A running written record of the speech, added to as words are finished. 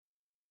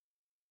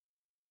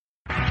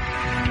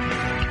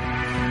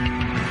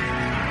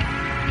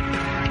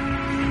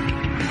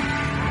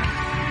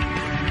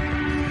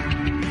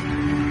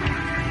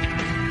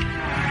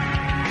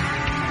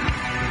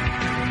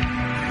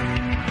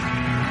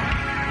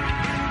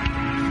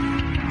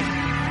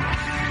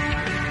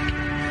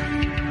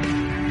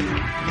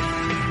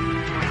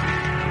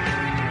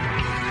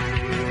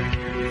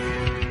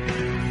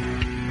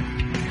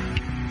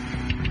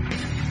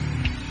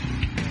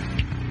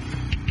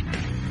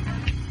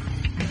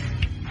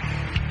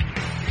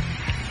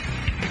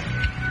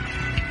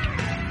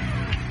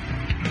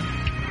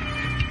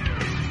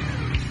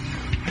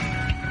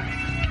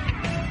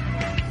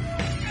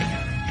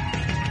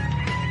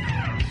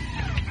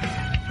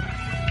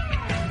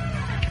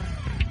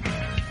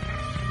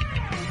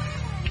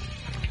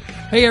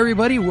Hey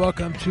everybody,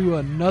 welcome to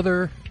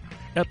another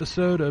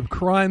episode of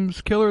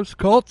Crimes, Killers,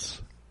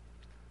 Cults,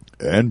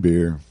 and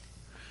beer.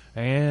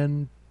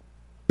 And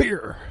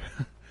beer.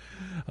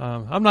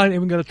 I'm not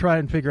even going to try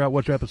and figure out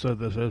which episode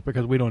this is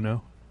because we don't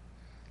know.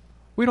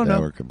 We don't know.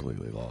 We're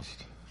completely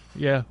lost.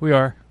 Yeah, we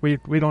are. We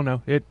don't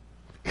know. It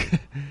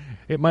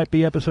might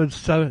be episode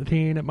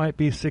 17, it might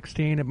be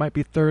 16, it might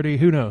be 30,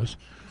 who knows?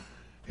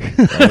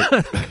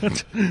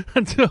 Right.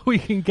 Until we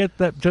can get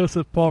that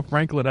Joseph Paul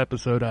Franklin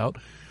episode out.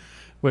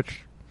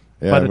 Which,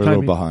 yeah, we're a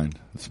little behind.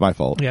 It's my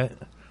fault. Yeah,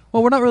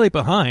 well, we're not really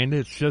behind.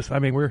 It's just, I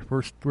mean,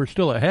 we're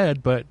still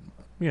ahead. But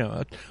you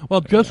know,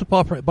 well, Joseph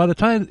Paul. By the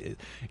time,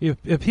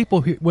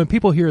 when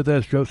people hear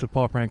this, Joseph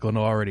Paul Franklin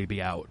will already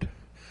be out.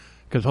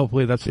 Because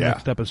hopefully that's the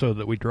next episode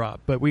that we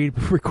drop. But we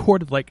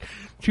recorded like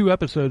 2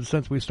 episodes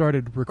since we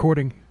started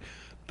recording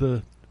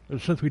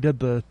since we did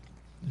the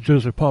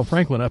Joseph Paul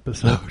Franklin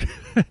episode.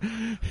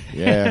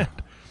 Yeah.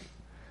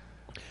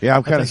 Yeah,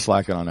 I'm kind of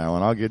slacking on that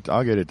one. I'll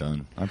get it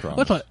done. I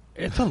promise.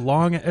 It's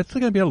going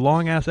to be a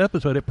long ass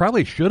episode. It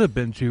probably should have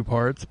been 2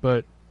 parts,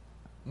 but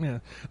yeah,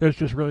 there's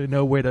just really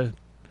no way to.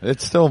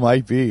 It still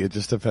might be. It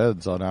just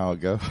depends on how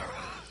it goes.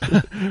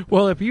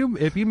 Well, if you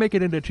make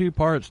it into 2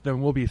 parts,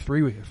 then we'll be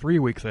 3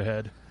 weeks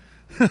ahead.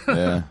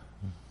 Yeah.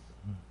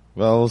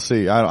 Well, we'll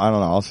see. I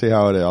don't know. I'll see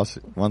how it is.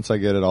 Once I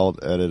get it all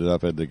edited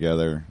up and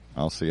together,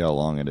 I'll see how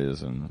long it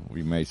is, and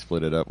we may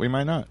split it up. We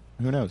might not.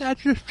 Who knows? Yeah,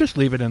 just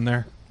leave it in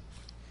there.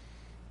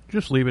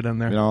 Just leave it in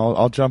there. You know,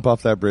 I'll jump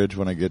off that bridge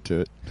when I get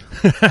to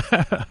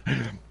it.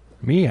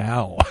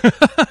 Meow.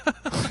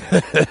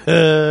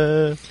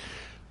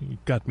 You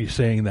got me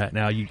saying that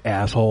now, you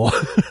asshole.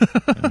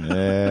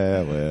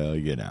 Yeah, well,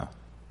 you know.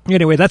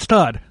 Anyway, that's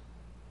Todd.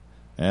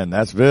 And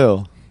that's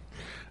Bill.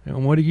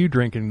 And what are you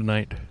drinking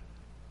tonight?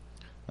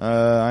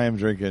 I am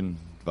drinking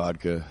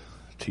vodka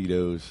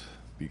Tito's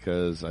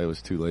because I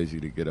was too lazy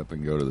to get up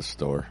and go to the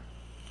store.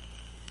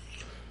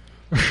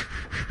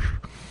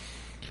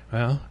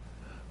 Well,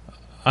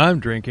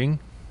 I'm drinking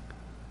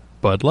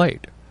Bud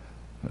Light.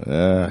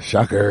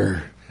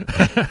 Shocker.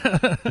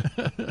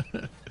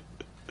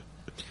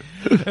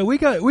 And we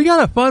got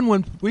a fun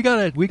one. We got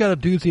a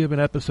doozy of an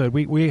episode.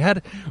 We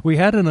had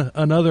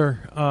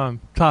another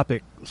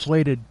topic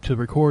slated to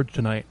record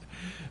tonight,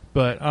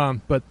 but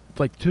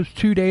like just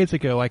 2 days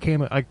ago,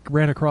 I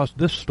ran across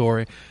this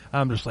story.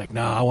 I'm just like,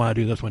 no, I want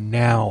to do this one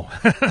now.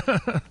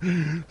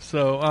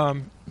 So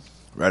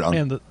right on.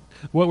 And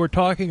what we're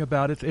talking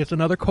about, it's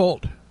another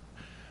cult.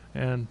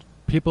 And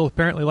people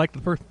apparently like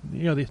the first,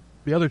 the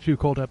other 2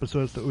 cult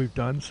episodes that we've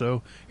done.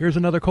 So here's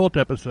another cult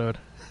episode.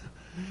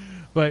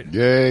 But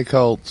yay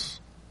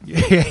cults!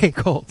 Yay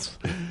cults!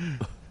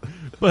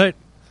 But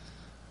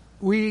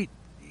I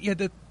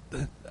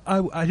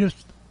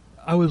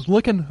was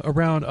looking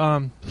around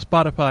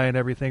Spotify and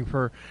everything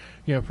for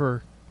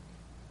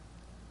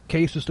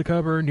cases to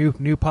cover, new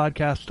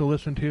podcasts to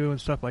listen to,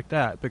 and stuff like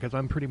that, because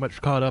I'm pretty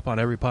much caught up on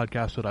every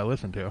podcast that I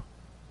listen to.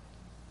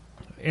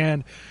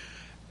 And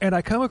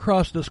I come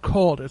across this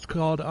cult. It's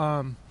called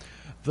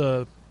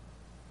the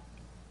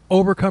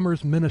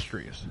Overcomers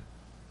Ministries,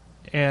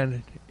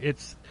 and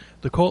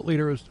the cult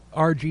leader is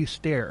R.G.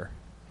 Stair.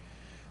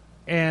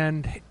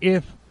 And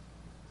if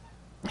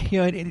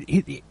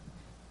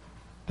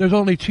there's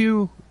only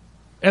 2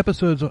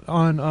 episodes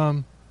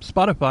on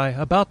Spotify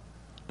about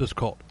this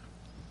cult,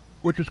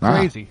 which is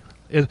crazy.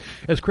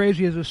 As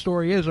crazy as this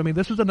story is, I mean,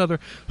 this is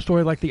another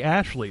story like the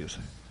Ashleys,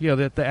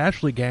 the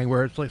Ashley gang,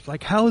 where it's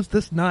like, how is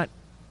this not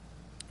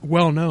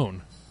well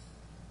known?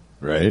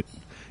 Right.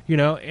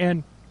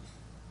 And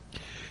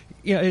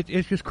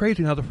it's just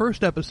crazy. Now, the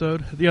first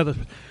episode,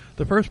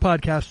 the first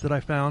podcast that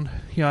I found,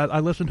 I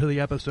listened to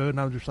the episode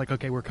and I was just like,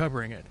 okay, we're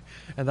covering it,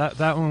 and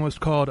that one was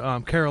called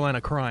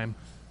Carolina Crime.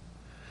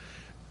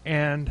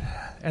 And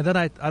then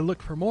I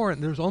looked for more,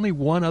 and there's only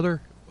one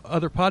other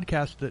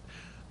podcast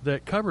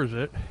that covers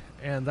it,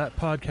 and that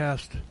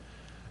podcast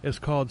is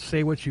called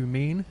Say What You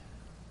Mean.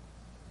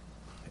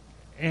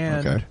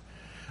 And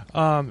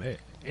okay.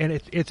 And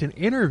it's an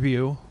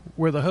interview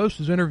where the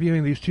host is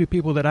interviewing these 2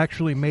 people that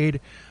actually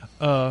made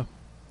a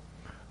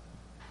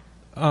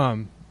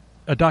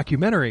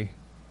documentary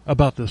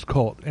about this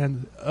cult,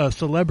 and a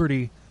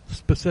celebrity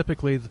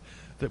specifically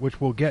which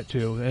we'll get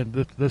to. And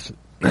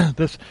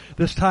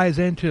this ties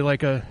into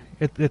like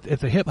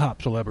it's a hip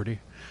hop celebrity,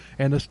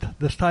 and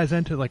this ties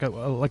into like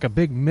a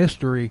big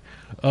mystery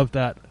of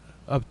that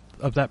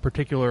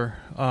particular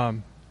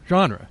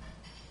genre.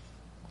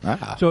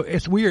 Ah. So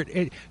it's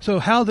weird. So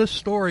how this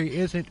story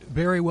isn't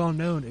very well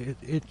known,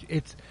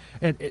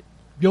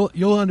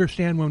 you'll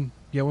understand when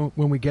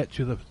we get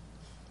to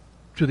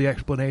the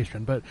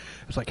explanation. But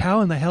it's like,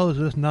 how in the hell is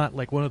this not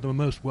like one of the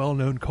most well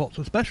known cults,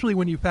 especially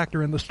when you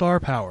factor in the star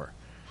power,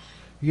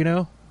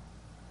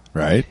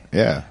 Right.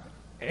 Yeah.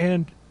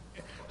 And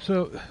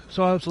so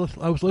I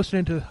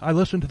listened to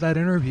that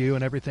interview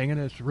and everything, and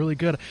it's really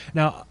good.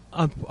 Now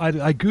I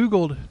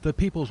Googled the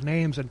people's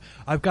names, and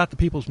I've got the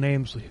people's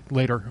names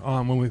later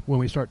on when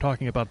we start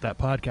talking about that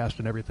podcast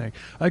and everything.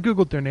 I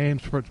Googled their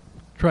names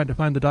trying to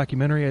find the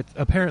documentary.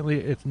 Apparently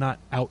it's not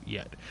out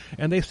yet,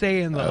 and they say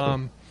in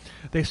the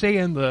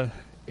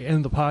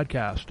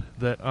podcast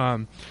that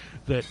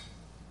that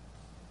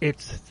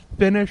it's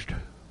finished,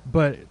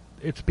 but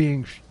it's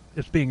being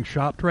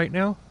shopped right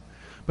now.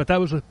 But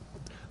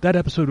that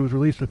episode was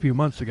released a few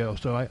months ago,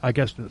 so I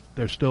guess that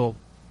they're still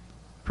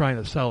trying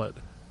to sell it.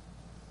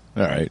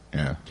 All right,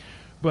 yeah.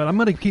 But I'm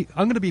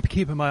gonna be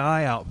keeping my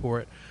eye out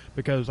for it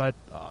because I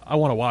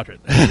want to watch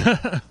it.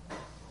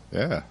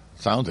 Yeah,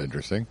 sounds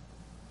interesting.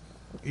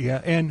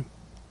 Yeah, and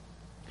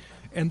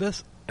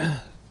this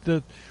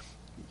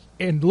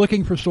and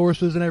looking for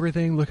sources and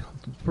everything, look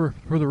for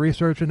the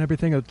research and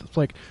everything. It's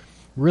like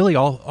really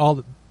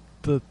all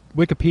the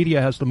Wikipedia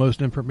has the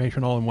most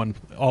information all in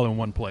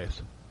one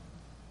place.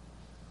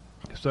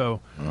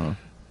 So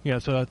yeah,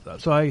 so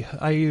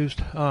I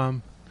used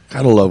gotta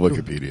love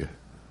Wikipedia.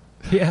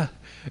 Yeah,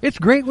 it's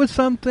great with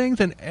some things,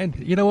 and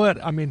you know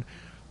what? I mean,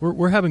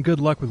 we're having good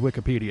luck with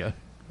Wikipedia.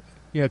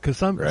 Yeah, because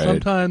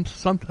sometimes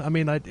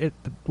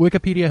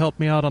Wikipedia helped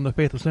me out on the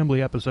Faith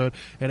Assembly episode,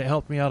 and it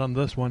helped me out on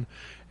this one,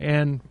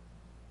 and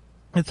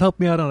it's helped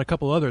me out on a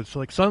couple others. So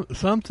like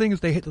some things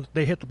they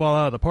hit the ball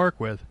out of the park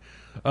with,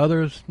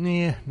 others,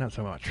 not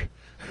so much.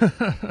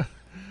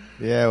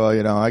 Yeah,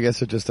 well, I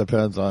guess it just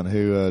depends on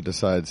who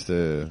decides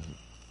to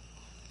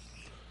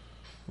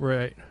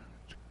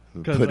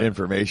put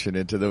information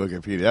into the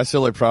Wikipedia. That's the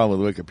only problem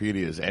with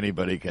Wikipedia is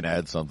anybody can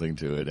add something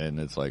to it, and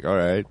it's like, all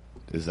right,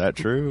 is that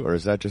true, or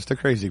is that just a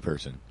crazy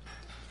person?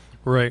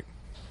 Right.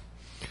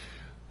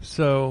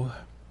 So,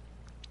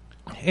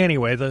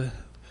 anyway, the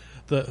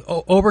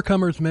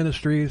Overcomers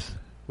Ministries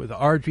with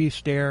R.G.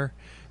 Stair,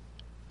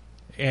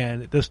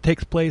 and this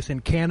takes place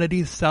in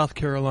Cannady, South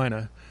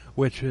Carolina,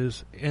 which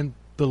is in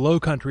the Low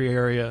Country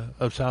area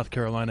of South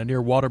Carolina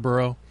near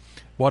Waterboro.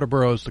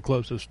 Waterboro is the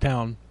closest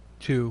town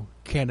to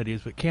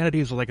Cannady's, but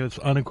Cannady's is like it's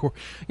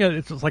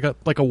it's like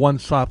a one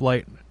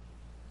stoplight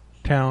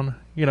town.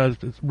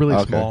 It's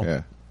really small.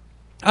 Yeah.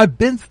 I've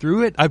been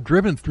through it. I've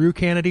driven through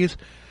Cannady's,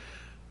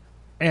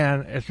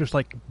 and it's just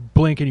like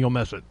blink and you'll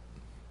miss it.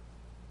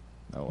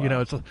 Oh,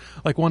 wow. It's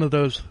like one of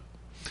those.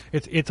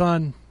 It's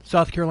on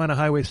South Carolina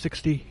Highway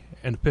 60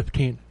 and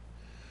 15,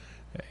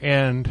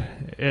 and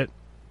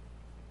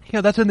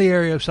that's in the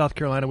area of South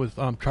Carolina with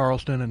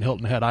Charleston and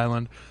Hilton Head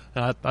Island.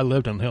 I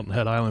lived on Hilton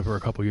Head Island for a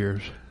couple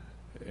years,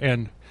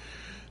 and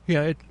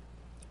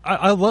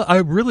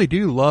I really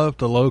do love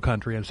the Low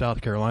Country in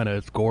South Carolina.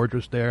 It's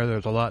gorgeous there.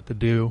 There's a lot to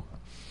do,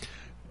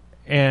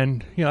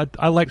 and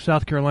I like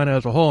South Carolina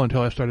as a whole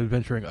until I started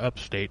venturing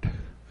upstate.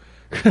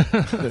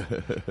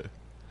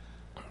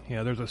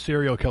 There's a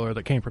serial killer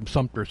that came from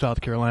Sumter,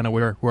 South Carolina,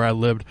 where I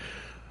lived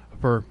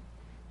for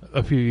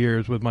a few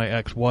years with my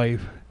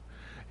ex-wife.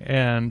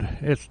 And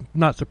it's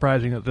not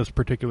surprising that this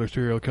particular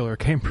serial killer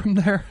came from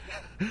there.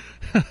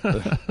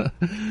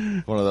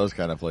 One of those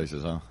kind of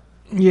places, huh?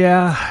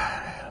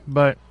 Yeah,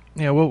 but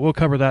we'll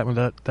cover that in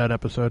that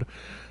episode.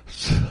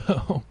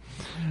 So,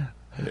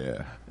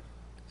 yeah,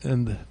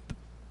 and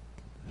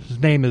his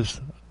name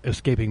is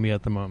escaping me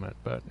at the moment,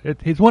 but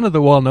he's one of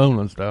the well-known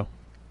ones, though.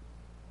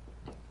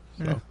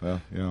 So,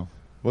 well,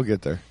 we'll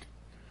get there.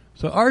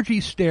 So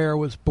R.G. Stair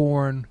was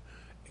born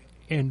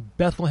in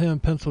Bethlehem,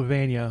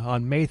 Pennsylvania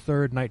on May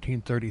 3rd,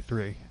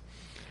 1933.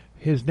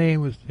 His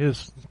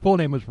full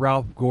name was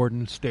Ralph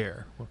Gordon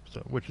Stair,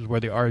 which is where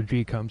the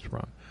RG comes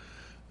from.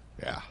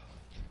 Yeah.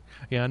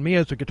 Yeah, and me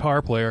as a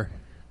guitar player,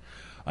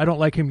 I don't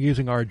like him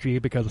using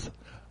RG because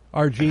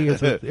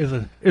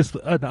RG is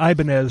an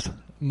Ibanez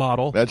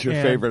model. That's your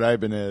favorite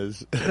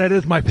Ibanez. That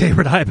is my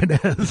favorite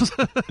Ibanez.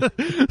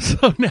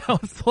 So now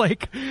it's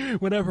like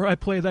whenever I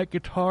play that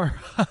guitar,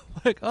 I'm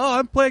like, oh,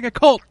 I'm playing a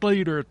cult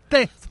leader.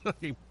 Thanks,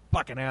 you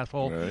fucking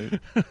asshole. Right.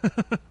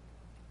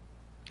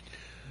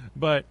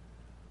 But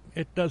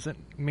it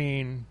doesn't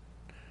mean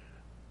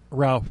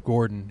Ralph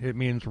Gordon. It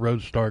means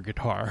Roadstar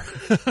Guitar.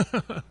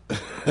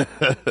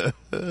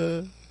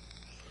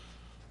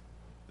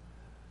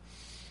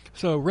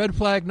 So red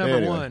flag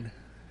number one.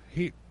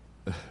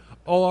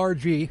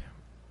 ORG,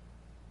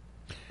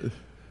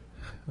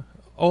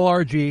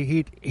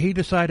 he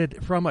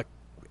decided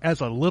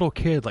as a little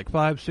kid, like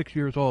 5-6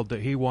 years old,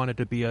 that he wanted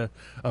to be a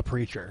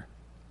preacher.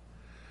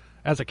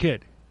 As a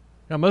kid.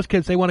 Now most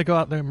kids, they want to go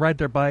out there and ride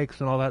their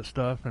bikes and all that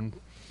stuff and,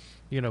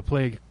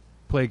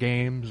 play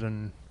games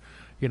and,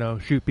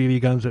 shoot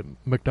BB guns at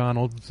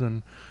McDonald's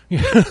and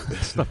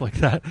stuff like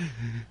that.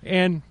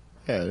 And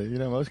yeah,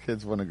 most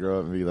kids want to grow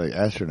up and be like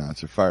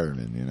astronauts or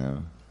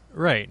firemen,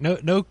 Right.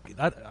 No.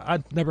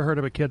 I've never heard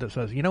of a kid that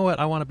says, "You know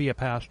what? I want to be a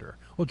pastor."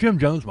 Well, Jim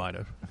Jones might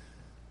have.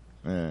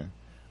 Yeah.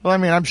 Well, I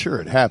mean, I'm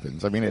sure it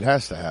happens. I mean, it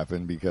has to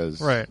happen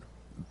because, right.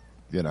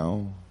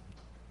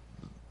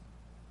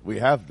 We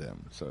have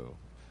them. So,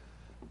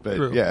 but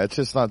True. Yeah, it's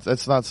just not.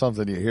 It's not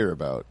something you hear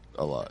about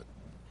a lot.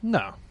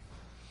 No.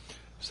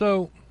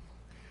 So,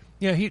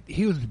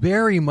 he was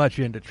very much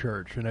into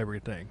church and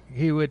everything.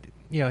 He would,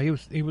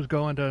 he was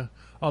going to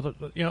all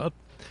the,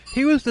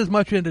 he was as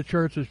much into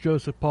church as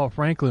Joseph Paul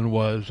Franklin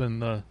was in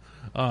the,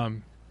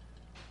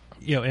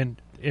 in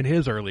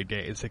his early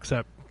days,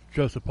 except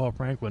Joseph Paul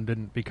Franklin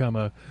didn't become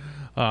a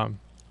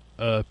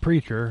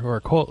preacher or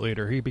a cult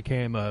leader. He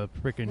became a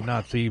freaking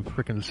Nazi,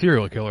 freaking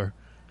serial killer.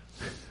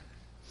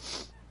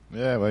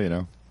 Yeah, well, you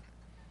know.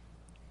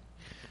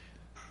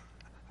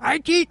 I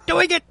keep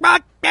doing it,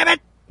 God damn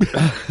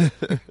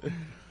it!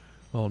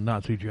 Old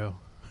Nazi Joe.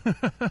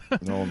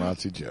 Old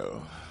Nazi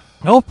Joe.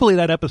 Hopefully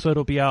that episode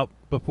will be out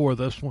before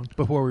this one,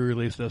 before we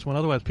release this one.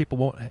 Otherwise, people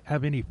won't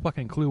have any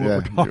fucking clue what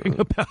we're talking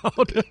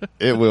about.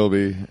 It will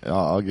be.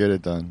 I'll get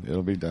it done.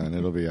 It'll be done.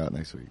 It'll be out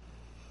next week.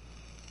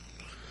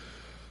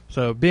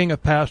 So, being a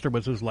pastor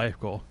was his life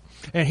goal,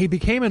 and he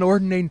became an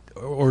ordinated.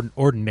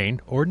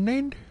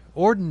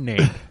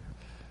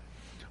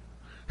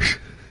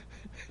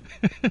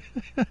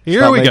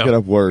 Here Stop we go. Stop making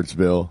up words,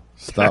 Bill.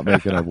 Stop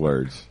making up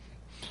words.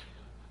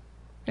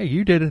 Hey,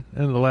 you did it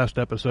in the last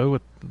episode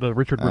with the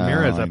Richard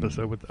Ramirez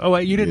episode.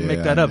 Wait, you didn't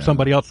make that up.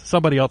 Somebody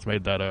else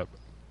made that up.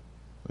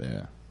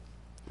 Yeah.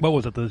 What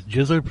was it? The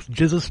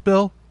jizza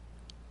spill?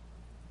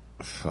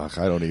 Fuck,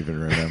 I don't even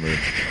remember.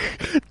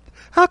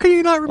 How can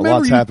you not remember?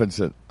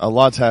 A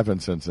lot's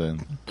happened since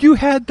then. You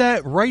had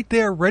that right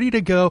there, ready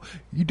to go.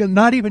 You did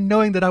not even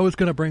knowing that I was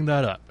going to bring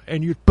that up,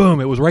 and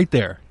boom, it was right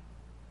there.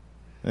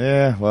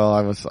 Yeah, well,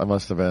 I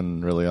must have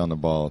been really on the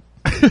ball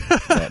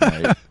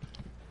that night.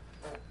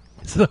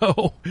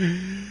 So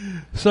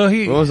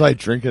he. What was I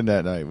drinking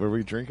that night? Were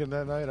we drinking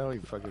that night? I don't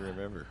even fucking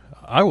remember.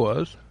 I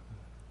was.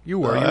 You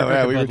were.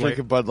 We were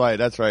drinking Bud Light.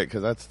 That's right,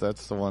 because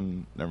that's the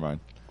one. Never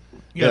mind.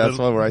 Yeah, that's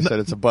the one where I said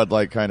it's a Bud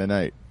Light kind of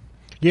night.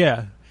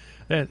 Yeah,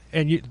 and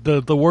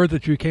the word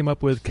that you came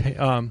up with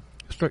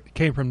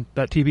came from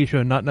that TV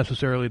show, not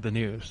necessarily the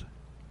news.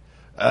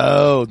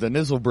 Oh, the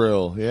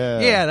Nizzlebrill.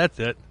 Yeah. Yeah, that's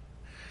it.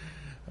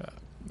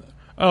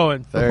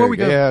 And before we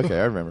go, okay,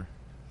 I remember.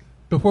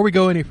 Before we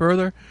go any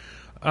further,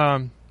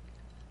 Flaccid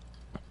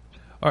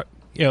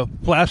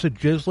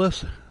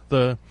Jizzless,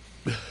 the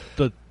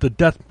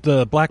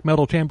black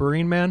metal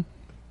tambourine man.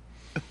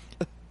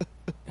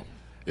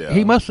 Yeah.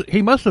 He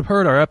must have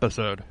heard our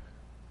episode.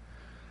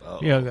 Oh.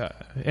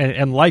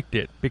 And liked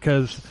it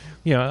because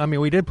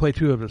we did play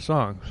 2 of his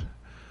songs,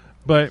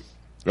 but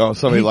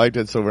somebody liked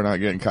it, so we're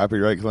not getting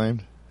copyright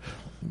claimed.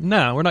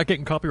 No, we're not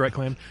getting copyright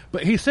claimed.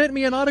 But he sent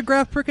me an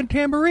autographed freaking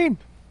tambourine.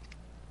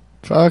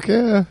 Fuck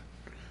yeah!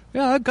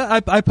 Yeah,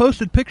 I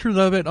posted pictures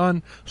of it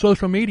on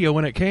social media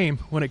when it came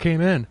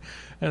in,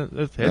 and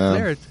it's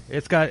there.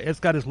 It's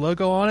got his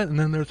logo on it, and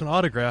then there's an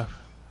autograph.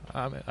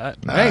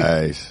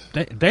 Nice.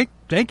 Hey,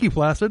 thank you,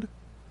 Flaccid.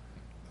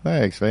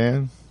 Thanks,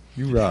 man.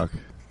 You rock.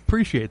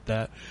 Appreciate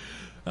that.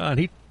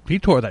 And he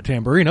tore that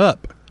tambourine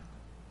up.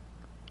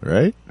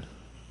 Right.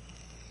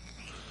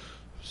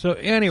 So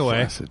anyway,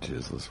 Flaccid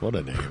Jizzless, what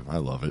a name! I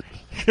love it.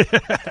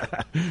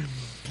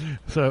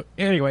 So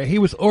anyway, he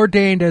was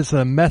ordained as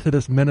a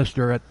Methodist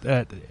minister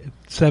at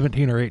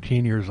 17 or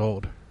 18 years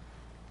old.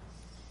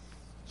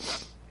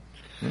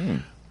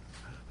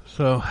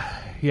 So,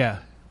 yeah,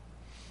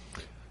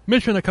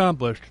 mission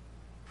accomplished.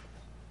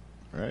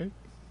 Right.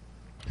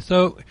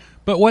 So,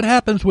 but what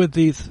happens with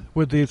these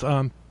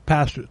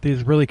pastors,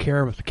 these really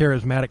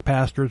charismatic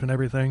pastors and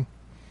everything?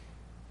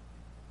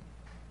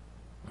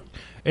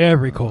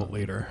 Every cult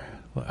leader,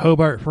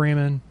 Hobart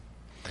Freeman,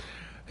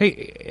 he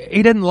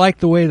didn't like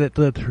the way that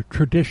the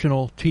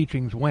traditional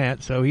teachings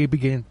went, so he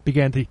began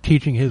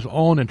teaching his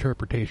own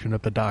interpretation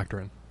of the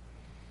doctrine.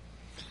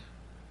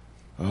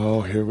 Oh,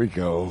 here we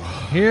go.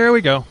 Here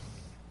we go.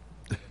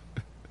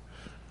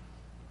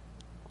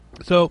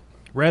 So,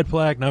 red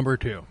flag number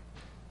 2.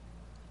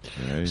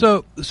 Right.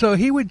 So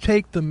he would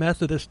take the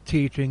Methodist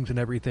teachings and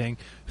everything,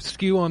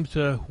 skew them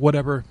to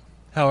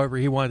however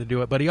he wanted to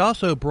do it, but he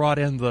also brought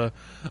in the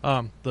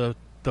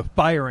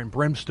fire and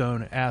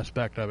brimstone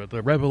aspect of it,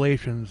 the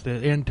revelations, the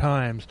end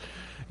times.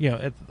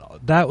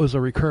 That was a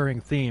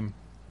recurring theme,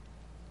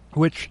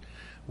 which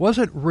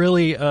wasn't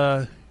really.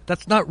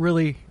 That's not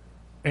really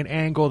an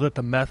angle that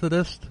the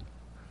Methodists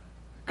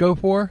go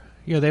for.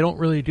 They don't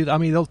really do that. I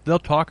mean, they'll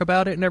talk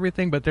about it and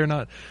everything, but they're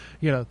not.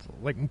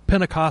 Like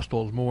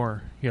Pentecostals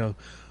more.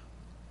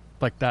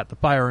 Like that, the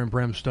fire and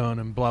brimstone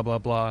and blah blah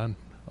blah, and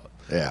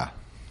yeah.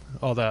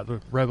 All that, the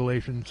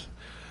revelations.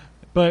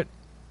 But,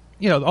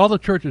 all the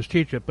churches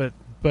teach it, but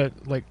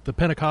like the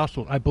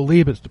Pentecostals, I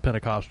believe it's the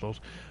Pentecostals,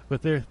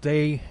 but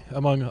they,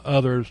 among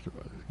others,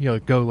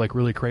 go like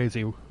really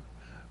crazy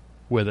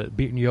with it,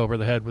 beating you over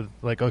the head with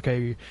like,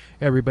 okay,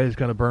 everybody's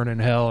going to burn in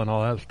hell and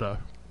all that stuff.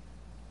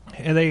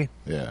 And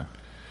yeah.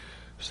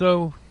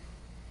 So,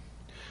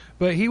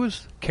 but he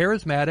was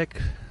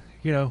charismatic,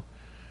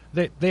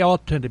 they all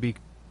tend to be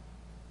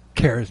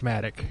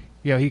charismatic.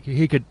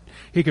 He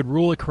could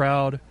rule a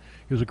crowd.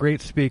 He was a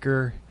great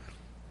speaker.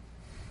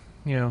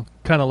 Kind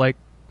of like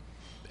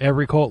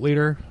every cult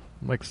leader,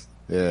 like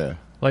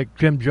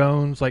Jim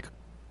Jones, like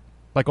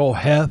old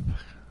Hef,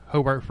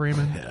 Hobart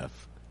Freeman.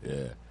 Hef,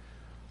 yeah.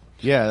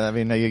 Yeah, I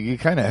mean, you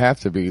kind of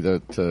have to be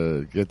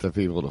to get the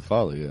people to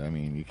follow you. I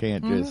mean, you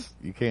can't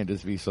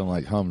just be some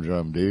like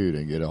humdrum dude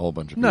and get a whole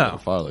bunch of people to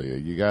follow you.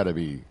 You got to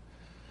be.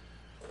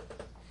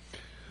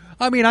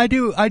 I mean, I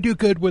do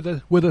good with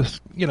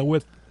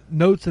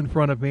notes in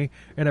front of me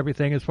and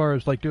everything as far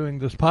as like doing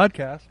this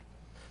podcast.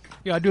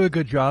 Yeah, I do a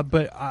good job,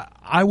 but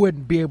I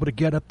wouldn't be able to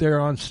get up there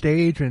on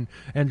stage and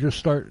just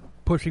start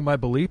pushing my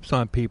beliefs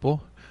on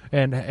people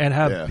and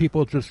have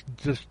people just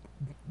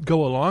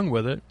go along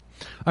with it.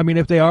 I mean,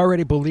 if they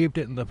already believed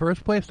it in the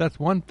first place, that's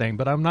one thing,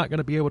 but I'm not going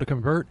to be able to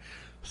convert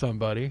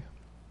somebody.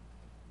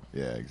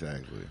 Yeah,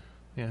 exactly.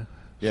 Yeah.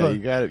 Yeah, so,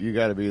 you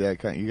got to be that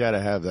kind. You got to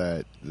have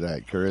that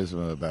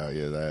charisma about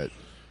you,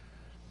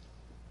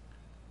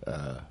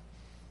 that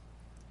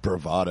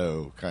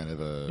bravado kind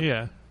of a.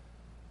 Yeah.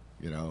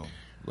 You know,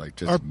 like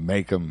just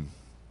make them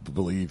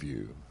believe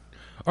you.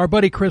 Our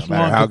buddy Chris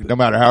Long. No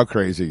matter how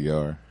crazy you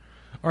are.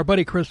 Our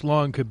buddy Chris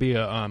Long could be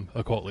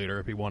a cult leader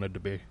if he wanted to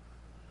be.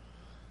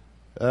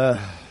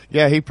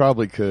 Yeah, he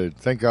probably could.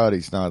 Thank God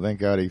he's not. Thank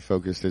God he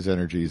focused his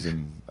energies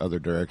in other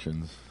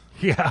directions.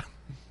 Yeah.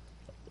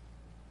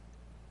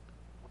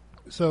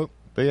 So.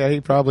 But yeah,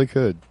 he probably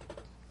could.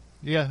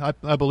 Yeah,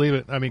 I believe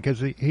it. I mean, because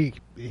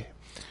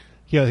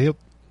he'll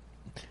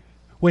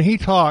when he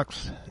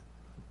talks,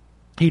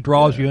 he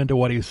draws you into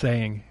what he's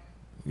saying.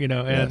 You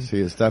know, and yes,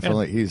 he's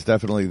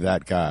definitely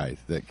that guy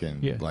that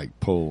can like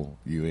pull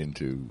you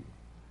into.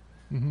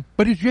 Mm-hmm.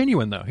 But he's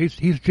genuine though.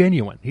 He's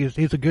genuine.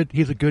 He's a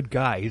good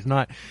guy. He's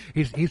not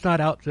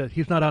out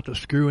to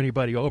screw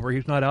anybody over.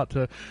 He's not out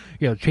to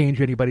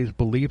change anybody's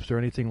beliefs or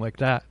anything like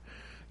that.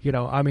 You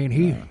know, I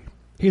mean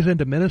he's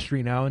into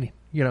ministry now, and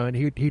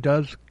he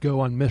does go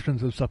on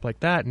missions and stuff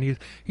like that, and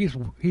he's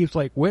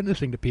like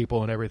witnessing to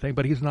people and everything.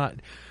 But he's not,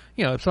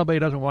 if somebody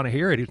doesn't want to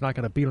hear it, he's not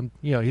going to beat them.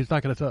 He's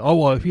not going to say, oh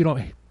well, if you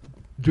don't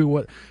do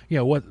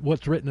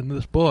what's written in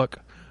this book,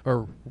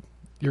 or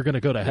you're going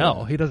to go to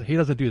hell. He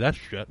doesn't do that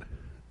shit.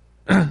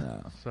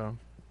 No. So,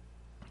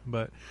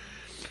 but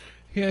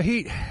yeah,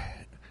 he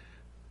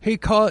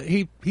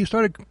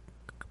started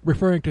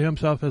referring to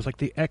himself as like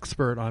the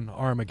expert on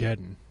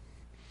Armageddon.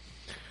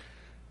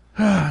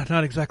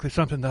 Not exactly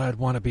something that I'd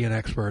want to be an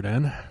expert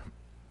in.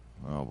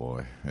 Oh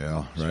boy,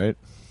 yeah, right.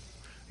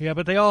 Yeah,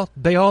 but they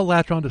all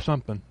latch onto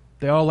something.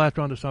 They all latch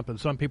onto something.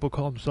 Some people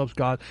call themselves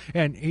God,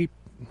 and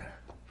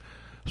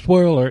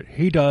spoiler alert,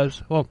 he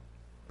does. Well,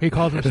 he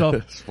calls himself.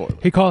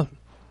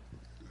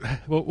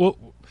 Well,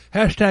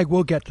 hashtag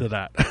we'll get to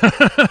that.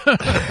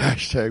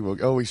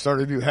 Hashtag we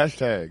started a new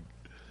hashtag.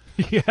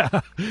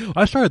 Yeah,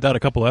 I started that a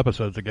couple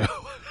episodes ago.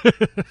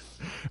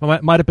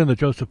 It might have been the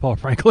Joseph Paul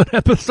Franklin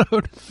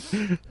episode.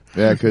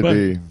 Yeah, it could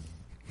be.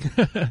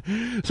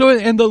 So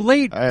in the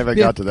late... I haven't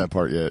got to that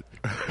part yet.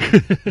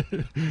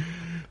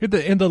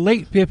 In the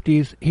late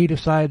 50s, he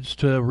decides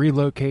to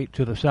relocate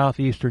to the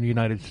southeastern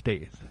United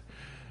States.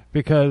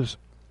 Because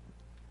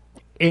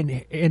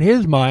in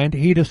his mind,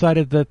 he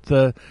decided that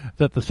the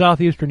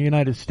southeastern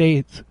United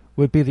States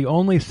would be the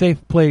only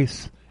safe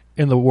place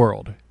in the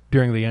world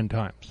during the end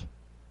times.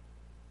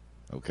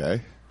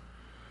 Okay.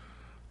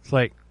 It's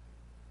like...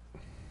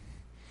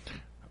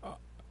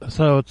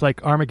 So it's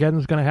like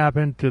Armageddon's going to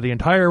happen to the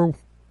entire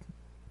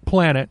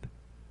planet,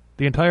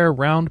 the entire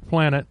round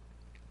planet,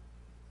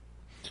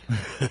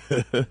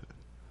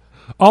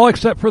 all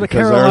except for the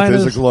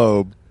Carolinas. Earth is a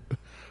globe.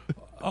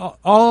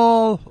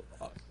 All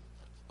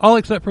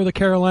except for the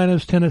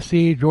Carolinas,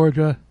 Tennessee,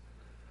 Georgia,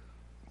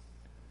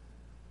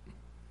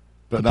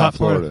 but not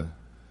Florida.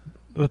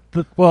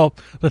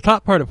 The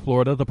top part of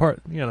Florida, the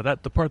part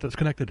the part that's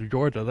connected to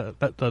Georgia,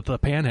 the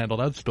Panhandle,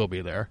 that'd still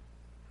be there.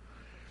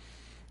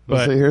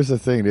 But see, here's the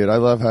thing, dude. I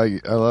love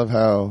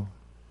how,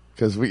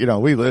 because we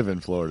live in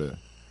Florida,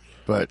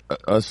 but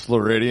us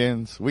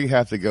Floridians, we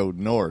have to go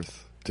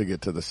north to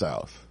get to the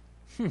south.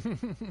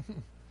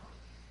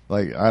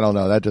 Like, I don't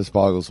know, that just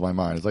boggles my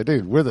mind. It's like,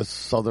 dude, we're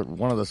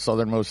one of the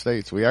southernmost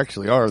states. We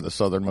actually are the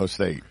southernmost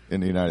state in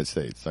the United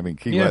States. I mean,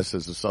 Key West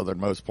is the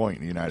southernmost point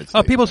in the United States.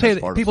 Oh, people say,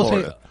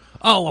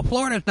 oh, well,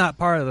 Florida's not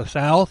part of the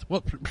South.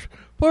 Well,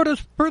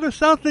 Florida's further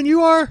south than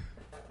you are.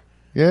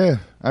 Yeah,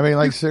 I mean,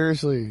 like,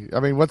 seriously.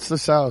 I mean, what's the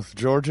South?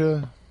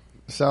 Georgia?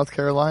 South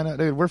Carolina?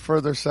 Dude, we're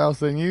further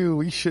south than you.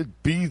 We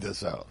should be the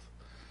South.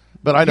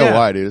 But I know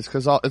why, dude. It's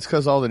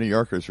because all the New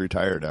Yorkers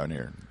retire down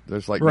here.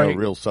 There's, like, no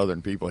real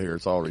Southern people here.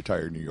 It's all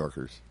retired New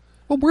Yorkers.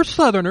 Well, we're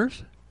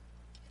Southerners.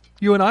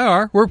 You and I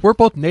are. We're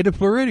both native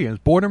Floridians,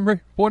 born and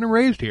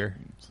raised here.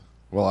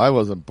 Well, I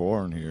wasn't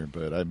born here,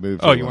 but I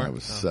moved here when I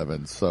was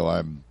 7, so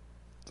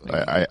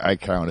I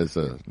count as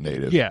a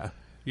native. Yeah.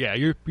 Yeah,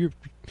 you're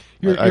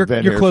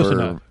close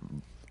enough.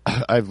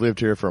 I've lived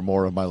here for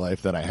more of my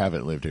life than I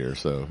haven't lived here,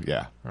 so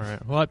yeah. All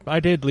right. Well, I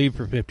did leave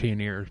for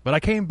 15 years, but I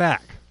came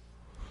back.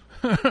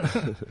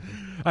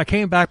 I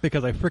came back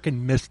because I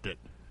freaking missed it.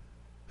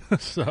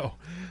 So,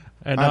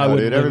 and I know,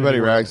 dude. Everybody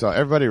rags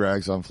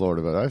on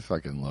Florida, but I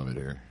fucking love it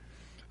here.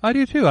 I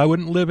do too. I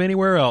wouldn't live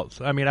anywhere else.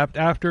 I mean,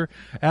 after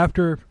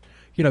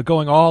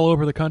going all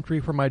over the country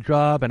for my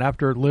job, and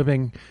after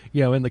living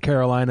in the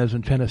Carolinas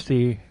and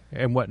Tennessee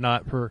and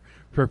whatnot for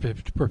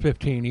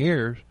 15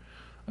 years,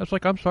 I was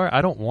like, I'm sorry,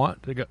 I don't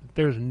want to go.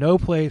 There's no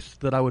place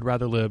that I would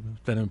rather live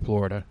than in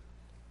Florida.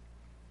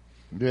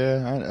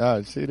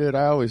 Yeah, see, dude,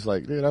 I always I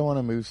want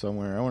to move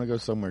somewhere. I want to go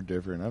somewhere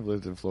different. I've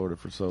lived in Florida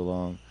for so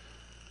long.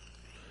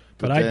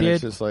 But I did.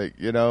 It's just like,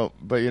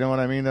 but you know what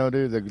I mean, though,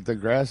 dude? The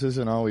grass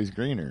isn't always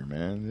greener,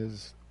 man.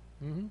 Just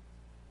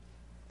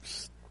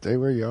stay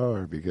where you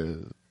are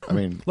because, I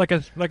mean... Like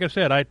I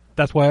said,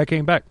 that's why I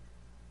came back.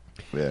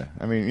 Yeah.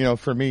 I mean,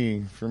 for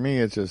me,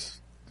 it's just,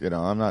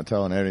 I'm not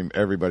telling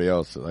everybody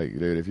else, like,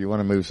 dude, if you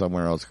want to move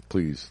somewhere else,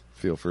 please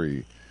feel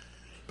free.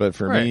 But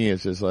for me,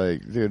 it's just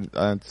like, dude,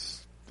 I'm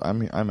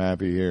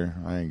happy here.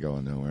 I ain't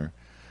going nowhere.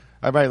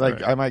 I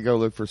might go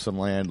look for some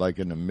land like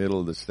in the middle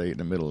of the state, in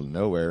the middle of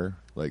nowhere,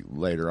 like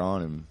later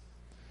on,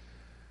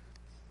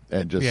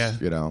 and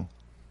just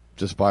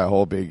just buy a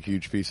whole big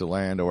huge piece of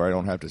land where I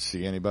don't have to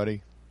see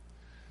anybody.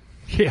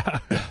 Yeah,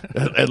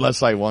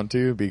 unless I want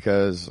to,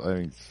 because I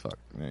mean, fuck,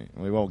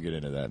 we won't get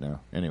into that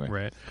now. Anyway,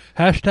 right?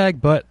 Hashtag,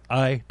 but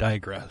I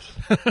digress.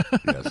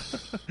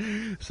 Yes.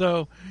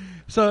 So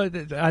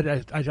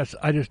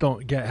I just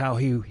don't get how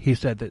he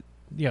said that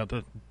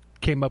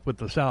came up with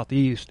the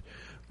Southeast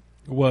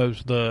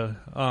was the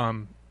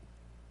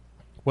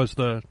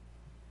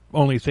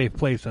only safe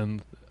place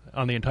on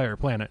the entire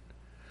planet.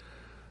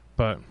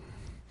 But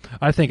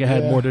I think it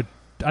had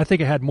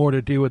more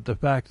to do with the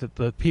fact that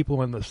the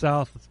people in the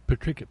South,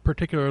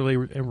 particularly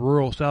in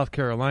rural South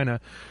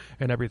Carolina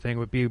and everything,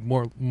 would be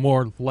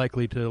more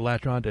likely to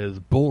latch on to his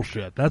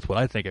bullshit. That's what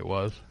I think it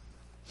was.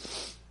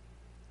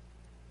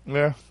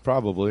 Yeah,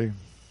 probably.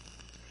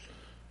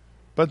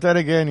 But then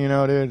again,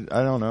 dude,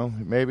 I don't know.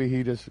 Maybe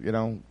he just,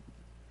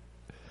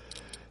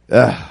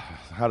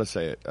 how to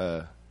say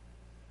it?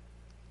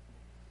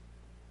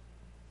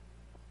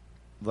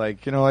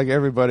 Like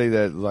everybody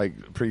that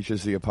like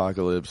preaches the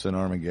apocalypse and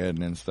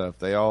Armageddon and stuff,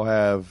 they all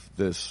have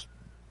this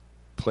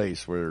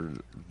place where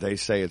they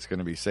say it's going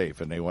to be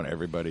safe, and they want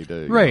everybody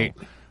to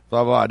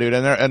blah blah, dude.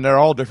 And they're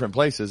all different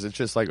places. It's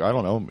just like, I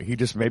don't know. He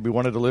just maybe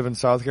wanted to live in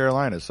South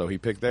Carolina, so he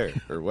picked there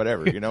or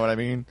whatever. You know what I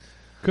mean?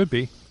 Could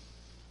be.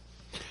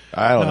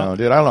 I don't know,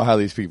 dude. I don't know how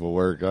these people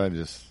work. I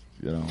just,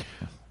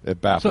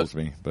 it baffles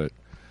me. But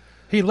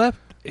he left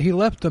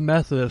the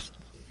Methodist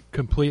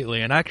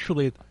completely, and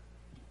actually,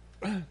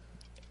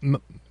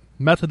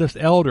 Methodist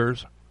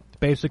elders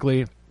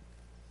basically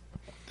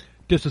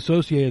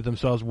disassociated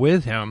themselves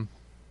with him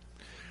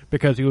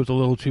because he was a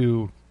little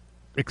too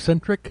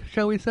eccentric,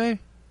 shall we say?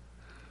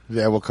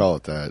 Yeah, we'll call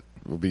it that.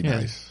 It will be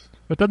nice.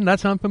 But doesn't that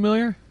sound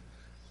familiar?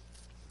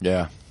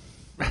 Yeah,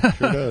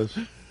 sure does.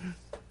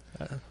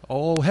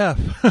 Oh, hef.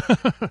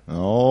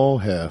 Oh,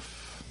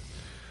 hef.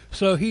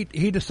 So he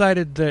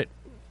decided that,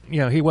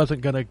 he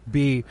wasn't going to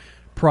be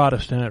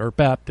Protestant or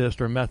Baptist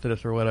or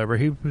Methodist or whatever.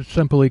 He was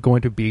simply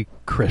going to be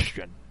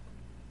Christian.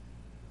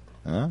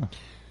 Oh.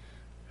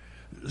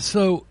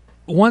 So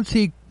once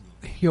he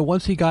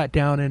got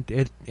down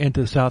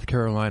into South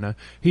Carolina,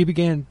 he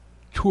began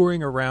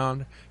touring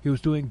around. He was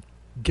doing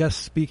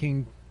guest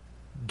speaking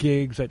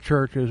gigs at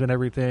churches and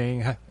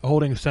everything,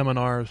 holding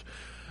seminars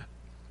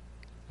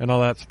and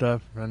all that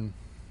stuff, and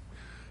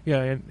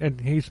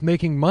he's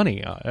making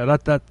money.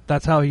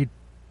 That's how he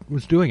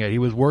was doing it. He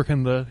was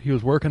working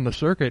the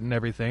circuit and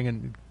everything,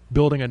 and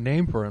building a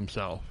name for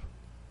himself.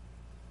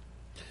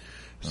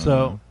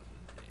 So,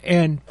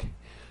 and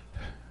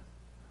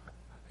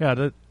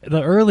the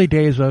early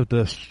days of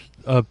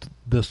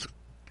this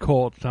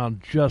cult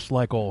sound just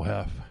like old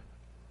Hef.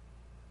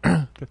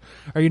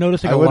 Are you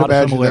noticing a lot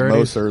of similarities? I would imagine that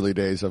most early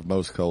days of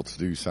most cults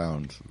do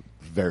sound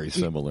very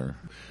similar.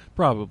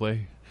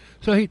 Probably.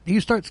 So he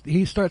starts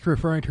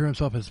referring to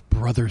himself as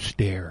Brother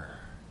Stair.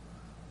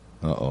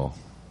 Uh-oh.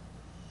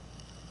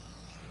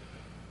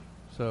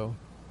 So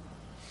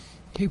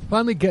he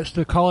finally gets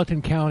to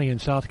Colleton County in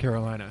South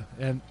Carolina,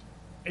 and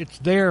it's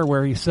there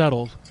where he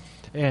settles,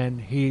 and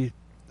he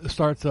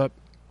starts up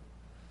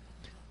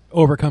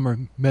Overcomer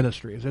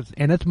Ministries.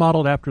 It's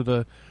modeled after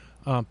the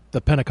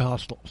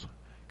Pentecostals,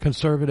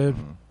 conservative,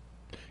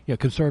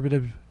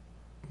 conservative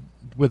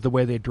with the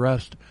way they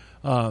dressed,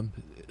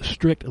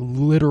 strict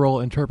literal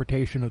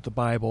interpretation of the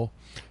Bible,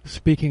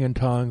 speaking in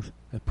tongues,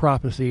 and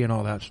prophecy, and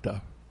all that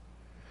stuff.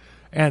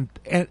 And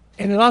it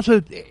also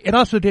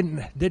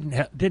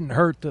didn't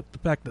hurt the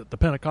fact that the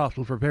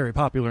Pentecostals were very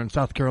popular in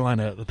South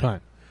Carolina at the time.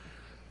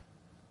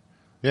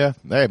 Yeah,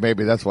 hey,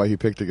 maybe that's why he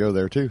picked to go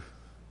there too.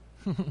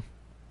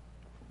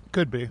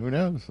 Could be. Who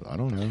knows? I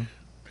don't know.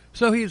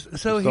 So he's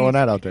throwing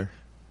that out there.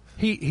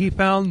 He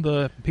found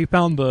the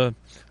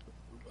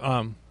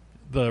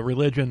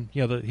religion.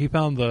 He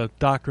found the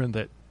doctrine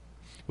that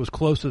was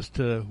closest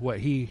to what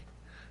he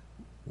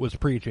was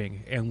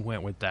preaching and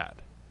went with that.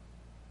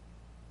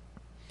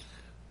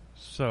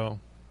 So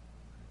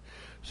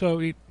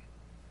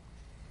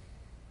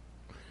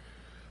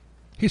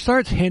he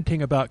starts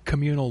hinting about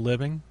communal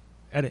living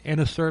in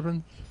his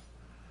sermons.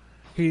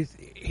 He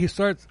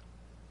starts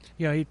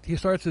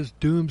his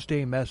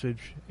Doomsday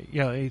message.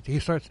 He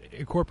starts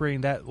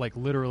incorporating that like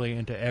literally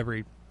into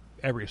every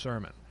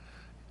sermon.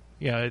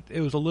 It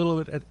was a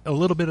little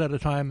bit at a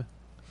time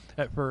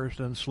at first,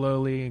 and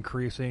slowly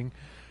increasing.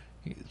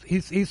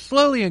 He's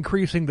slowly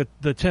increasing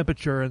the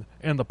temperature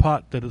in the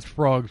pot that his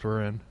frogs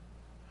were in.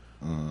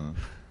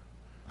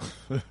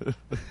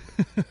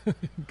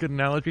 Good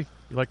analogy.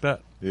 You like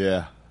that?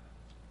 Yeah.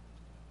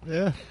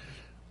 Yeah.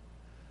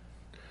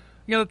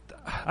 You know,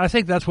 I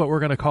think that's what we're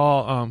going to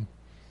call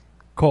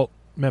cult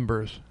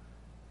members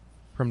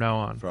from now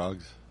on.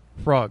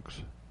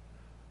 Frogs.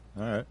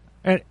 All right.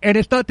 And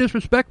it's not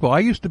disrespectful. I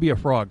used to be a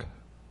frog.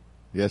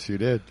 Yes, you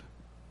did.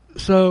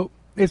 So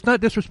it's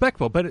not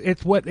disrespectful, but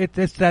it's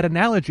that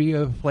analogy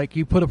of like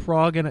you put a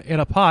frog in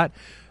a pot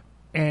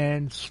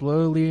and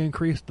slowly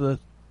increase the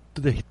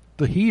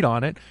heat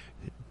on it.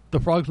 The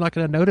frog's not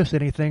going to notice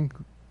anything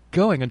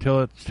going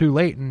until it's too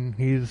late and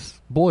he's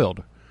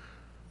boiled.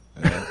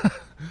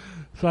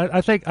 So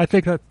I think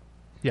that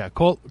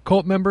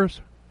cult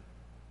members,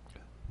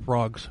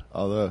 frogs.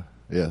 Although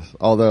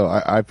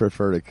I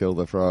prefer to kill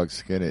the frog,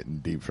 skin it,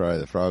 and deep fry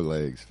the frog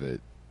legs, but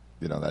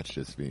that's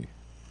just me.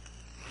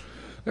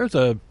 There's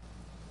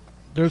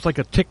like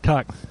a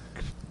TikTok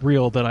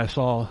reel that I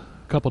saw a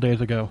couple days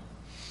ago.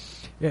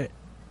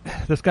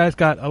 This guy's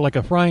got like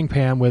a frying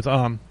pan with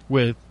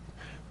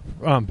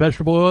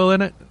vegetable oil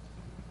in it,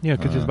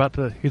 because he's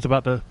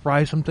about to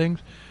fry some things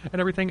and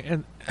everything.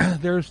 And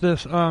there's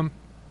this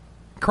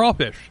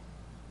crawfish,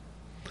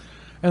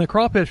 and the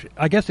crawfish,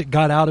 I guess it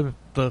got out of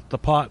the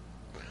pot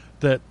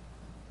that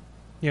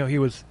he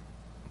was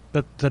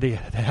that he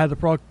had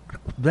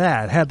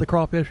the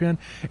crawfish in,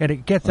 and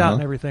it gets out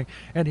and everything,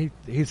 and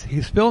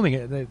he's filming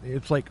it.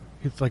 It's like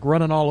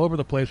running all over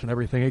the place and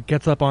everything. It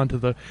gets up onto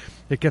the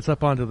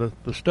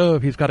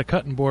stove. He's got a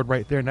cutting board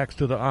right there next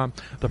to the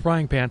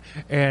frying pan,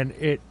 and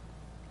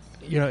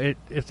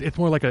it's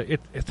more like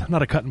it's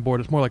not a cutting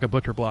board. It's more like a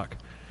butcher block.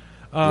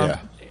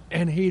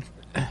 And he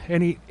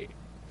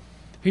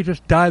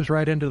just dives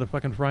right into the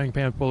fucking frying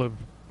pan full of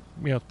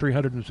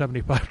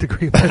 375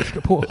 degree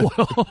vegetable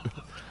oil.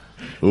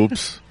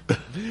 Oops.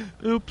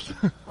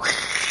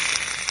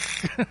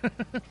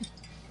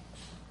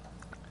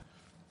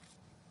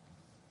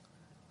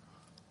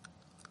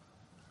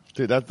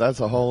 Dude, that's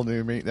a whole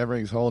new meaning. That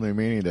brings a whole new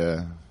meaning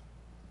to,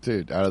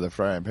 dude, out of the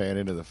frying pan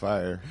into the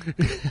fire.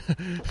 It's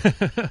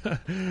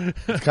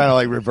kind of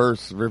like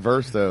reverse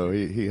though.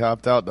 He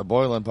hopped out the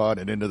boiling pot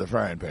and into the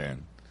frying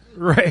pan.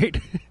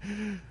 Right.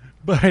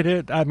 But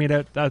they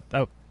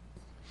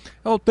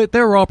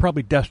were all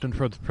probably destined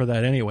for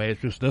that anyway.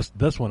 It's just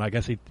this one, I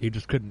guess he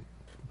just couldn't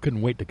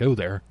wait to go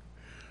there.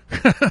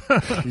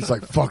 He's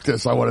like, fuck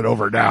this, I want it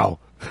over now.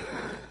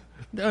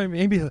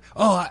 Maybe,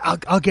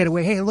 I'll get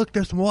away. Hey, look,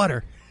 there's some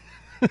water.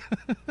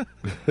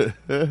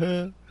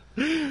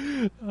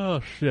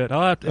 Oh shit!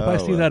 If I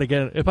see that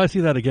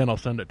again, I'll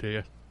send it to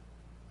you.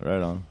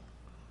 Right on.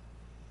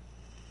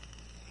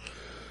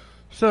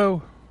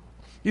 So,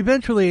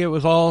 eventually, it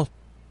was all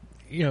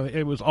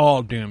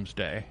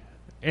Doomsday,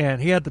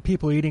 and he had the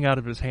people eating out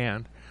of his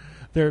hand.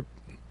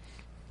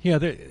 He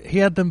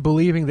had them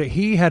believing that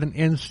he had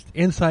an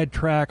inside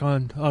track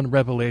on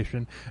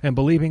Revelation, and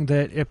believing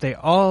that if they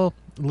all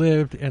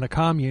lived in a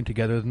commune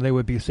together, then they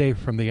would be safe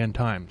from the end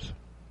times.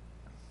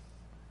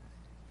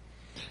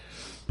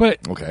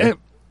 But okay.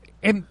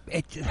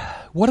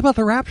 What about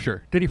the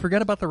rapture? Did he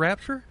forget about the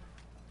rapture?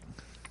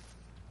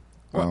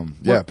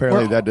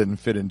 Apparently that didn't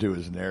fit into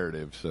his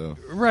narrative. So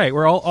right,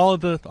 where all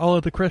of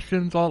the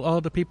Christians, all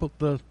of the people,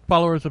 the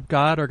followers of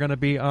God, are going to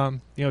be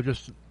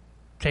just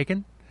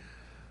taken.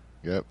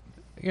 Yep.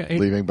 Yeah,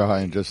 leaving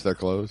behind just their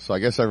clothes. So I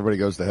guess everybody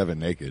goes to heaven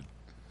naked.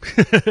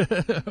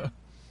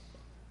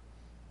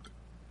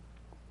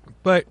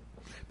 But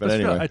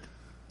anyway,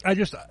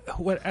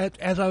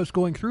 as I was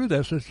going through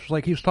this, it's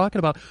like he was talking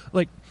about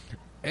like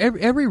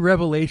every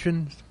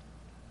Revelations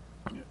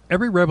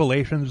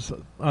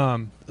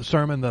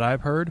sermon that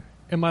I've heard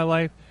in my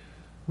life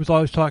was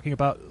always talking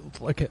about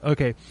like,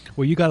 okay,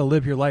 well, you got to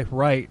live your life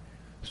right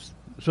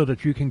so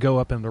that you can go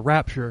up in the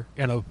rapture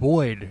and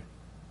avoid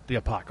the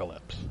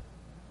apocalypse.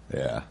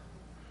 Yeah,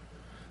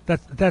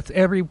 that's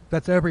every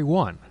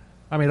one.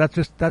 I mean,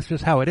 that's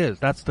just how it is.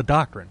 That's the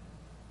doctrine.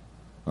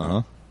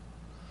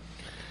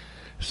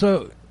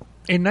 So,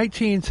 in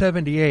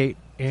 1978,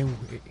 and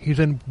he's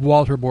in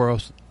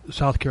Walterboro,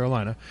 South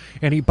Carolina,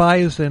 and he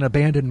buys an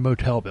abandoned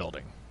motel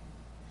building.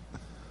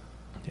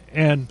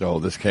 And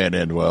this can't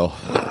end well.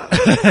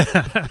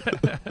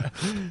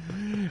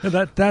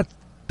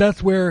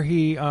 That's where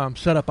he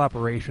set up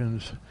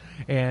operations,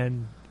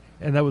 and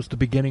that was the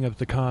beginning of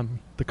the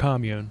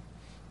commune.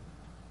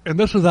 And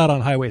this was out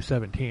on Highway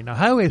 17. Now,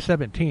 Highway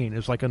 17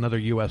 is like another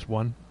US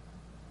 1.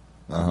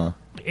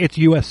 It's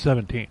US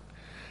 17.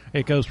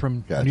 It goes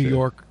from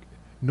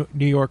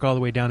New York all the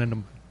way down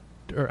into,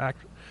 or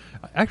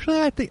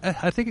actually, I think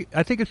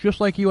it's just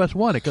like US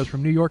 1. It goes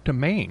from New York to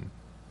Maine,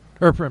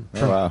 or from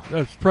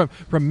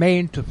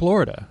Maine to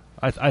Florida.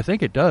 I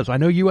think it does. I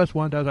know US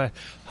 1 does.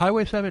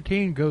 Highway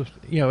 17 goes.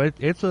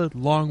 It's a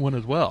long one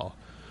as well.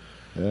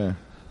 Yeah.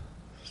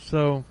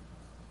 So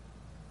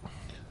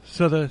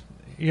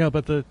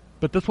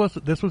but this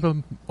was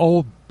an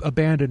old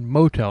abandoned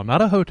motel,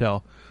 not a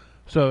hotel.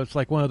 So it's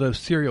like one of those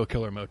serial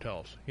killer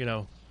motels,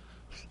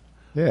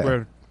 Yeah.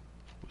 Where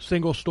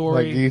single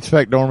story. Like you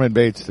expect Norman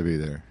Bates to be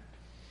there.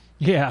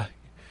 Yeah.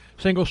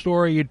 Single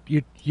story,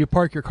 you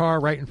park your car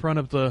right in front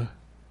of the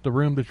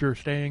room that you're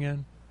staying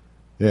in.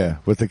 Yeah,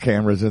 with the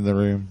cameras in the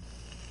room.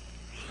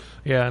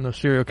 Yeah, and the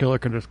serial killer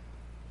can just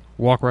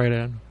walk right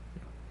in.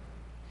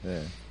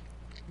 Yeah.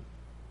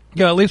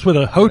 Yeah, at least with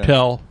a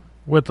hotel,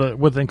 with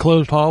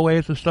enclosed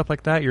hallways and stuff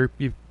like that, you're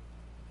a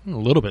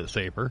little bit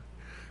safer.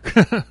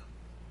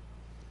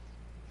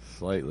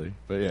 Slightly,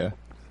 but yeah.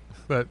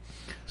 But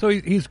so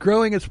he's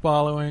growing his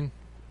following.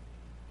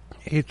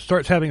 He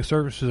starts having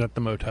services at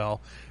the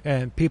motel,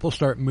 and people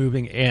start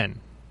moving in.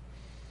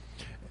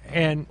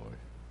 And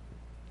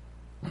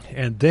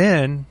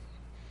then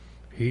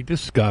he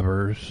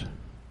discovers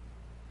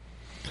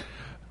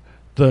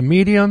the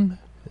medium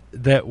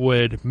that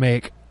would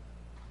make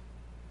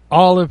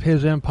all of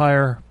his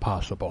empire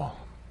possible.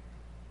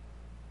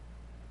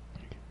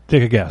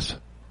 Take a guess.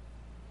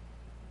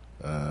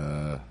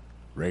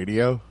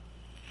 Radio?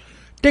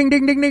 Ding,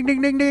 ding, ding, ding,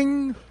 ding, ding,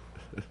 ding.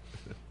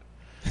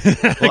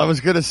 Well, I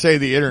was going to say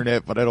the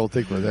internet, but I don't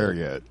think we're there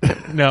yet.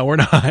 No, we're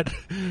not.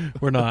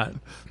 We're not.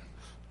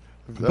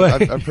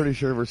 But I'm pretty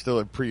sure we're still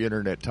at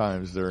pre-internet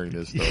times during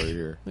this story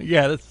here.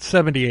 Yeah, that's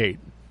 78.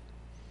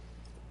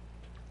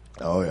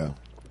 Oh, yeah.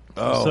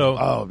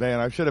 Oh, man,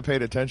 I should have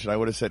paid attention. I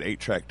would have said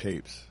 8-track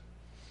tapes.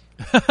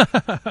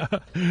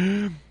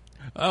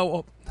 Oh,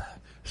 well,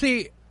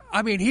 see,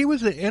 I mean, he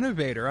was an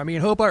innovator. I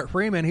mean, Hobart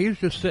Freeman, he's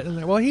just sitting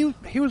there. Well,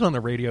 he was on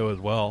the radio as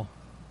well.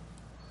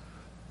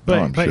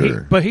 But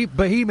sure.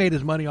 he made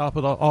his money off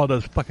of all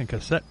those fucking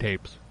cassette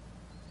tapes.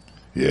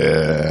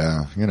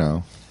 Yeah, you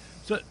know.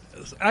 So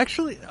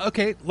actually,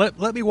 okay,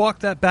 let me walk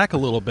that back a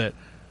little bit.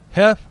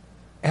 Hef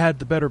had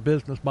the better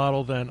business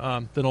model than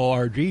old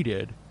RG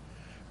did,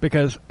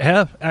 because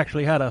Hef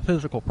actually had a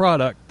physical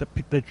product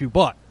that you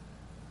bought.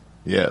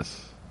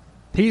 Yes.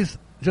 He's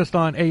just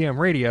on AM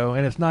radio,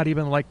 and it's not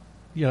even like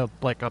a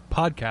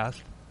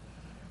podcast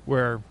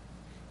where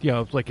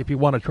like if you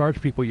want to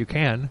charge people, you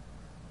can.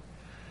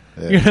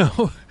 Yeah.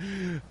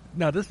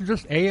 No, this is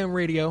just AM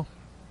radio.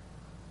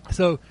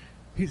 So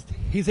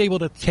he's able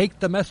to take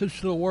the message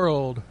to the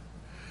world,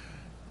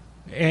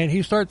 and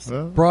he starts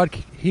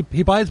he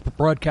buys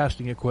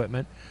broadcasting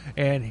equipment,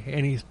 and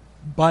he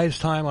buys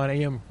time on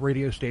AM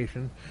radio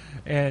station,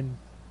 and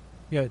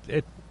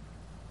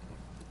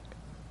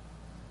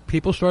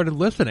people started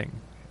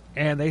listening,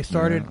 and they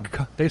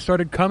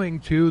started coming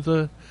to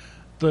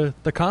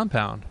the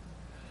compound.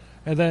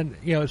 And then,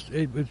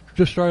 it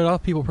just started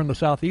off people from the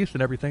southeast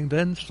and everything.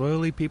 Then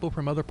slowly people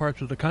from other parts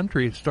of the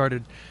country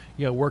started,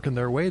 working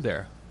their way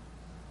there.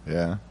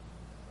 Yeah.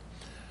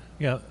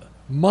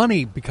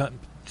 Money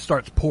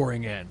starts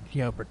pouring in,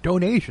 for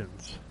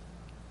donations.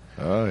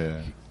 Oh,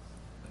 yeah.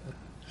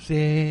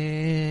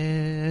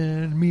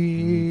 Send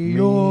me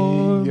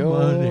your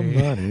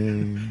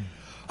money.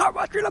 I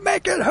want you to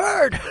make it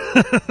hurt.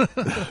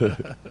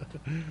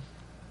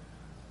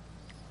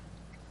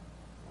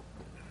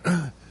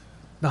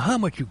 Now, how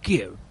much you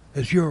give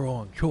is your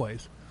own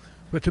choice.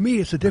 But to me,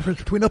 it's the difference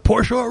between a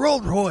Porsche or a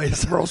Rolls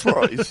Royce. Rolls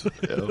Royce.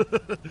 Oh,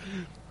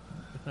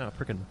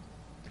 freaking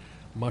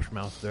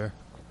mushmouth there.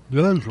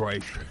 Rolls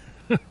Royce.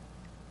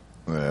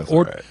 That's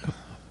right.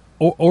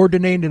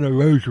 Ordinated in a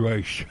Rolls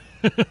Royce.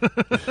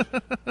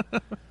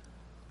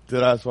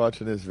 Dude, I was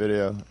watching this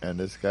video, and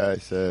this guy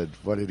said,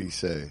 what did he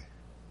say?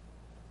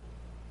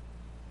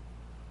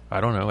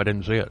 I don't know. I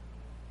didn't see it.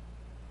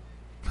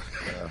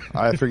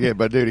 I forget,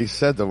 but dude, he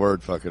said the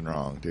word fucking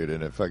wrong, dude,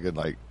 and it fucking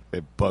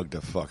it bugged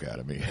the fuck out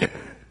of me.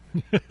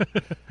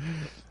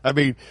 I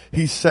mean,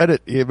 he said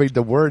it. I mean,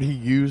 the word he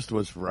used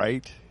was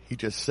right. He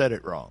just said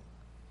it wrong.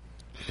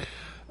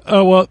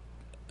 Oh well,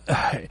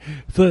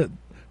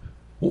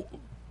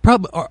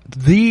 probably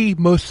the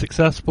most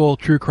successful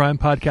true crime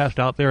podcast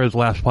out there is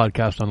Last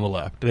Podcast on the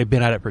Left. They've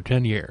been at it for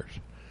 10 years.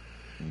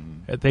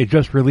 Mm-hmm. They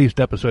just released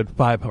episode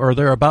 5, or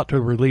they're about to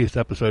release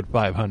episode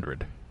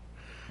 500.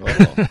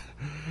 Oh.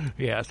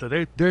 Yeah, so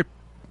they're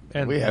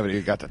and we haven't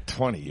even got to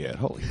 20 yet.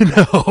 Holy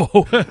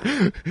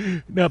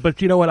no,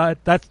 but you know what?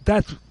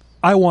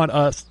 I want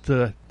us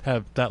to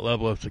have that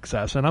level of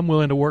success, and I'm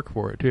willing to work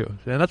for it too.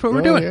 And that's what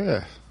we're doing.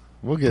 Yeah,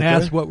 we'll get there.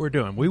 That's what we're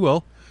doing. We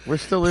will. We're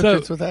still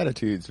infants with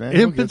attitudes, man.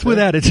 Infants with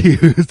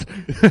attitudes.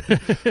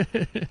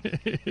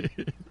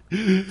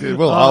 Dude,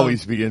 we'll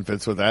always be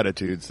infants with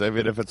attitudes. I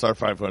mean, if it's our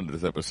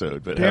 500th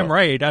episode, but damn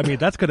right. I mean,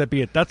 that's gonna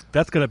be a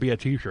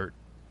T-shirt.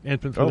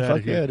 Infants with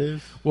attitudes. Yeah, it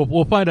is.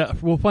 We'll find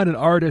an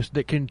artist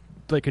that can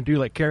do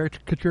like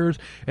caricatures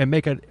and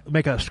make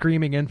a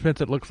screaming infant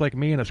that looks like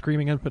me and a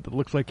screaming infant that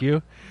looks like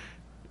you.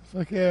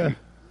 Fuck yeah.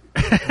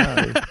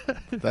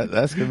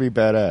 That's gonna be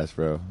badass,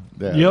 bro.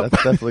 Yeah, yep.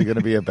 That's definitely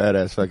gonna be a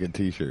badass fucking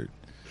T-shirt.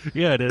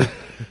 Yeah, it is.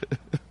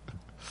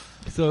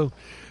 So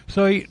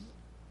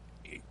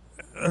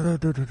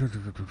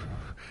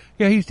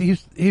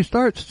he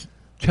starts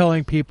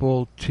telling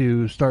people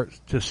to start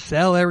to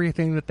sell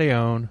everything that they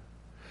own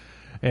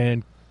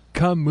and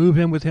come move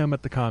in with him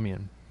at the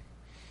commune.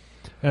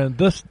 And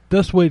this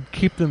would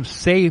keep them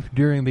safe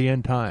during the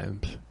end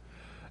times.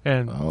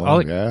 And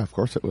yeah, of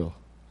course it will.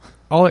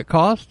 All it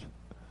cost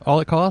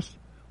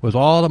was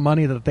all the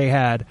money that they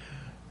had,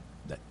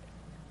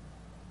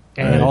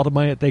 and all the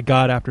money that they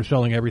got after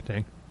selling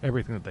everything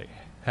that they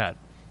had.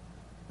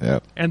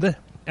 Yep. And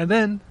and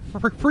then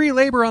for free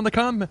labor on the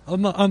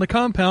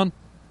compound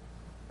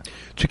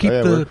to keep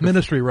the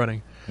ministry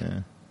running.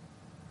 Yeah.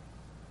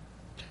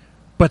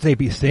 But they'd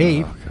be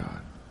safe. Oh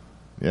God.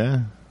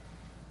 Yeah.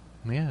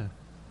 Yeah.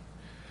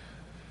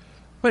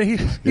 But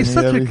he's give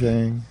such me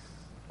everything,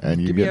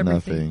 and you get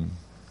nothing.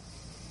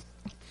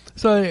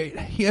 So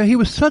he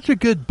was such a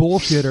good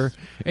bullshitter,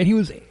 and he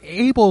was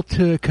able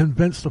to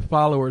convince the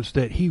followers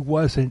that he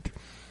wasn't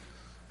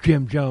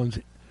Jim Jones,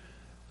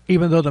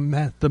 even though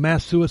the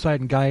mass suicide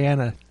in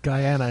Guyana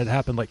had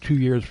happened like 2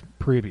 years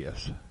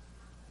previous.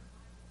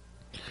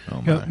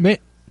 Oh my.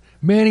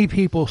 Many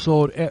people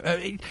sold.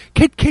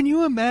 Can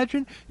you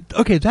imagine?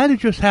 Okay, that had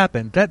just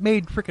happened. That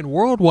made freaking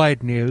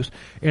worldwide news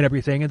and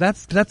everything, and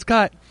that's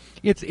got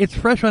it's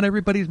fresh on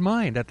everybody's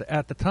mind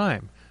at the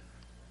time.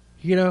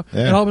 You know,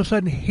 yeah. And all of a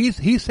sudden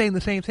he's saying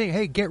the same thing.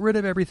 Hey, get rid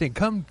of everything.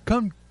 Come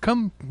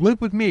live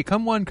with me.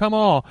 Come one, come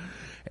all.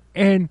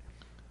 And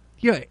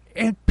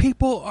and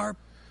people are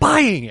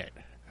buying it.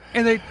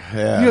 And they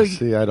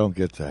see, I don't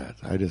get that.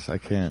 I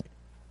can't.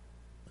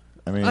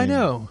 I mean, I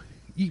know.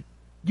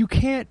 You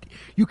can't.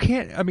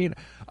 I mean,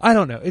 I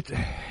don't know. It's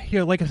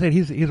like I said,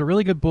 he's a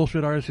really good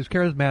bullshit artist. He's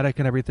charismatic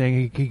and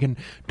everything. He can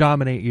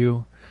dominate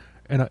you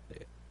and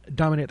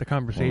dominate the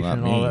conversation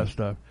and all that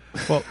stuff.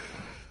 Well,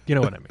 you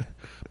know what I mean.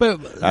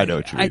 But I know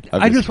what you mean.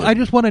 I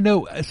just want to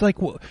know. It's like,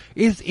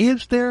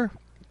 is there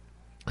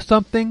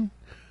something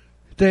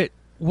that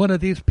one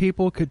of these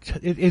people could?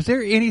 Is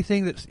there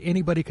anything that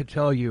anybody could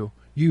tell you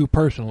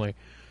personally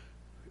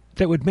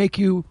that would make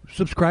you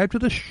subscribe to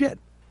this shit?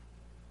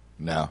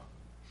 No,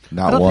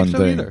 not one think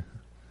so thing. Either.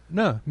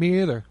 No,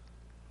 me either.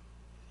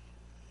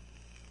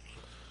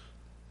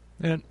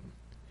 And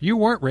you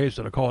weren't raised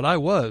in a cult. I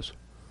was.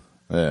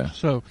 Yeah.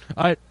 So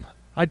I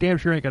damn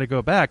sure ain't gonna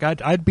go back.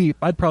 I'd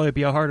probably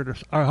be a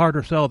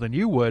harder sell than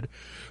you would,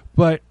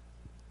 but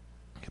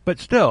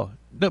still,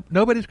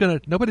 nobody's gonna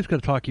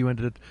talk you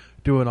into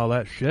doing all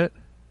that shit.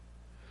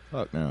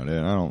 Fuck no,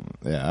 dude. I don't.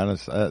 Yeah,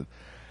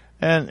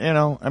 and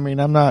I mean,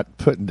 I'm not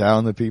putting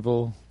down the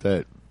people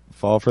that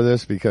fall for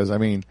this because I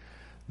mean,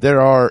 there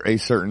are a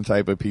certain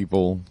type of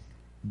people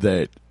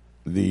that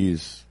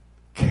these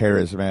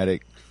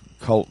charismatic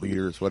cult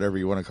leaders, whatever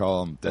you want to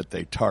call them, that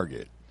they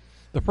target.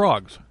 The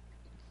frogs.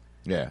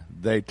 Yeah,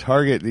 they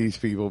target these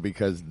people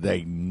because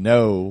they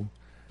know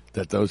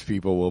that those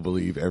people will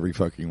believe every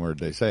fucking word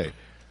they say.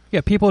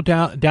 Yeah, people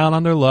down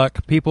on their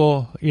luck.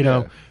 People,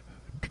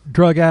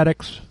 drug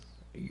addicts.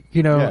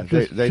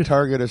 They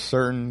target a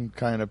certain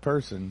kind of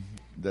person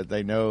that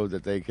they know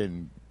that they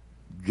can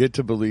get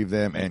to believe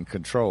them and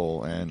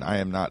control. And I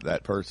am not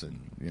that person.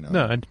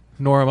 No, and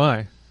nor am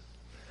I.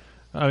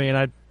 I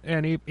mean,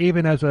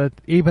 even as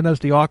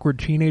the awkward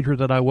teenager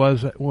that I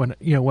was when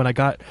I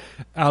got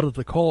out of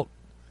the cult.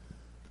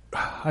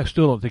 I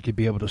still don't think you'd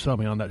be able to sell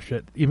me on that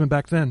shit, even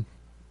back then.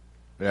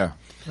 Yeah.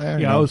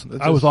 I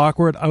was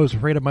awkward. I was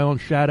afraid of my own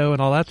shadow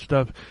and all that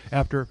stuff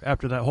after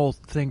that whole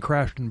thing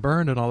crashed and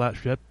burned and all that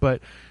shit.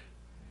 But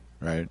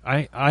right,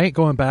 I ain't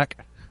going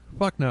back.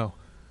 Fuck no.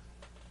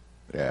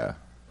 Yeah.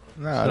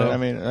 No, I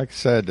mean, like I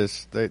said,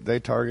 they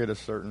target a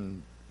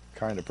certain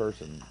kind of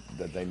person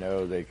that they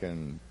know they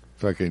can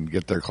fucking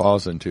get their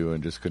claws into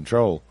and just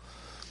control.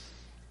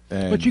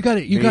 And but you got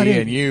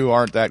and you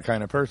aren't that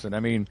kind of person.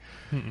 I mean.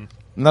 Mm-mm.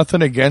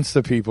 Nothing against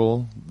the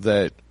people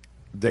that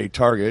they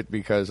target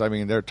because I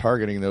mean they're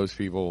targeting those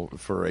people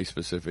for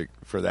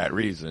that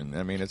reason.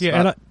 I mean it's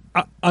not.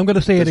 And I'm going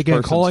to say it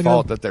again. Calling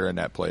fault that they're in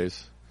that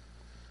place.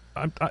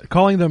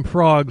 Calling them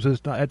frogs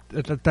is not.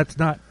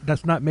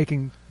 That's not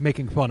making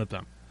fun of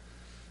them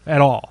at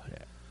all.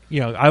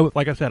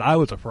 Like I said, I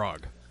was a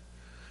frog.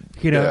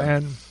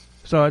 And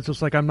so it's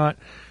just like I'm not.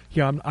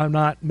 I'm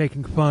not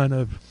making fun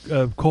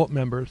of cult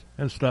members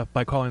and stuff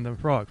by calling them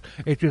frogs.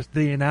 It's just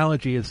the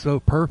analogy is so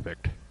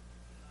perfect.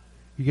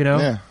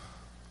 Yeah.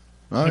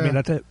 I mean,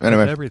 that's it.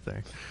 Anyway. That's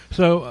everything.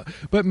 So,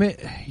 but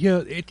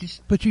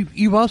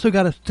you've also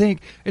got to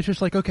think. It's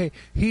just like, okay,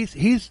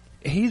 he's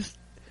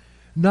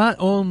not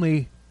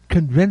only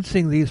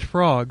convincing these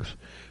frogs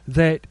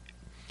that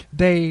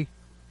he's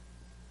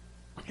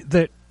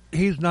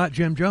not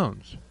Jim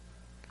Jones.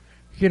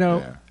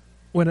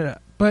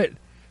 But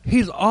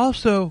he's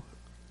also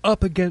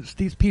up against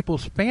these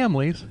people's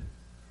families.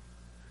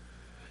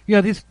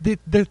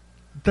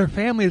 Their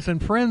families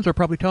and friends are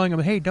probably telling them,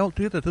 "Hey, don't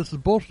do that. This is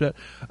bullshit."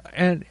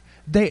 And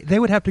they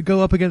would have to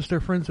go up against their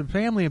friends and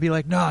family and be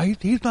like, "No,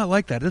 he's not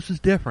like that. This is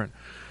different."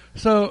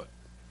 So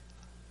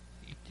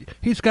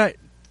he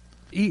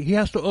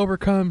has to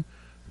overcome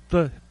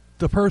the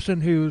person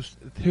who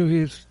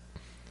he's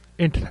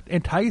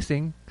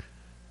enticing,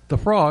 the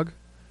frog.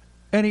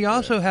 And he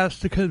also has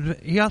to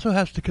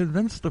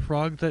convince the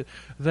frog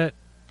that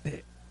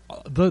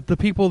the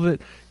people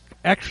that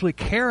actually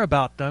care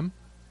about them,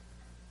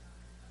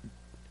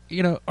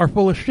 are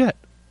full of shit.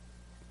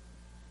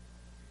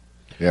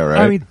 Yeah,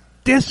 right. I mean,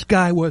 this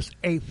guy was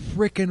a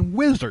freaking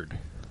wizard.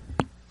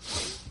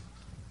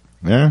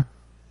 Yeah.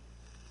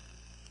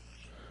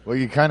 Well,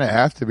 you kind of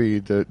have to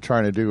be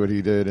trying to do what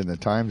he did in the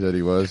times that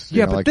he was.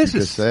 Yeah, but like this you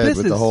is just said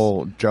with the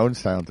whole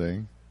Jonestown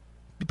thing.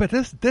 but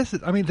this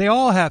is, I mean, they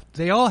all have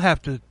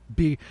to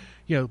be,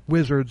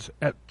 wizards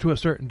to a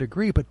certain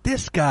degree, but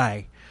this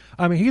guy,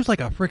 I mean, he's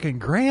like a freaking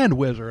grand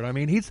wizard. I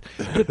mean,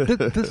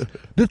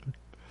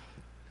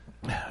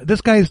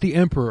 this guy is the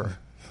emperor.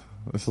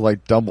 This is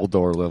like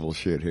Dumbledore level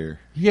shit here.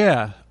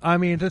 Yeah, I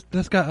mean,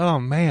 this guy, oh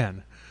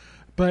man.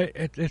 But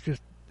it's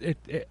just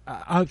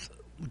I was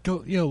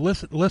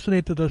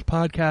listening to this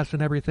podcast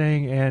and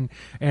everything, and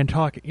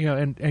talking,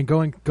 and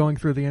going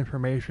through the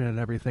information and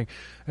everything.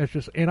 It's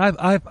just, and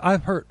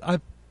I've heard,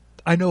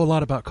 I know a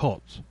lot about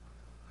cults,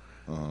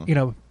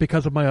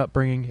 because of my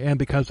upbringing and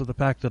because of the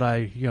fact that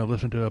I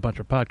listen to a bunch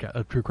of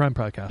true crime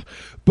podcasts.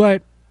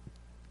 But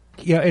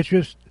yeah, it's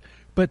just,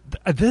 but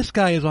this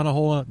guy is on a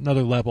whole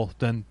another level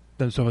than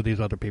some of these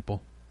other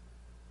people.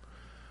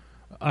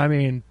 I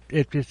mean,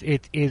 it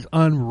is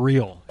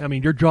unreal. I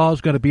mean, your jaw's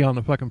going to be on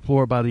the fucking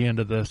floor by the end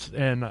of this.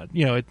 And,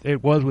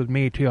 it was with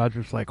me, too. I was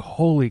just like,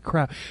 holy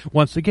crap.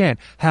 Once again,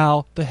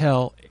 how the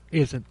hell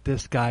isn't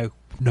this guy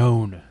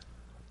known?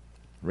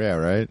 Yeah,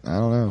 right? I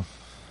don't know.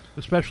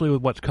 Especially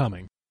with what's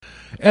coming.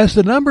 As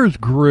the numbers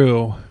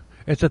grew,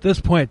 it's at this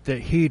point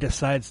that he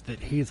decides that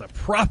he's a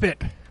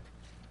prophet.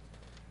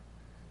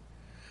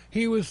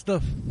 He was the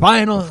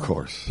final... Of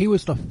course. He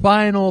was the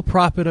final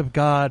prophet of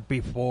God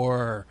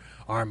before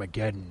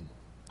Armageddon.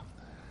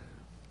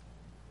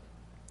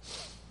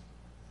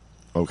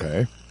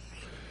 Okay.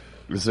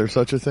 Is there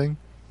such a thing?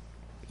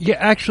 Yeah,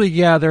 actually,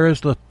 yeah, there is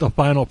the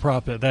final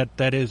prophet.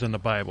 That is in the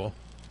Bible.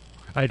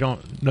 I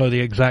don't know the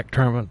exact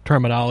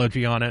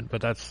terminology on it, but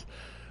that's,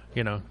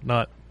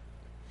 not...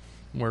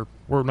 We're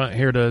not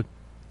here to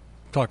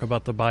talk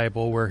about the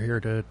Bible. We're here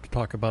to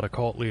talk about a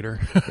cult leader.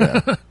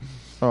 Yeah.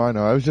 Oh, I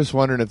know. I was just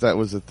wondering if that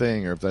was a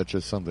thing or if that's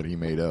just something he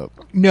made up.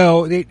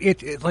 No,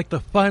 it's like the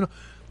final...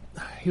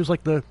 He was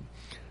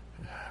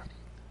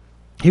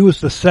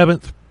the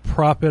seventh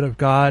prophet of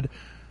God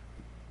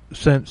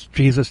since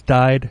Jesus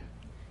died.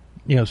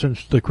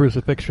 Since the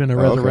crucifixion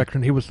and resurrection.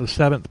 Okay. He was the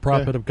seventh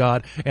prophet of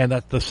God, and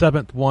that the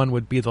seventh one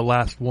would be the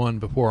last one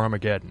before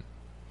Armageddon.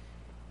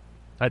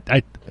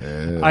 I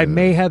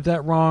may have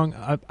that wrong.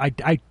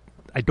 I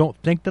don't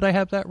think that I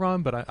have that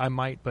wrong, but I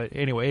might. But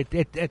anyway,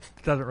 it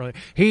doesn't really...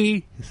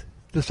 He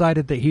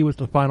decided that he was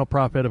the final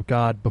prophet of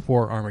God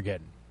before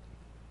Armageddon.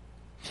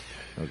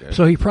 Okay.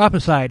 So he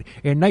prophesied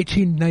in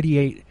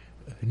 1998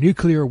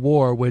 nuclear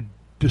war would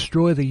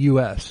destroy the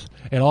U.S.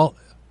 and all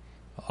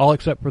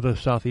except for the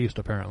Southeast,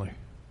 apparently.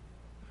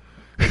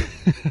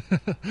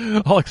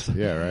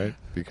 Yeah, right.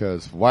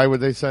 Because why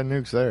would they send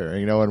nukes there?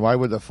 And why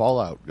would the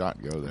fallout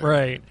not go there?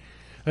 Right.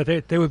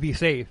 They would be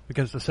safe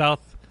because the South.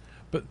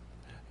 But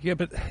yeah,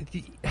 but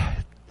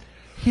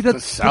the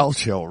South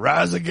shall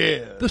rise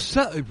again. The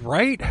South,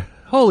 right?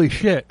 Holy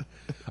shit!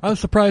 I'm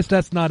surprised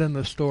that's not in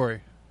the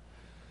story.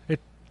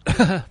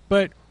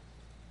 But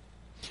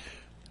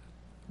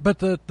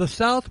the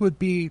South would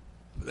be,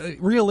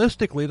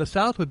 realistically, the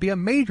South would be a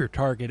major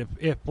target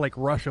if like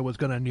Russia was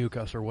going to nuke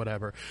us or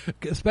whatever,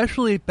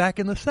 especially back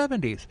in the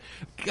 70s.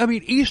 I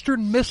mean,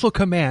 Eastern Missile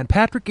Command,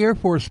 Patrick Air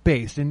Force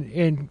Base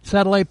in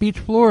Satellite Beach,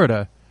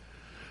 Florida.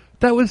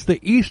 That was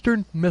the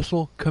Eastern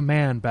Missile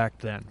Command back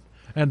then.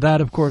 And that,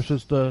 of course,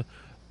 is the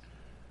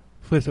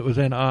place that was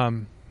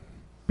in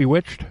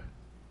Bewitched?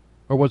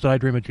 Or was it I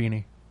Dream of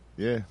Jeannie?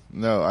 Yeah.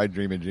 No, I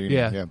Dream of Jeannie.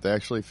 Yeah. They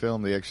actually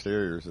filmed the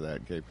exteriors of that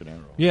in Cape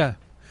Canaveral. Yeah.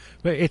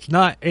 But it's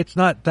not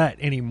that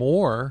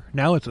anymore.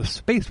 Now it's a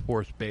Space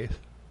Force base.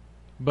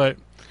 But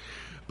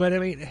I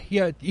mean,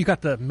 yeah, you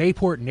got the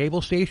Mayport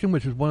Naval Station,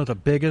 which is one of the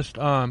biggest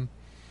one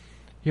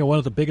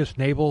of the biggest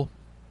naval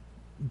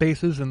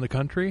bases in the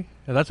country.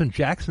 And that's in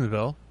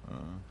Jacksonville.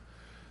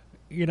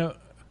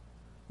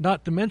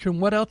 Not to mention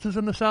what else is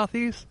in the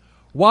Southeast?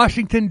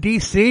 Washington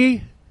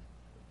D.C.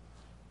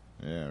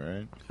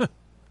 Yeah, right.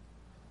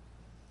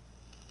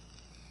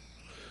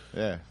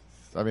 Yeah,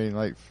 I mean,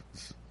 like,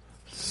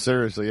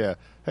 seriously, yeah.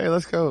 Hey,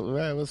 let's go.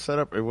 Yeah, let's set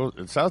up.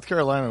 In South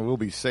Carolina, we'll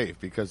be safe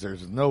because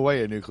there's no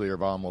way a nuclear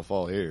bomb will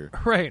fall here.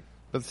 Right.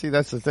 But see,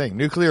 that's the thing.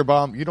 Nuclear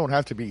bomb, you don't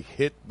have to be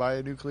hit by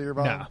a nuclear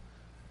bomb no.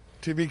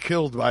 to be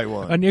killed by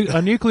one.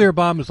 A nuclear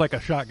bomb is like a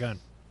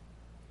shotgun.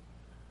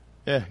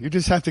 Yeah, you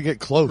just have to get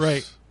close.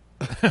 Right.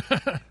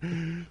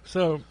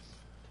 So,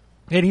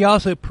 and he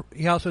also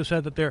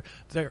said that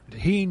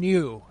he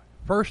knew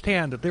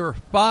firsthand that there were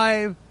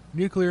 5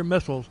 nuclear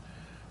missiles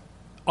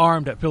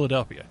armed at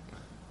Philadelphia.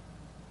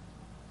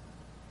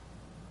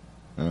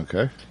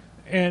 Okay.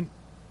 And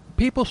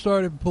people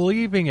started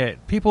believing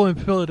it. People in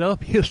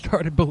Philadelphia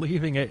started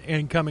believing it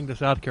and coming to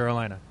South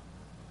Carolina.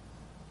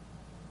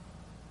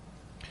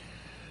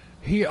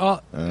 He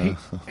also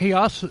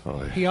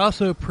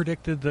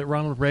predicted that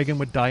Ronald Reagan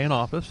would die in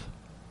office.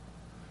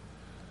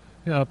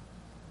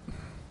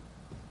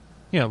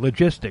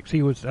 Logistics.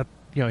 He was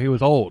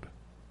old.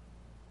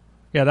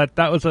 Yeah,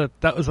 that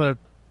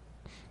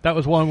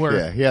was one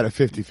where he had a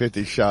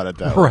 50-50 shot at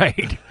that.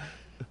 Right.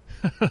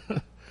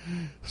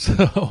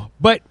 So,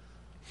 but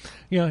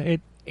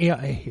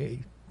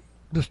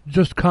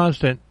just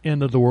constant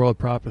end of the world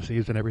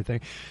prophecies and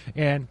everything.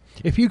 And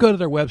if you go to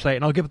their website,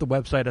 and I'll give the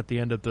website at the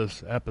end of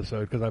this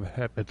episode because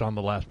it's on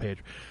the last page,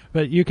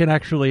 but you can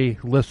actually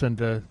listen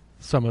to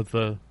some of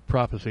the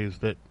prophecies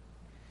that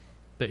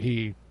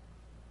he,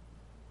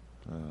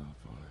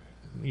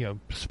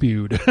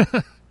 spewed.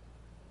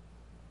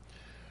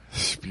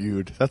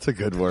 Spewed. That's a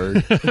good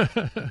word.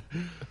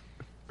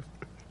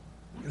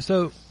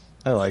 So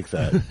I like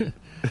that.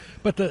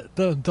 But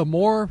the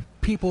more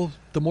people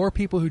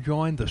who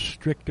joined, the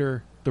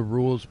stricter the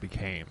rules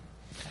became.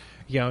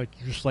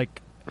 Just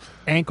like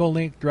ankle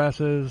length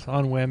dresses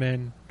on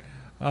women.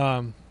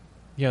 The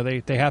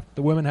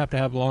women have to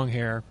have long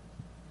hair.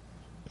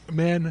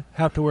 Men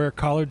have to wear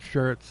collared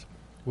shirts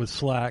with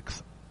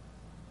slacks.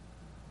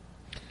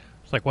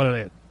 It's like, what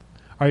are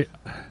they?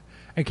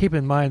 And keep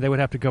in mind, they would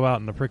have to go out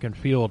in the freaking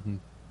field and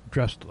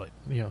dressed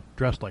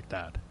like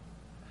that.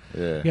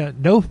 Yeah. Yeah.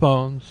 No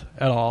phones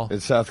at all. In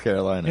South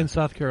Carolina,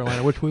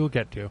 which we will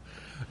get to.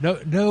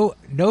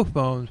 No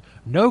phones.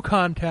 No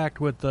contact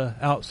with the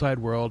outside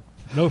world.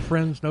 No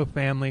friends. No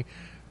family.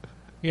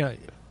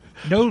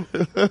 No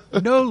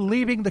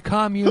leaving the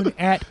commune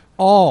at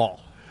all.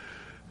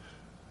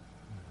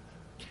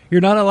 You're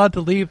not allowed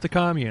to leave the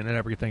commune and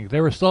everything. They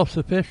were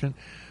self-sufficient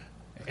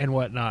and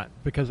whatnot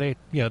because they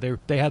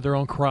had their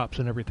own crops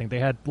and everything. They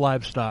had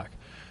livestock,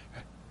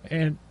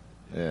 and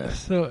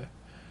so.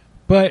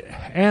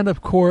 And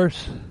of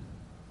course,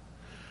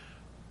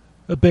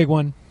 a big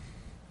one,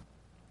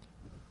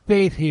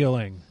 faith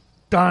healing.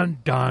 Dun,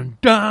 dun,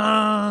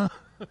 dun.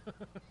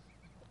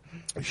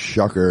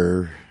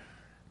 Shocker.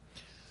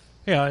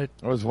 Yeah.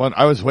 I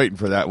was waiting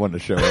for that one to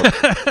show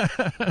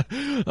up.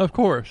 Of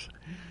course.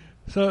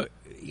 So,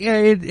 yeah,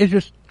 it's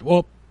just,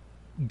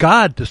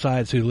 God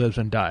decides who lives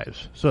and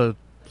dies. So,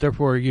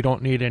 therefore, you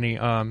don't need any,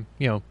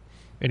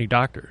 any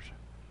doctors.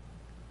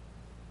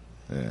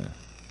 Yeah.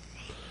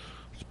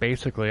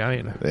 Basically,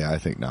 I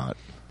think not.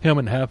 Him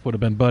and Hef would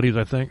have been buddies,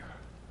 I think.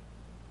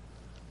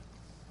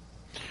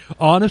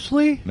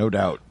 Honestly, no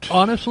doubt.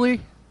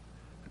 Honestly,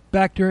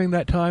 back during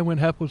that time when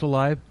Hef was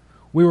alive,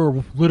 we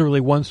were literally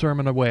one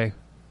sermon away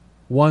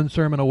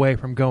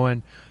from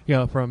going,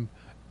 from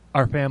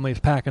our families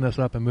packing us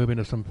up and moving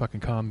to some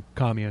fucking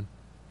commune.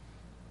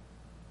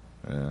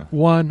 Yeah.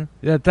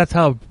 That's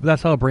how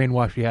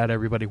brainwashed he had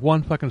everybody.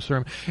 One fucking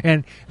sermon,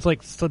 and it's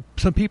like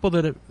some people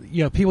that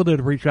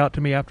have reached out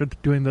to me after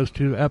doing those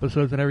 2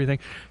 episodes and everything.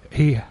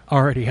 He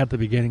already had the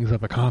beginnings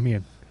of a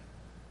commune.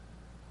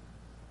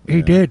 Yeah.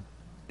 He did.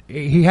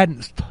 He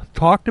hadn't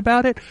talked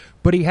about it,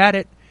 but he had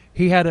it.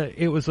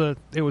 It was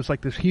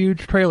like this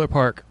huge trailer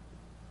park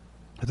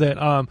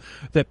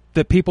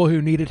that people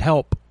who needed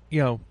help,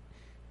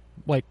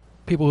 like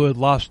people who had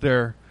lost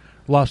their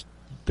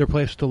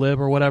place to live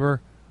or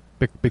whatever.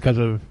 Because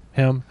of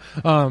him,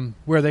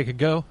 where they could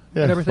go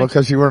and everything. Well,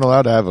 because you weren't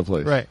allowed to have a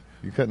place. Right.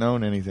 You couldn't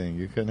own anything.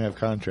 You couldn't have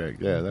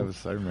contract. Yeah,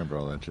 I remember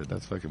all that shit.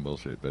 That's fucking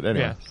bullshit. But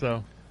anyway. Yeah,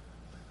 so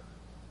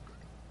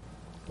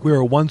we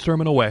were one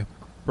sermon away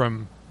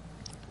from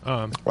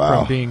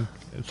being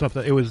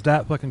something. It was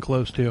that fucking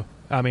close too.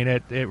 I mean,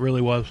 it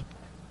really was.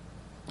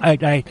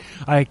 I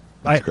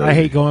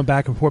hate going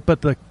back and forth,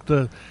 but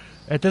the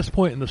at this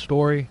point in the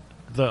story,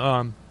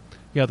 the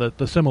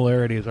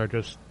similarities are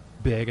just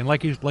big, and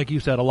like you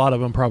said, a lot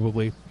of them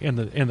probably in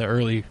the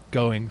early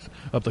goings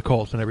of the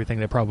cults and everything.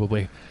 That's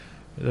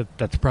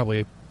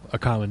probably a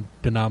common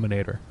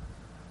denominator.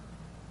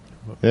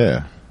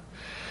 Yeah.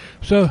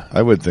 So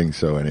I would think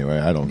so anyway.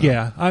 I don't know.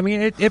 Yeah, I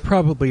mean it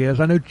probably is.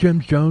 I know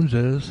Jim Jones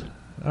is.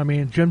 I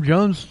mean, Jim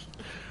Jones,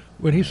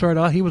 when he started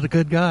out, he was a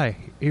good guy.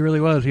 He really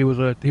was. He was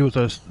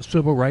a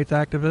civil rights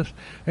activist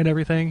and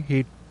everything.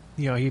 He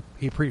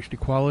preached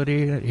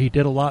equality. He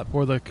did a lot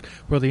for the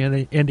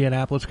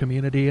Indianapolis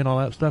community and all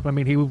that stuff. I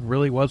mean, he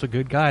really was a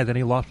good guy. Then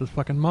he lost his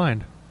fucking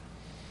mind.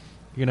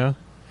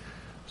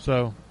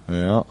 So.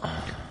 Yeah.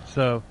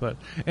 So, but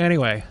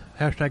anyway,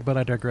 but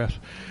I digress.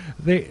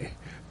 They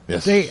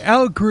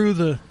outgrew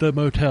the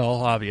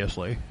motel,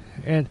 obviously,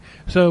 and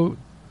so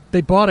they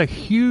bought a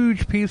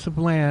huge piece of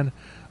land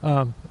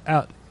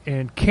out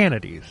in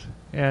Kennedy's,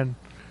 and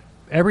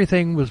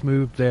everything was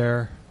moved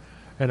there.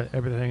 And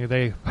everything,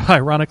 they,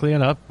 ironically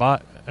enough,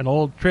 bought an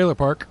old trailer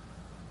park.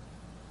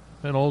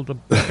 An old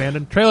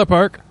abandoned trailer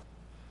park.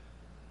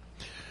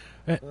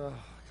 Oh,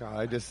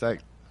 God,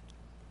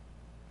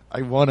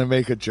 I want to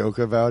make a joke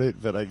about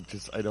it, but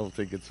I don't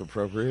think it's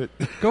appropriate.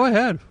 Go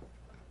ahead.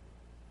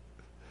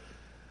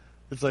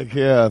 It's like,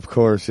 yeah, of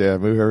course, yeah,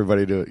 move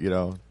everybody to,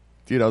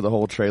 the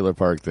whole trailer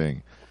park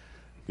thing.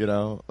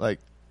 Like,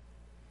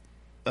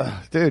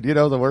 dude,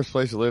 the worst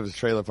place to live is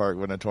trailer park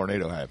when a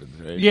tornado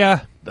happens, right?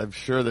 Yeah. I'm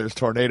sure there's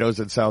tornadoes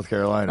in South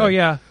Carolina. Oh,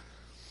 yeah.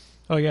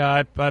 So,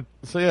 yeah,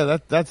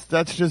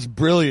 that's just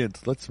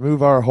brilliant. Let's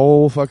move our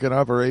whole fucking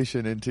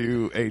operation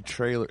into a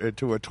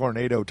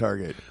tornado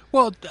target.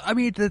 Well, I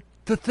mean,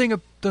 the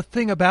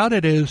thing about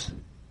it is,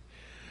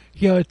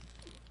 it's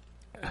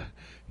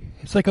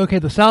like, okay,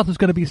 the South is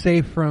going to be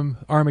safe from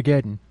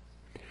Armageddon,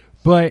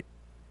 but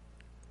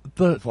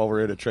while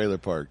we're in a trailer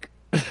park.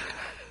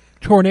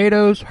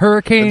 tornadoes,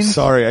 hurricanes. I'm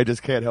sorry, I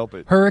just can't help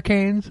it.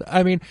 Hurricanes.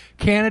 I mean,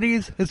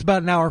 Canadies. It's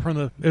about an hour from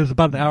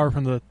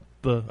the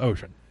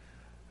ocean.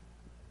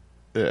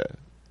 Yeah,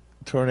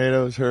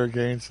 tornadoes,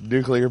 hurricanes,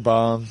 nuclear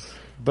bombs.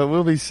 But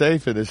we'll be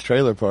safe in this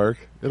trailer park.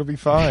 It'll be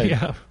fine.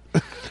 Yeah.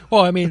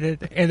 Well, I mean,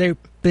 and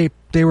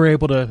they were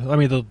able to. I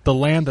mean, the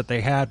land that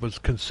they had was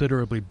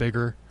considerably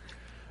bigger,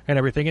 and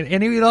everything.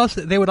 And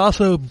they would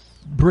also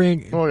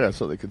bring. Oh yeah,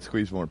 so they could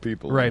squeeze more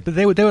people. Right, but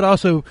they would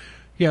also.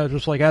 Yeah,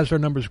 just like as their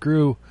numbers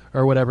grew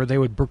or whatever, they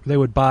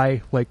would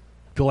buy like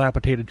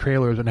dilapidated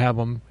trailers and have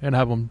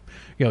them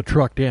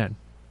trucked in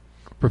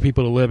for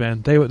people to live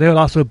in. They would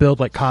also build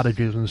like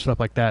cottages and stuff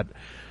like that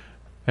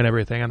and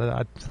everything. And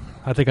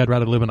I think I'd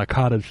rather live in a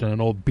cottage than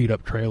an old beat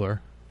up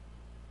trailer.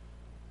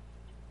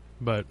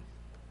 But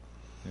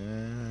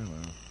yeah,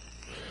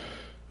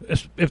 well,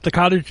 if the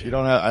cottage, you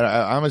don't have.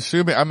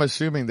 I'm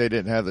assuming they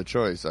didn't have the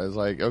choice. I was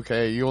like,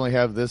 okay, you only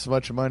have this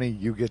much money,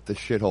 you get the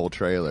shithole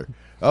trailer.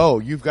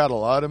 Oh, you've got a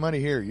lot of money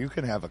here. You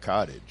can have a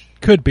cottage.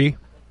 Could be.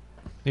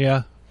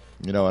 Yeah.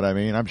 You know what I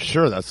mean? I'm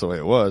sure that's the way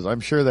it was. I'm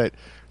sure that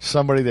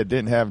somebody that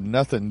didn't have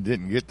nothing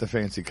didn't get the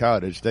fancy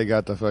cottage. They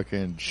got the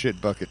fucking shit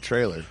bucket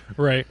trailer.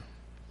 Right.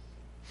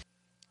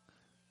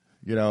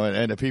 You know,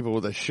 and the people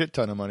with a shit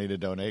ton of money to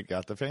donate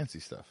got the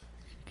fancy stuff.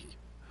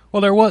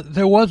 Well, there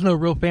was no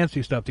real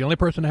fancy stuff. The only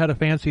person that had a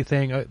fancy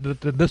thing,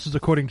 this is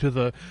according to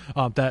the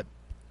that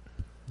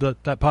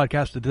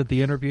podcast that did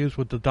the interviews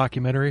with the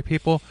documentary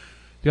people.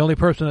 The only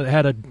person that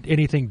had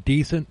anything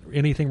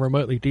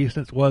remotely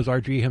decent was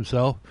RG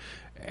himself,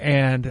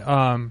 and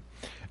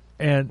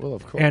well,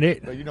 of course.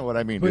 But you know what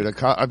I mean, dude.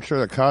 I'm sure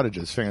the cottage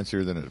is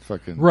fancier than a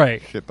fucking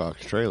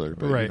shitbox trailer.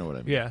 But you know what I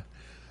mean. Yeah,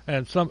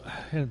 and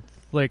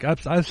like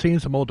I've seen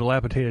some old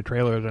dilapidated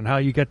trailers, and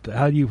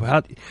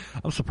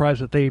I'm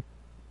surprised that they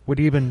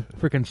would even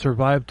freaking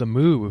survive the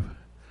move.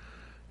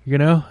 You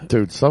know,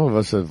 dude. Some of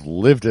us have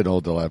lived in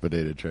old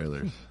dilapidated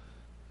trailers.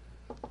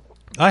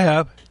 I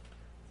have.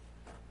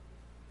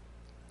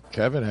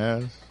 Kevin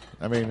has.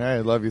 I mean, hey, I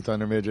love you,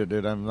 Thunder Midget,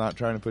 dude. I'm not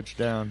trying to put you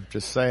down.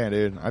 Just saying,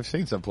 dude. I've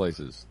seen some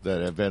places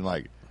that have been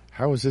like,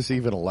 how is this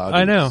even allowed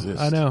to exist?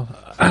 I know.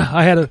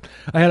 I had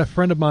a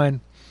friend of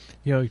mine,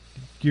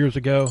 years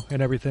ago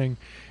and everything,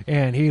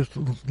 and he's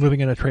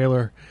living in a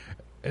trailer.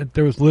 And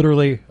there was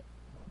literally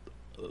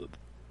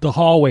the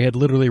hallway had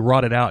literally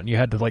rotted out, and you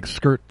had to like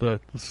skirt the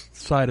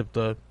side of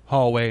the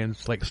hallway and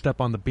like step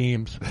on the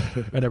beams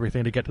and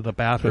everything to get to the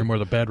bathroom or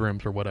the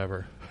bedrooms or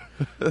whatever.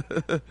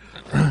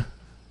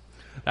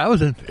 That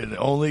was and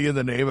only in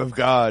the name of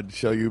God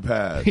shall you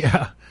pass.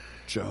 Yeah.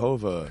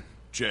 Jehovah.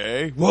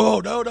 Jay? Whoa,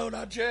 no,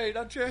 not Jay,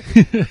 not Jay.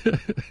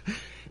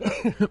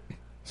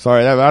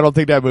 Sorry, I don't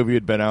think that movie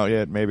had been out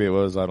yet. Maybe it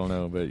was, I don't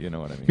know, but you know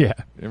what I mean. Yeah.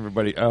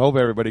 I hope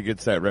everybody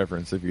gets that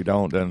reference. If you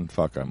don't, then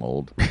fuck, I'm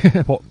old.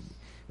 Well,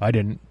 I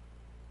didn't.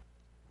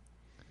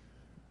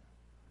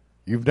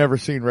 You've never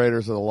seen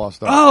Raiders of the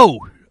Lost Ark? Oh!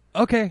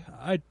 Okay.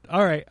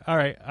 All right.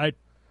 I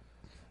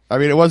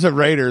mean, it wasn't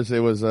Raiders, it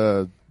was,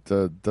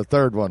 the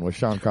third one with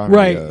Sean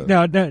Connery. Right.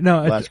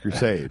 No. Last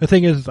Crusade. The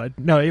thing is,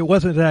 no, it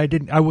wasn't that I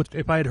didn't.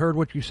 If I had heard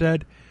what you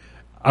said,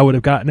 I would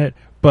have gotten it.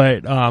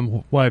 But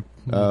why?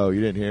 Oh, you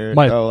didn't hear it?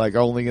 Like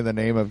only in the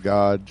name of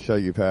God shall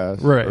you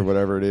pass, right? Or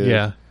whatever it is.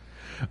 Yeah.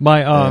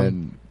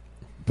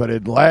 But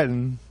in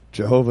Latin,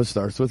 Jehovah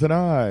starts with an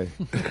I.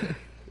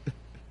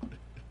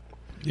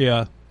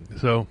 Yeah.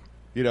 So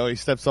he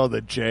steps on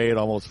the J and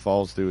almost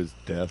falls to his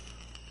death.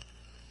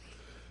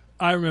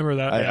 I remember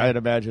that. I'd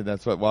imagine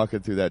that's what walking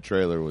through that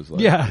trailer was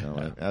like.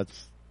 Yeah.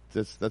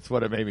 That's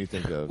what it made me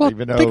think of. Well,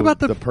 even though think about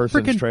the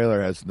person's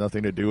trailer has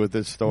nothing to do with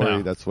this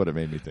story, that's what it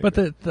made me think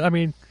of.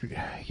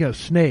 But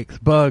snakes,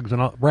 bugs,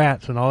 and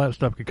rats and all that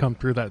stuff could come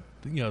through that,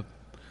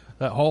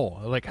 that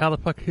hole. Like, how the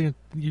fuck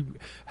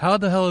how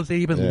the hell is it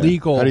even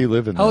legal? How do you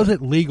live in that? How is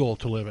it legal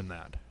to live in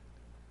that?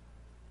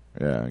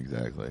 Yeah,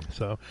 exactly.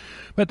 So,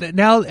 but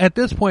now at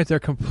this point,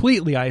 they're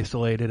completely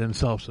isolated and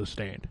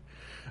self-sustained.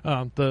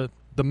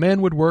 The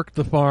men would work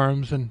the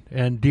farms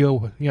and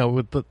deal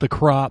with the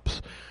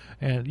crops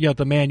and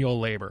the manual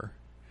labor.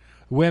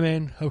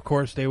 Women, of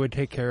course, they would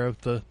take care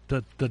of the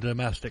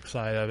domestic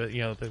side of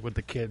it, with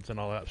the kids and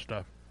all that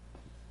stuff.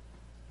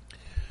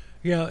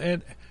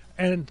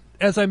 And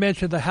as I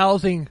mentioned, the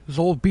housing is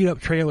old beat up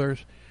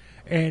trailers,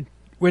 and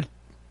with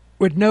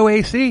no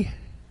AC.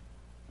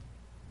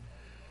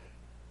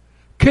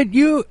 Can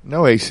you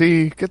no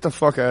AC? Get the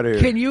fuck out of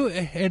here! Can you?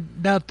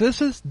 And now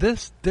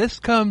this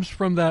comes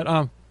from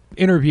that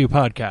interview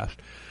podcast,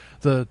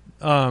 the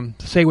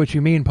Say What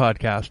You Mean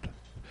podcast,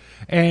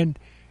 and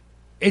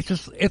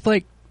it's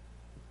like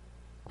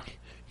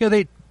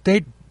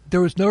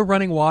there was no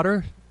running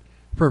water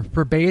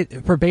for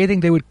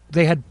bathing.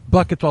 They had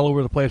buckets all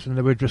over the place, and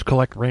they would just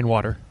collect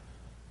rainwater.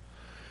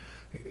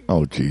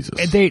 Oh Jesus!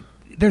 And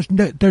there's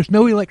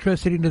no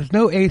electricity, there's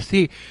no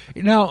AC.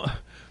 Now,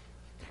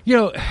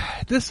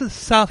 this is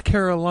South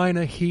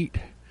Carolina heat.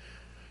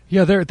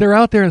 Yeah, they're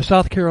out there in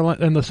South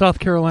Carolina in the South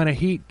Carolina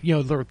heat.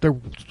 You know, they're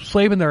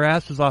slaving their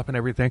asses off and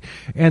everything,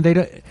 and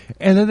then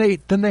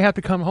they have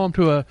to come home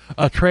to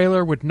a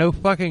trailer with no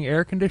fucking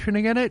air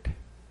conditioning in it.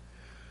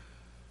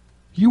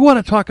 You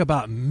want to talk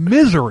about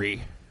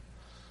misery?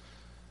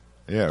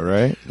 Yeah,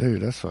 right,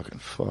 dude. That's fucking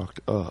fucked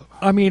up.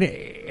 I mean,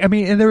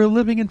 and they were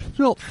living in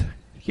filth.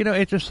 You know,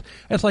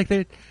 it's like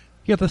they,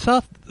 yeah, the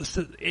South.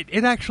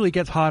 It actually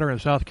gets hotter in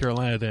South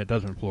Carolina than it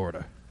does in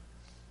Florida.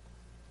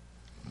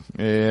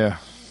 Yeah.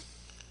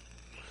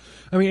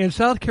 I mean, in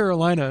South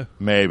Carolina...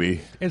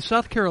 Maybe. In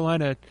South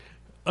Carolina,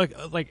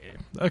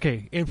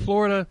 okay, in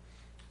Florida,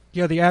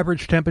 yeah, the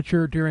average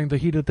temperature during the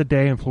heat of the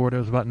day in Florida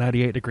is about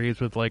 98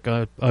 degrees with like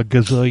a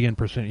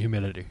gazillion%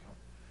 humidity.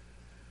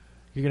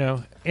 You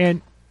know?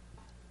 And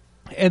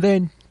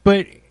then,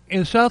 but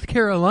in South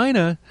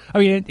Carolina, I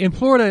mean, in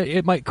Florida,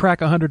 it might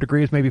crack 100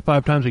 degrees maybe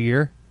 5 times a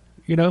year,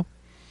 you know?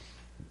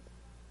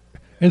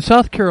 In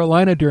South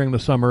Carolina during the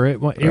summer, it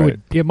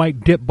might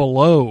dip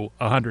below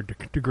 100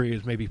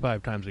 degrees maybe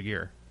 5 times a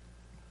year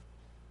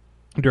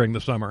during the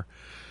summer.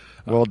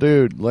 Well,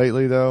 dude,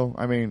 lately though,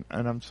 I mean,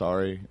 and I'm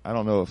sorry, I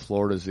don't know if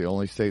Florida's the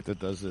only state that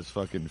does this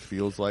fucking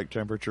feels like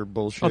temperature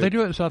bullshit. Oh, they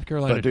do it in South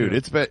Carolina, but dude,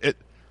 too.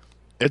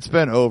 it's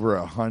been over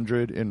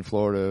 100 in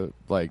Florida,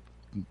 like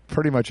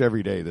pretty much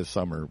every day this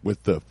summer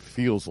with the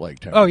feels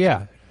like temperature. Oh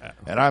yeah.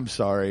 And I'm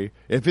sorry,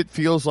 if it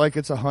feels like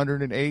it's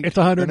 108, it's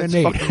 108.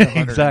 It's 108.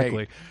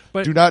 Exactly.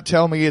 But do not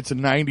tell me it's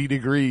 90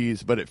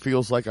 degrees, but it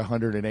feels like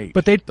 108.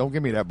 But don't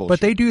give me that bullshit. But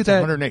they do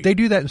that. 108. They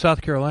do that in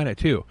South Carolina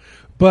too.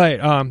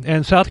 But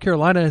in South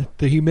Carolina,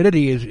 the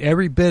humidity is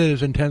every bit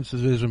as intense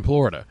as it is in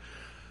Florida.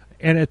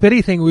 And if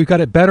anything, we've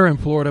got it better in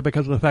Florida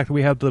because of the fact that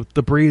we have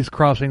the breeze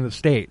crossing the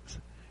states.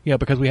 Yeah,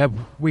 because we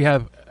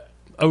have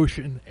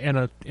ocean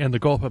and the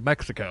Gulf of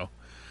Mexico.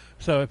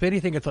 So if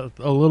anything, it's a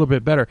little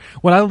bit better.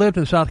 When I lived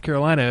in South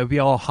Carolina, it'd be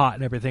all hot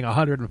and everything,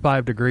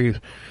 105 degrees,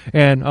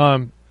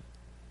 and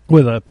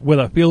with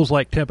a feels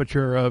like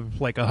temperature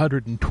of like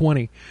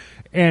 120,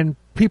 and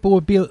people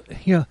would be, you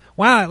know,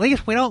 wow, at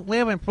least we don't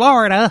live in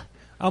Florida.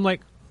 I'm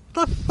like,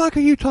 what the fuck are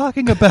you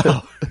talking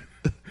about?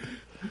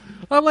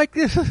 I'm like,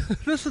 this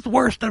is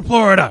worse than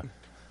Florida.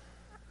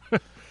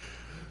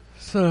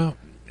 So.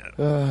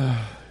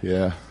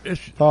 Yeah,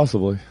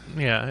 possibly.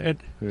 Yeah.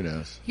 Who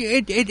knows?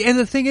 And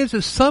the thing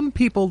is some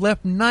people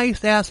left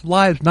nice-ass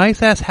lives,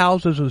 nice-ass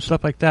houses and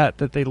stuff like that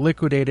they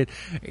liquidated,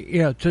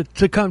 you know,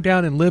 to come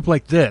down and live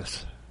like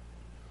this.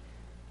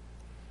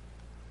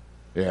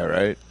 Yeah,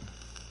 right?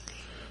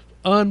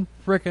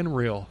 Unfrickin'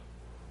 real.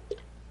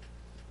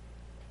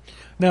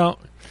 Now,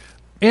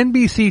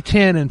 NBC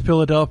 10 in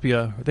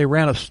Philadelphia, they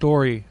ran a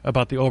story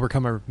about the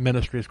Overcomer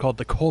Ministries called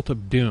The Cult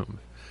of Doom.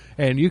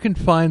 And you can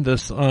find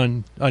this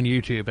on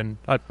YouTube, and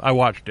I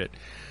watched it.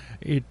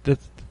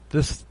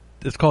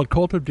 It's called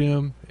Cult of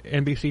Doom,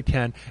 NBC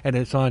 10, and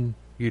it's on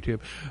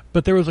YouTube.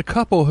 But there was a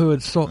couple who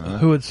had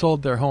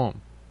sold their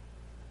home,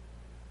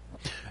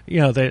 you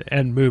know,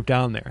 and moved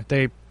down there.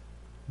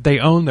 They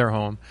own their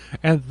home,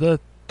 and the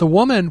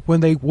woman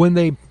when they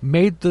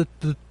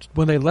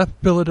left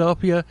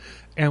Philadelphia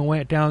and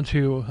went down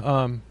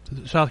to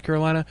South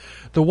Carolina,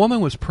 the woman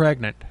was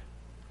pregnant,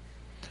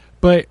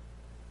 but.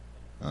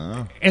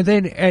 And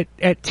then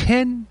at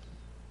 10,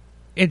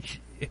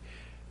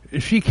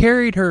 she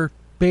carried her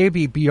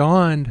baby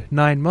beyond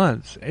 9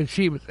 months, and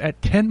she was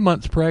at 10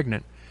 months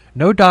pregnant.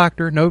 No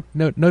doctor, no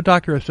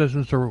doctor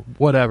assistance or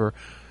whatever.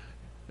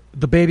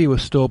 The baby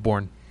was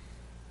stillborn.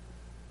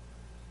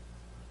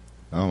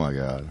 Oh my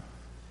God!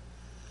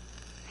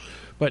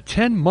 But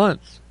 10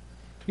 months.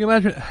 You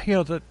imagine,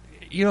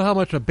 you know how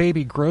much a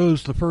baby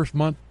grows the first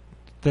month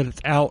that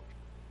it's out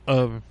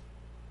of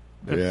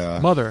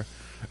its mother.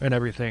 And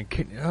everything.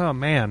 Oh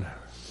man!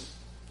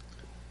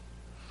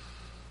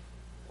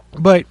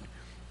 But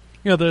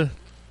you know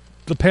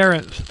the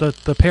parents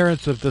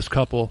of this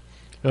couple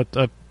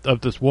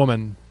of this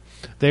woman,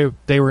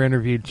 they were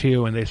interviewed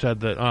too, and they said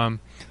that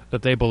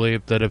that they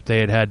believed that if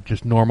they had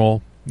just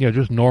normal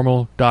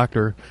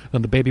doctor,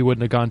 then the baby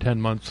wouldn't have gone 10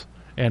 months,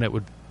 and it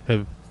would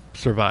have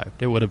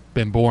survived. It would have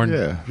been born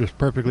just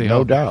perfectly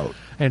healthy. No doubt.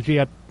 And she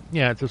had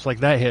it's just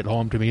like that hit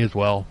home to me as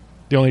well.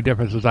 The only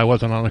difference is I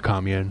wasn't on a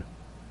commune.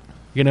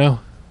 You know?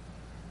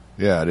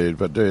 Yeah, dude.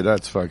 But, dude, I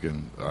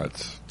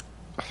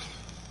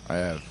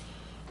have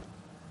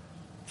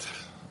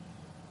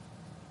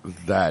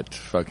that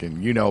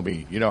fucking, you know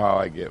me. You know how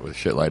I get with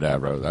shit like that,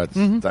 bro.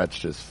 That's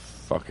just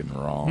fucking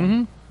wrong.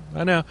 Mm-hmm.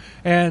 I know.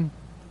 And,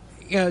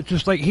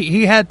 just like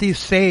he had these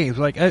sayings.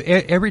 Like,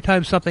 every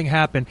time something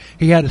happened,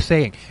 he had a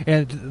saying.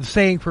 And the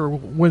saying for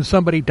when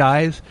somebody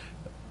dies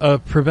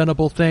of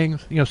preventable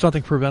things,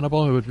 something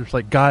preventable, it was just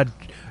like God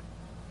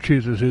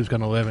chooses who's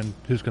going to live and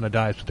who's going to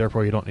die, so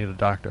therefore you don't need a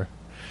doctor.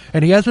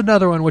 And he has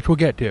another one which we'll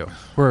get to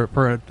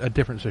for a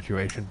different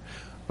situation,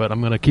 but I'm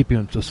going to keep you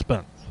in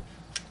suspense.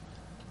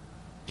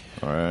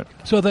 All right.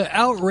 So the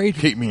outrageous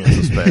keep me in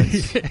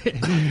suspense.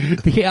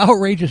 The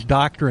outrageous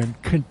doctrine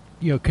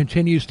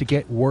continues to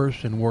get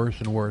worse and worse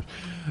and worse.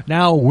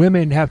 Now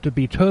women have to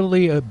be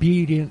totally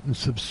obedient and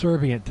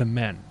subservient to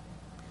men.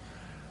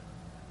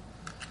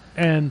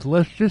 And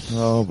let's just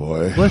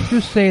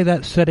say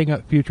that's setting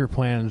up future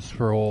plans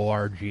for old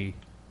RG.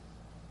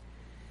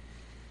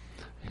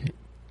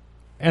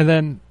 And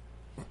then,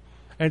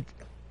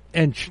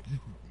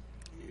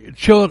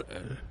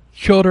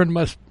 children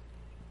must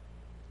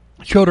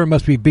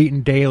be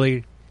beaten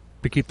daily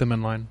to keep them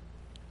in line.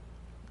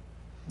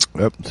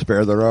 Yep,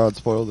 spare the rod,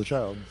 spoil the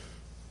child.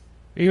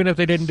 Even if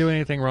they didn't do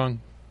anything wrong.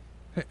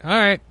 Hey, all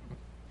right,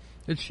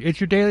 it's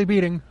your daily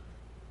beating.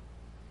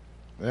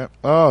 Yep.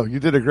 Oh, you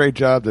did a great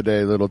job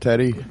today, little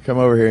Teddy. Come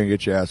over here and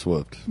get your ass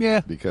whooped.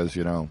 Yeah. Because,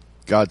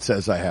 God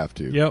says I have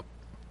to. Yep.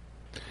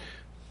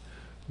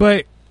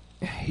 But,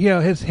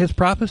 his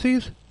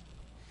prophecies,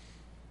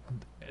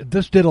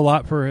 this did a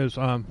lot for his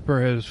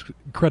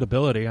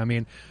credibility. I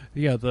mean,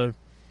 they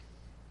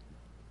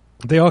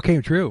all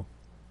came true.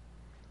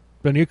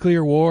 The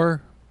nuclear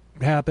war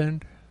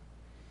happened.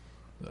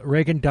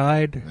 Reagan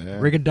died. Yeah.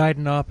 Reagan died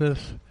in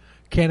office.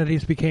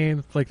 Kennedy's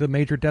became like the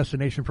major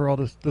destination for all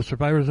the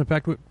survivors. In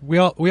fact, we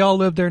all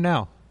live there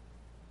now.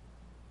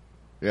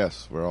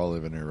 Yes, we're all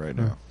living there right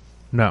now.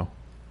 No.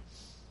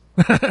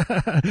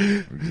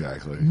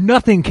 Exactly.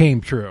 Nothing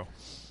came true.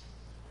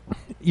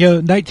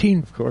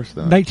 Of course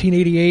not.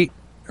 1988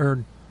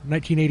 or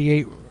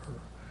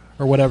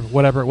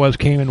whatever it was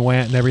came and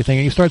went and everything,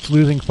 and he starts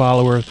losing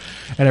followers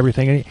and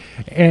everything,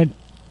 and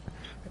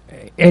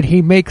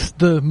he makes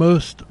the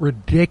most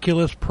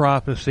ridiculous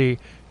prophecy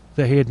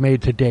that he had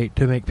made to date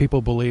to make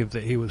people believe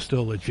that he was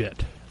still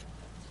legit.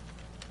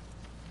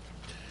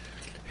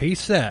 He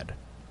said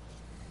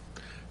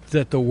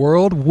that the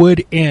world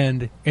would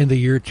end in the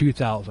year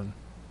 2000.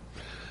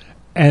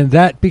 And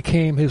that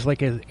became his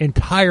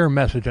entire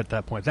message at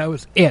that point. That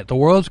was it. The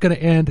world's going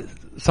to end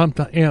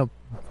sometime,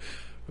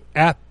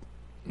 in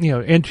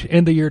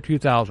the year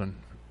 2000.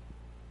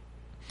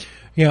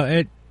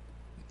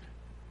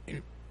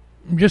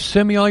 Just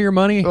send me all your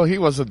money. Well, he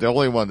wasn't the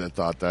only one that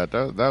thought that.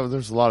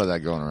 There's a lot of that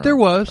going around. There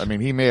was. I mean,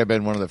 he may have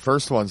been one of the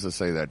first ones to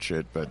say that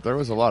shit, but there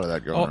was a lot of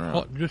that going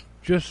around.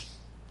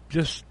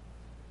 Just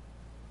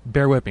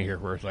bear with me here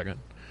for a second,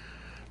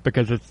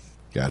 because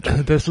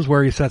Gotcha. This is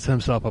where he sets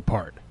himself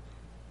apart.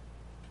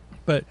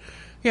 But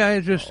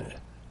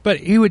but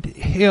he would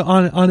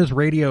on his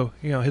radio,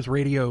 his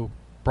radio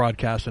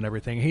broadcast and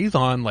everything. He's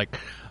on like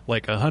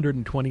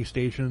 120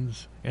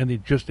 stations,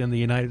 and just in the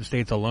United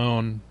States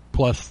alone,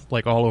 plus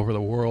all over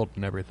the world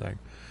and everything.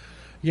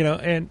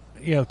 And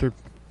through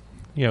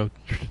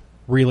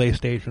relay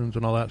stations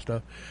and all that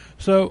stuff.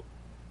 So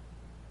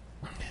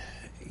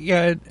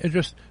it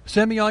just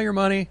send me all your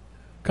money,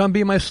 come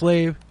be my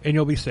slave, and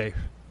you'll be safe.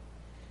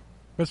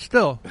 But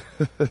still,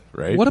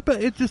 right? What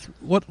about it?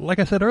 Like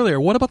I said earlier,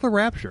 what about the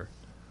rapture?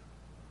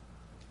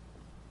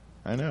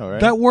 I know, right?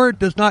 That word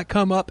does not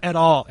come up at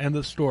all in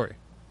the story.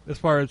 As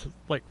far as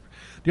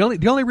the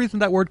only reason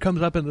that word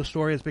comes up in the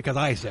story is because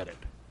I said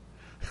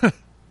it.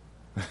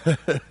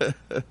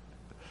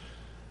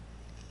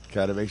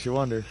 Kind of makes you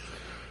wonder.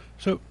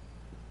 So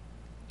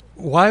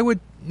why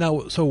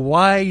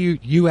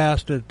you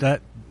asked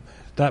that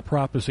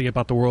prophecy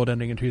about the world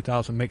ending in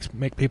 2000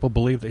 make people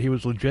believe that he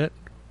was legit?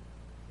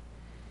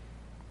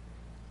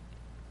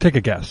 Take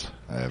a guess.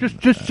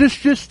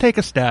 Just take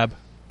a stab.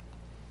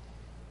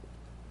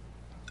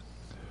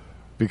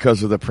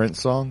 Because of the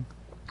Prince song?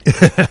 Tonight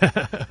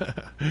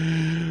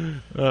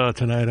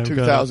I'm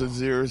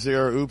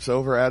 2000 oops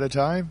over at a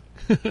time?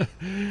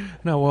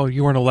 No, well,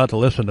 you weren't allowed to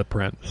listen to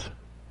Prince.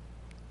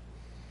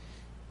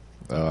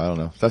 Oh, I don't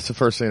know. That's the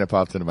first thing that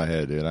popped into my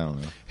head, dude. I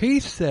don't know. He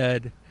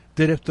said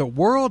that if the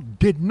world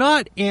did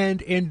not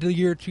end in the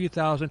year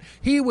 2000,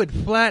 he would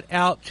flat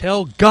out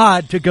tell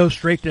God to go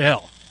straight to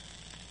hell.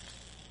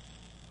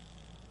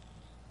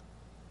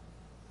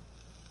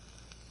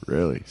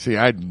 Really? See,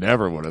 I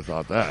never would have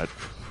thought that.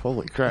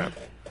 Holy crap.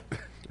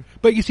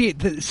 But you see,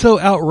 it's so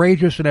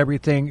outrageous and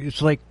everything, it's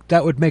like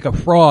that would make a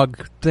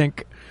frog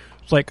think,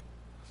 it's like,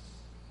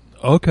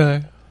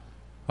 okay,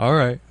 all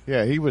right.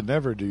 Yeah, he would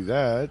never do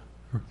that.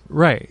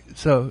 Right.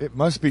 So it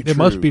must be true. It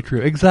must be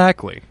true.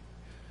 Exactly.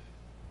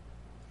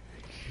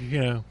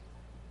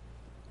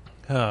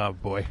 Oh,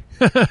 boy.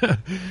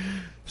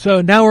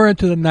 So now we're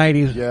into the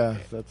 90s. Yeah,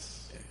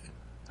 that's...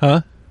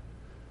 Huh?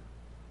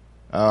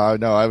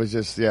 No, I was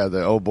just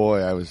the oh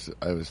boy. I was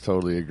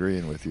totally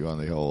agreeing with you on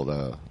the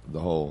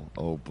whole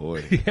oh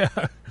boy.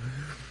 Yeah.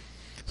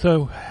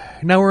 So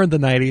now we're in the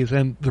 90s,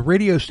 and the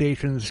radio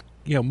stations,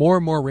 more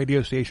and more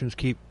radio stations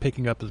keep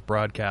picking up his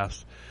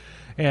broadcasts,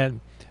 and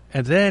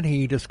then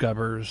he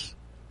discovers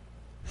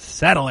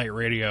satellite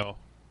radio.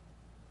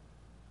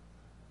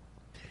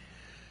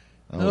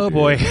 Oh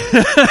boy.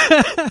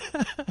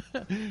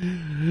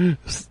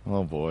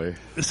 Oh boy.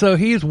 So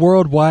he's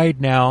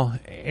worldwide now,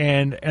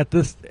 and at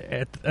this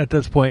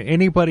point,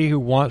 anybody who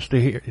wants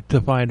to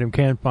find him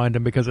can find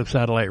him because of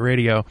satellite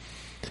radio.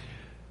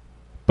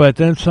 But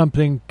then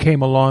something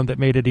came along that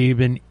made it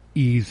even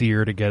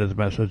easier to get his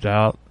message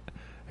out.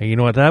 And you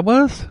know what that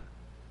was?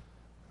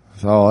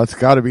 So it's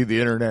got to be the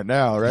internet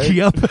now, right?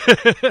 Yep.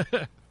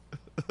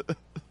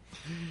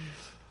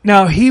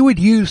 Now, he would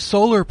use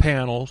solar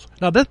panels.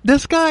 Now,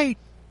 this guy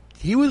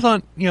he was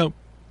on,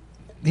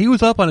 he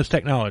was up on his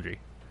technology.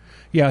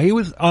 Yeah, he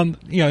was on,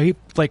 he,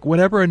 like,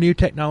 whenever a new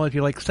technology,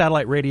 like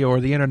satellite radio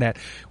or the internet,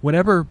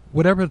 whenever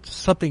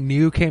something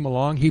new came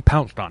along, he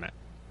pounced on it,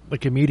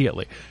 like,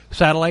 immediately.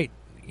 Satellite,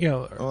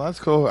 Well, that's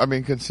cool. I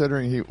mean,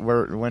 considering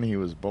when he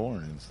was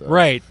born and stuff.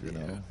 Right.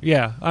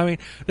 Yeah. I mean,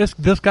 this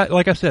guy,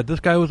 like I said, this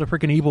guy was a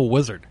freaking evil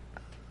wizard.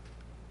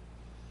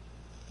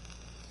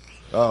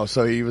 Oh,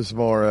 so he was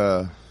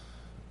more,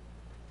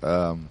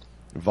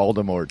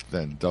 Voldemort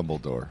than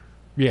Dumbledore.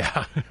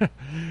 Yeah.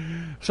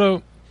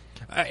 So,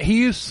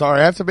 he's... Sorry,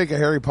 I have to make a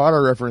Harry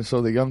Potter reference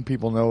so the young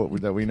people know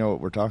that we know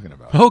what we're talking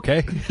about.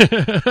 Okay.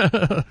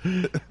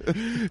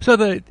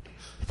 So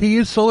he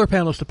used solar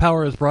panels to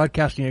power his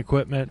broadcasting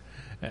equipment,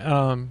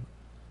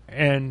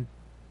 and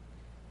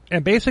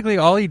basically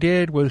all he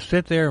did was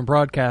sit there and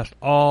broadcast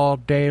all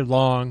day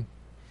long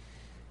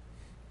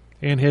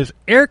in his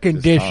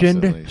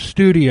air-conditioned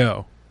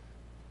studio.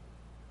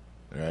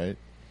 Right.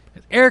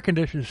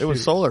 Air-conditioned studio. It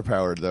was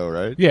solar-powered, though,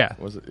 right? Yeah.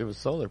 It was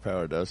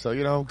solar-powered, though.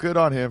 So, good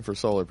on him for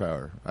solar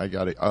power. I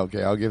got it.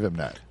 Okay, I'll give him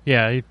that.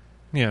 Yeah,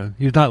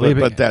 he's not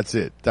leaving... But that's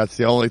it. That's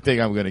the only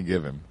thing I'm going to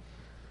give him.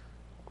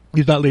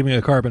 He's not leaving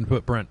a carbon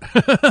footprint.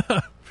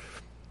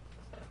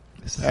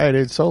 Hey,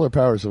 dude, solar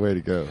power is the way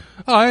to go.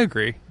 Oh, I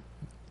agree.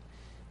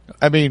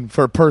 I mean,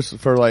 for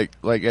like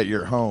at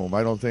your home,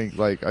 I don't think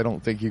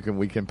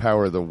we can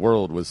power the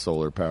world with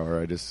solar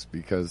power.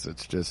 Because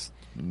it's just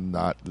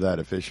not that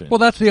efficient. Well,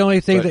 that's the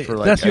only thing that's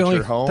the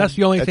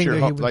only thing that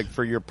he was, like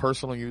for your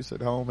personal use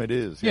at home. It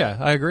is. Yeah,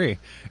 I agree.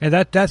 And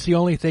that's the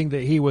only thing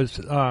that he was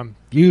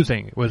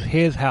using was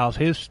his house,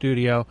 his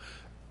studio,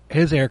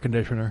 his air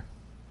conditioner.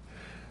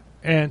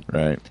 And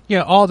right.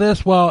 Yeah, all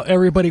this while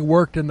everybody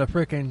worked in the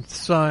freaking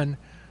sun.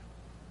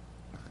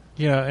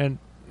 Yeah, and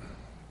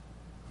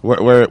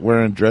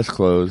wearing dress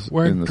clothes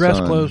wearing in the dress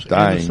sun, clothes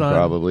dying in the sun.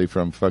 Probably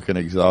from fucking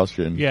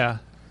exhaustion. Yeah,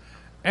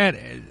 and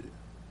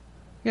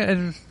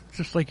it's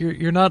just like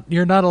you're not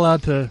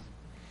allowed to.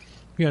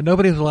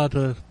 Nobody's allowed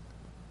to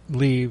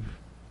leave.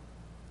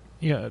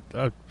 Yeah,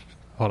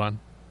 hold on.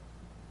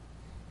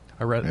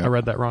 I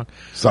read that wrong.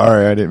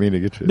 Sorry, I didn't mean to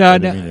get you.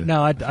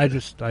 No.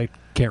 I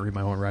can't read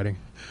my own writing.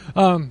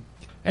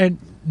 And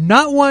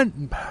not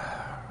one.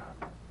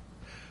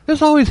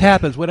 This always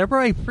happens whenever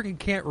I freaking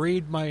can't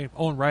read my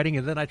own writing,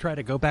 and then I try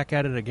to go back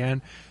at it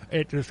again.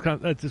 It just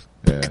comes.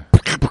 Yeah.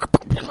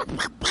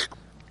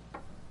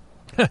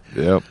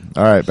 Yep.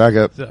 All right, back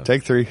up. So,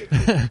 take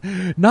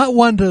 3. Not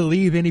one to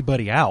leave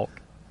anybody out.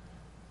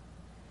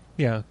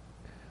 Yeah.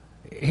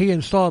 He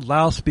installed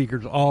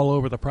loudspeakers all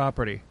over the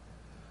property,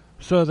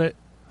 so that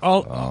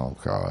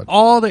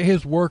all that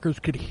his workers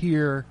could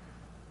hear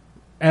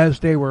as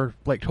they were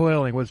like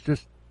toiling was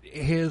just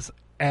his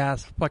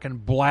ass fucking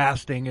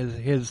blasting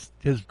his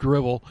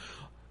dribble,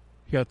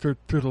 through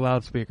the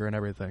loudspeaker and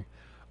everything,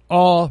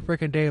 all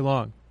freaking day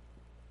long.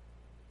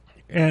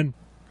 And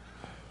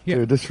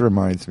dude, this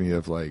reminds me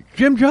of like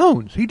Jim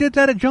Jones. He did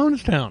that at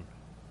Jonestown.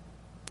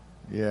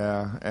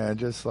 Yeah, and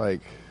just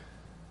like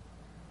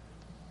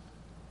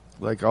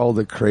all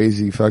the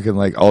crazy fucking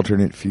like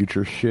alternate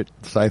future shit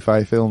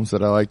sci-fi films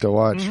that I like to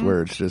watch,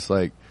 where it's just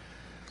like,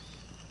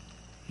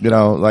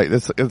 like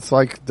it's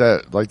like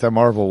that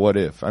Marvel What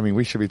If. I mean,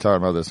 we should be talking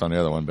about this on the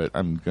other one, but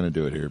I'm gonna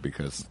do it here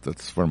because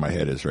that's where my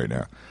head is right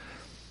now.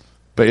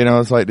 But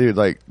it's like, dude,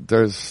 like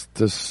there's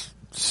this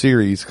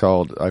series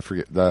called, I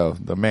forget,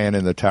 the Man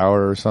in the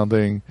Tower or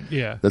something.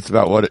 Yeah, that's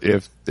about what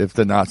if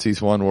the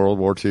Nazis won World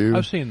War II.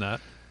 I've seen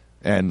that,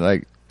 and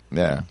like,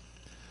 yeah.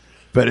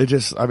 But it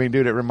just, I mean,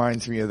 dude, it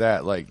reminds me of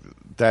that, like,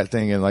 that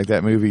thing in, like,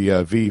 that movie,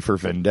 V for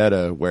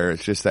Vendetta, where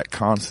it's just that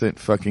constant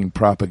fucking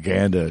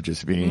propaganda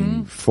just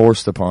being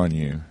forced upon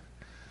you.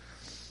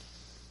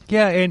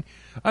 Yeah, and,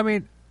 I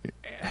mean,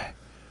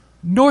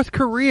 North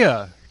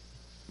Korea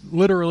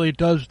literally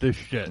does this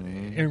shit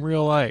in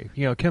real life.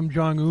 Kim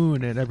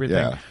Jong-un and everything.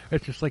 Yeah.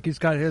 It's just like he's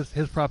got his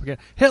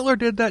propaganda. Hitler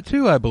did that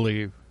too, I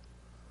believe.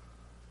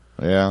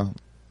 Yeah.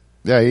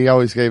 Yeah, he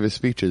always gave his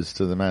speeches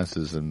to the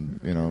masses, and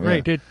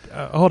right.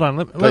 Yeah. Hold on.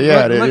 Let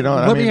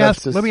me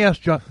ask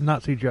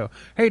Nazi Joe.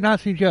 Hey,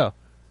 Nazi Joe.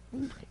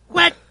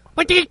 What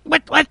did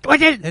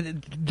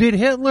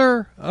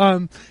Hitler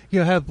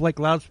have like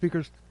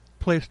loudspeakers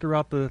placed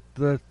throughout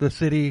the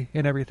city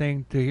and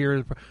everything to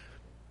hear?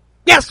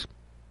 Yes.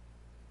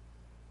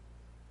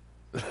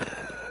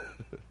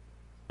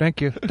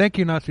 Thank you,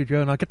 Nazi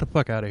Joe. Now get the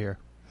fuck out of here.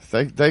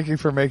 Thank you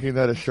for making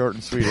that a short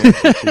and sweet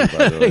answer, too,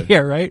 by the way. Yeah,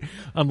 right?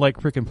 I'm like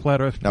freaking Flat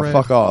Earth Fred. Now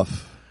fuck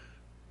off.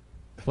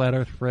 Flat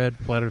Earth Fred,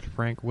 Flat Earth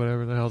Frank,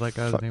 whatever the hell that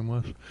guy's name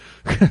was.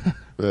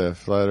 Yeah,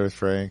 Flat Earth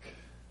Frank.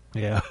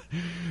 Yeah.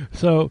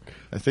 So.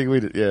 I think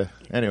we did, yeah.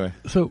 Anyway.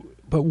 So,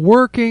 but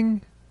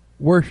working,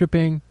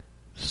 worshiping,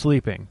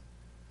 sleeping.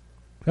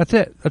 That's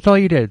it. That's all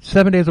you did.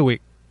 7 days a week.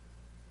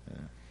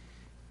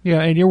 Yeah,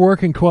 and you're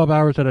working 12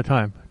 hours at a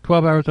time.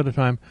 12 hours at a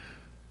time.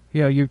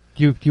 Yeah, you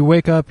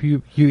wake up,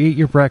 you eat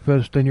your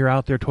breakfast, then you're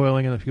out there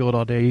toiling in the field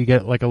all day. You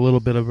get like a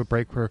little bit of a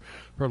break for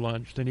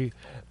lunch.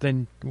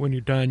 Then when you're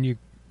done, you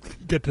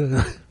get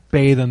to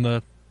bathe in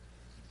the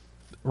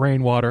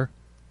rainwater.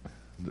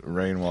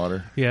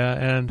 rainwater. Yeah,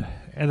 and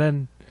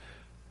then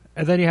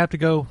you have to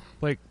go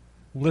like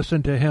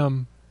listen to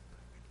him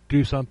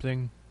do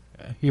something,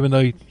 even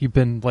though you've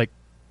been like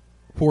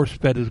force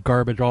fed his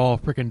garbage all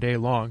freaking day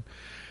long,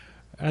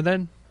 and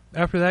then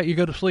after that you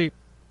go to sleep.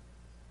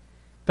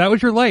 That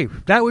was your life.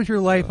 That was your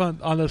life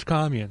on this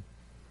commune.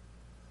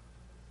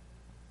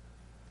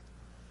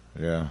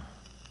 Yeah,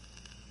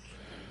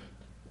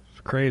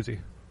 it's crazy.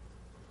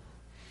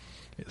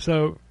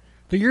 So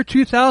the year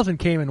 2000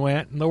 came and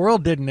went, and the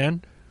world didn't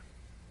end.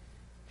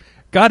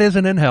 God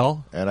isn't in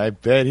hell, and I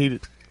bet he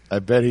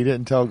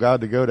didn't tell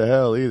God to go to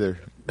hell either.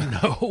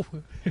 No,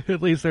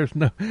 at least there's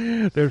no.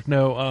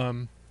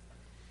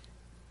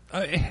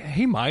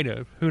 He might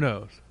have. Who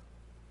knows?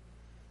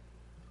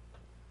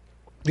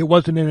 It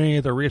wasn't in any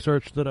of the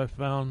research that I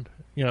found.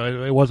 You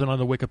know, it wasn't on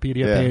the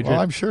Wikipedia page. Well,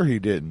 I'm sure he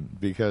didn't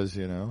because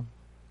Yeah.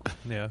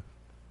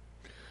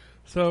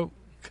 So,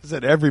 because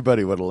then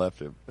everybody would have left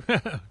him.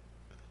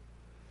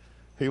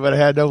 He would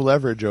have had no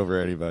leverage over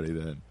anybody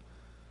then.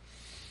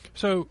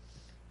 So,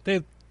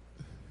 that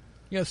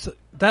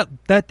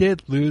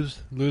did lose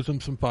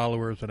him some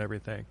followers and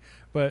everything,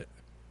 but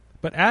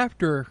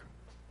after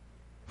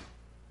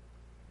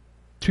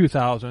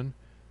 2000,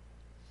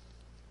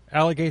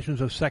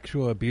 allegations of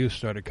sexual abuse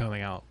started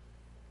coming out.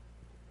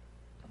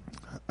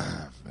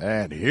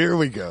 And here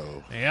we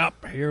go.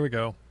 Yep, here we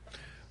go.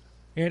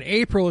 In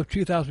April of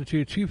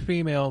 2002, two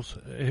females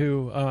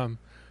who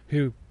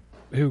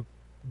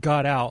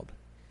got out,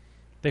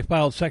 they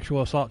filed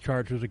sexual assault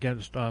charges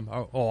against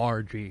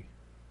RG.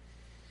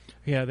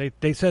 Yeah,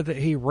 they said that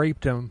he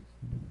raped them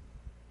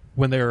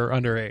when they were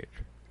underage.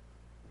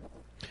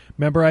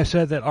 Remember I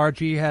said that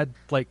RG had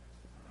like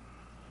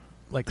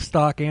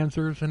stock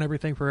answers and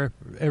everything for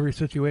every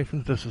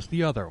situation? This is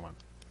the other one.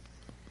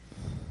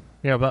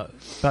 Yeah, about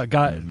God.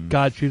 Mm-hmm.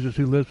 God chooses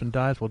who lives and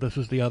dies. Well, this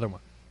is the other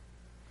one.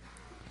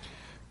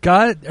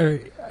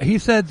 He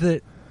said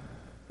that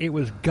it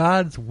was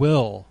God's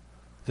will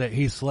that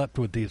he slept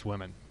with these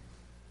women.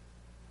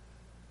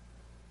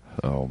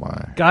 Oh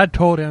my! God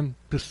told him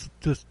just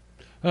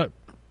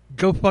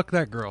go fuck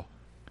that girl.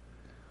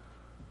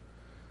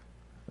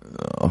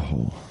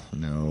 Oh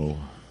no!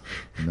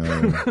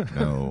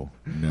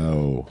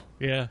 No!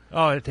 Yeah.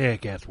 Oh,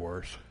 it gets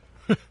worse.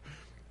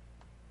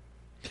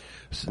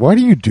 Why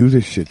do you do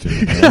this shit to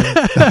me,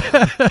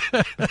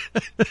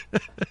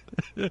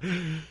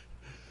 man?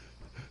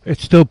 It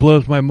still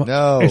blows my mind.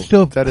 No,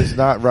 that is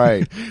not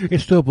right.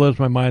 It still blows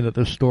my mind that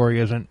this story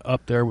isn't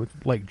up there with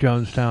like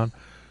Jonestown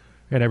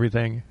and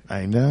everything.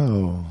 I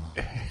know.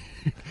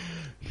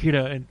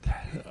 And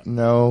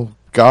no,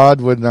 God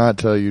would not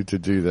tell you to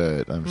do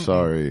that. I'm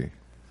sorry.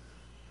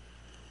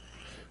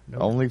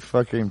 Nope. Only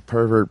fucking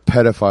pervert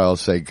pedophiles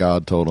say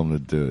God told them to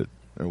do it.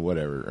 Or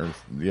whatever,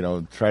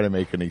 or try to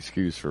make an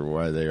excuse for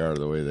why they are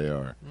the way they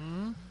are.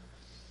 Mm-hmm.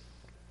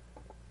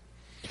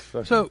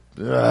 So,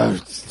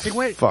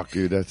 fuck,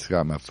 dude, that's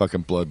got my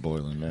fucking blood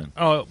boiling, man.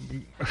 Oh,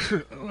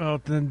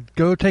 well, then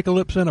go take a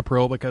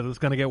Lipsinopril because it's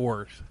going to get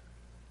worse.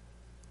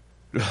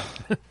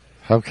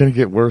 How can it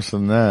get worse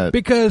than that?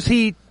 Because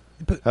he.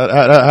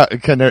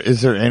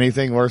 Is there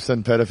anything worse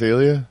than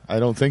pedophilia? I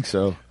don't think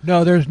so.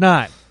 No, there's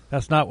not.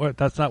 That's not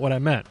what I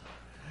meant.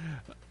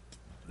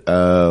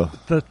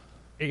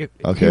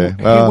 Okay.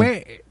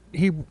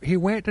 He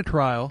went to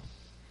trial,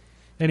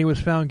 and he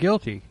was found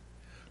guilty,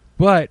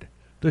 but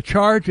the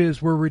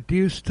charges were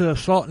reduced to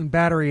assault and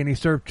battery, and he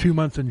served 2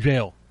 months in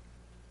jail.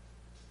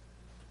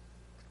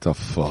 The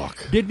fuck?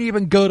 Didn't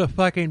even go to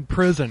fucking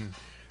prison.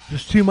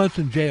 Just 2 months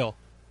in jail.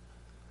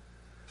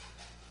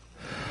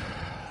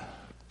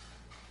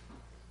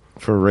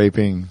 For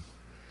raping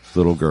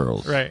little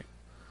girls. Right.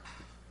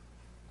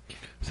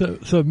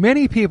 So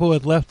many people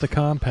had left the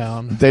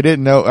compound. They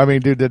didn't know. I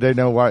mean, dude, did they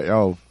know why?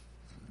 Oh,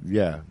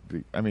 yeah.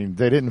 I mean,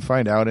 they didn't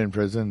find out in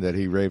prison that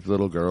he raped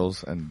little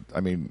girls. And, I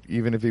mean,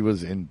 even if he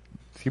was in...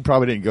 He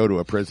probably didn't go to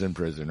a prison,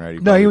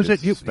 right? No, he was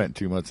spent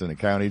 2 months in a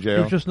county jail.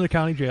 He was just in the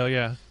county jail,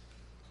 yeah.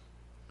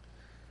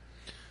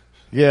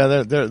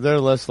 Yeah, they're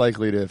less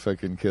likely to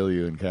fucking kill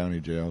you in county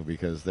jail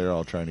because they're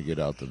all trying to get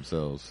out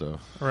themselves, so...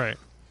 Right.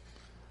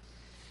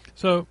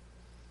 So...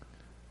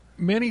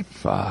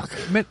 Fuck.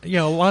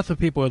 Lots of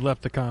people had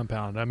left the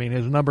compound. I mean,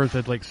 his numbers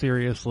had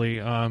seriously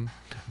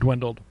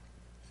dwindled.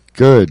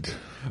 Good.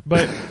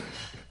 But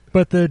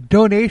the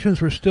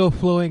donations were still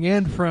flowing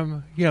in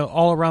from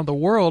all around the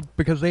world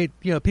because they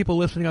people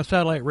listening on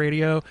satellite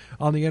radio,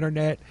 on the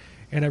internet,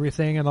 and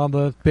everything, and on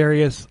the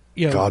various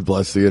God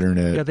bless the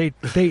internet. Yeah,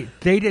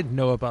 they didn't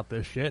know about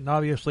this shit, and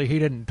obviously he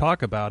didn't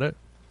talk about it.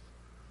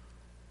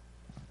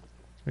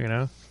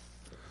 Yeah,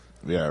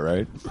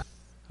 right.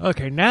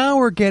 Okay, now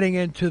we're getting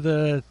into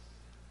the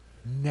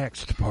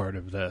next part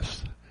of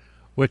this,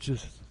 which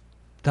is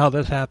how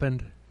this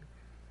happened.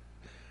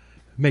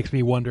 Makes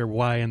me wonder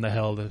why in the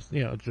hell this,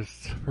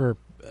 just for...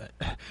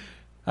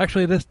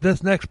 Actually,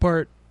 this next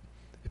part,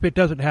 if it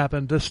doesn't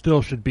happen, this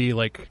still should be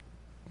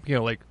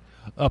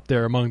up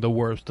there among the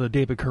worst. The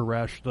David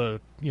Koresh, the,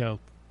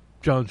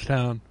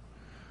 Jonestown,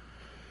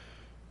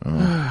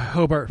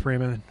 Hobart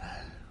Freeman.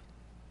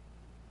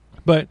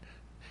 But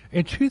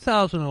in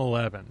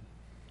 2011,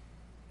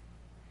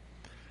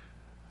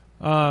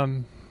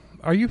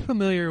 are you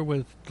familiar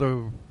with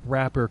the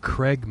rapper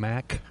Craig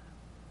Mack?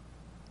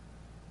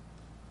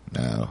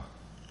 No.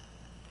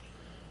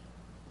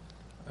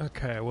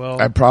 Okay,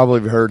 well, I've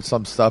probably heard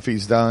some stuff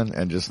he's done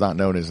and just not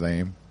known his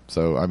name.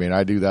 So, I mean,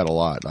 I do that a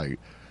lot. Like,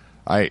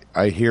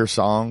 I hear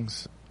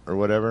songs or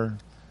whatever,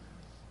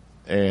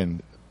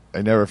 and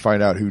I never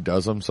find out who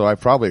does them. So I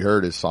probably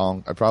heard his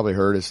song. I probably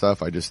heard his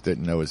stuff. I just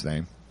didn't know his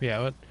name. Yeah,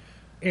 but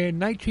in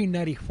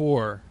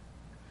 1994,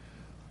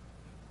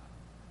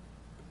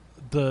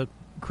 the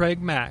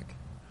Craig Mack,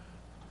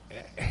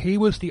 he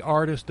was the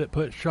artist that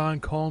put Sean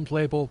Combs'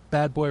 label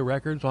Bad Boy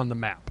Records on the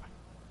map.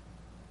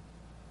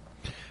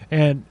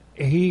 And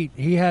he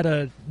had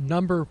a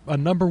number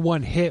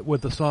one hit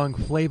with the song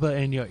 "Flavor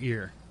in Your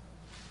Ear."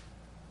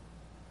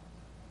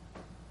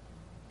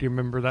 Do you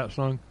remember that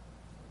song?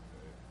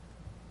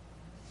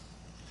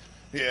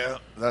 Yeah,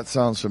 that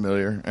sounds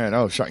familiar. And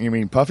you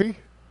mean Puffy?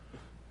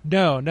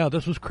 No,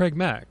 this was Craig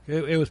Mack.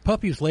 It was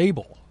Puffy's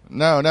label.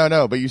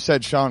 No. But you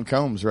said Sean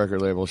Combs'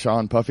 record label.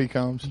 Sean Puffy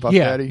Combs? Puff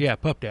Daddy? Yeah,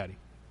 Puff Daddy.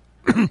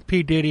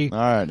 P. Diddy. All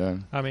right,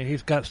 then. I mean,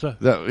 he's got stuff.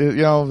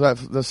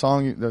 The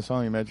song you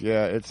mentioned,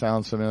 yeah, it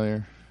sounds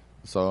familiar.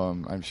 So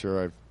I'm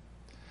sure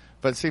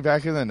But see,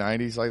 back in the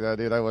 90s like that,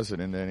 dude, I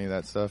wasn't into any of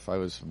that stuff. I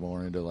was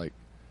more into, like,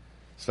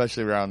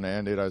 especially around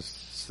then, dude, I was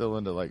still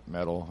into, like,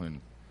 metal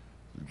and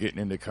getting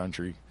into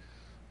country.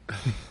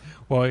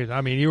 Well,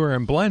 I mean, you were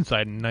in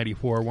Blindside in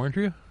 '94, weren't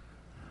you?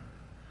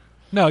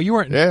 No, you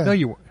weren't. Yeah. No,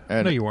 you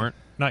weren't.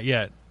 Not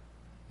yet.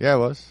 Yeah, I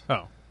was.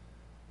 Oh.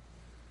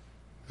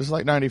 It was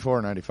like 94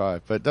 or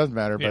 95, but it doesn't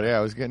matter. Yeah. But yeah,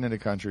 I was getting into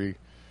country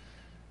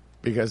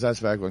because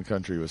that's back when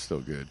country was still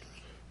good.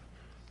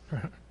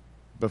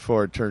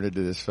 Before it turned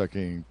into this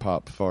fucking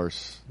pop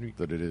farce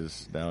that it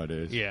is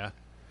nowadays. Yeah.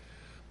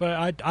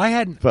 But I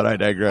hadn't. But I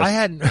digress. I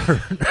hadn't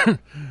heard.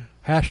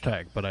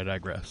 Hashtag, but I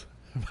digress.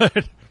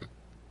 But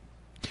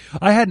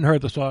I hadn't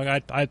heard the song.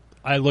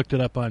 I looked it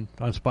up on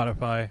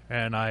Spotify,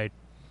 and I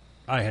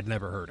had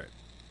never heard it.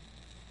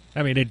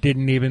 I mean, it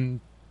didn't even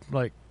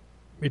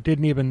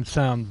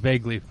sound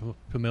vaguely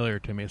familiar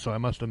to me, so I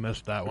must have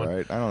missed that one.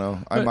 Right. I don't know.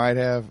 I might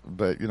have,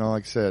 but,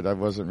 like I said, I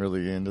wasn't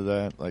really into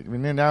that. Like, I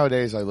mean,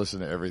 nowadays I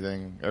listen to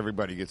everything.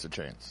 Everybody gets a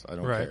chance. I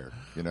don't care,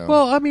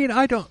 Well, I mean,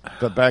 I don't.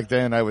 But back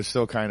then I was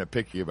still kind of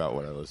picky about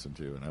what I listened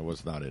to, and I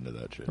was not into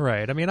that shit.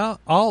 Right. I mean,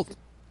 I'll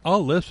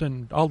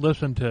listen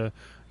to,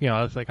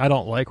 it's like I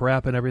don't like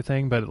rap and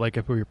everything, but like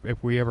if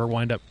we ever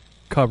wind up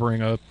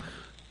covering a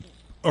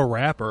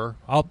rapper,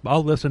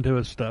 I'll listen to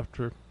his stuff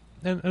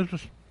and it's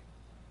just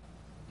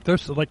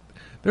there's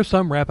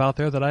some rap out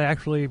there that I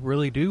actually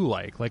really do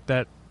like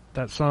that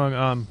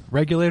song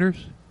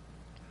Regulators.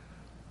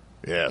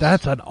 Yeah,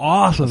 that's an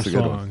awesome that's a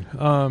good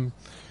song.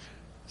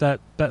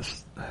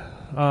 That's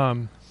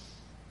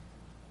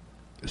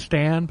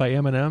Stand by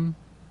Eminem.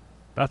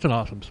 That's an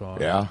awesome song.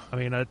 Yeah. I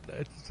mean,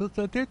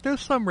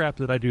 there's some rap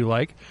that I do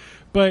like,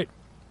 but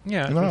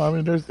yeah. No, I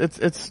mean,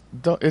 it's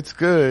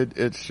good.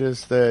 It's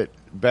just that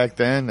back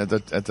then, at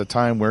the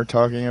time we're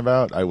talking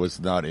about, I was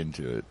not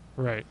into it.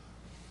 Right.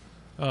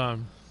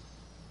 And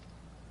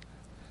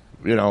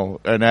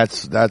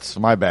that's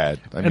my bad.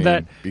 I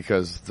mean,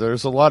 because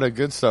there's a lot of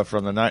good stuff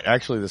from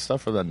the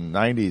stuff from the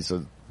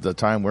 90s. The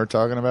time we're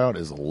talking about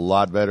is a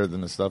lot better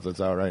than the stuff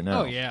that's out right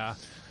now. Oh yeah.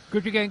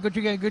 Gucci gang,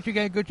 Gucci gang, Gucci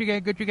gang, Gucci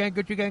gang, Gucci gang,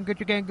 Gucci gang,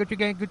 Gucci gang, Gucci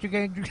gang, Gucci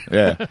gang.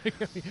 Yeah.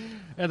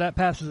 And that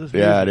passes as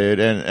yeah, dude.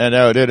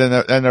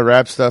 And the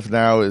rap stuff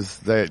now is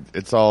that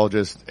it's all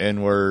just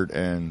N-word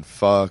and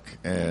fuck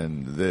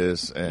and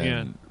this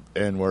and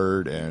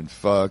N-word and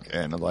fuck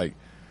and like,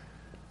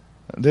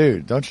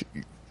 dude, don't you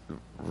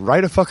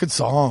write a fucking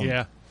song?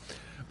 Yeah.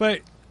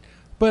 But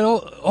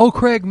old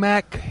Craig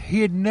Mack,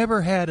 he had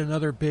never had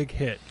another big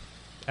hit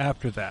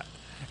after that.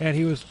 And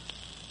he was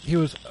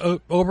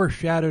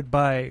overshadowed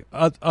by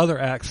other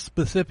acts,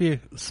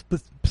 specifically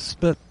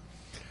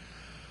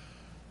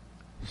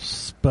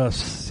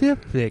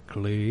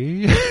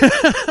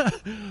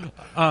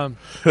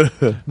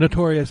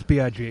Notorious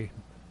B.I.G.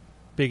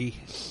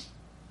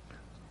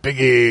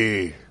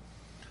 Biggie.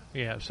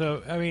 Yeah,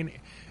 so, I mean,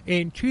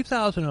 in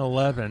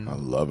 2011... I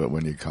love it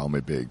when you call me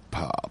Big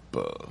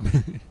Papa.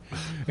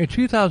 In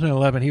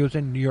 2011, he was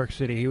in New York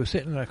City. He was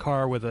sitting in a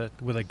car with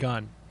a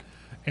gun.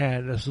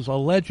 And this was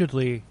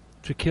allegedly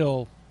to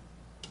kill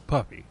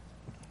Puffy.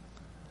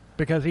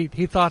 Because he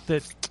thought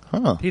that...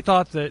 He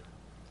thought that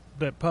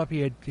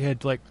Puffy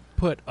had like,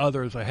 put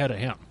others ahead of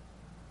him.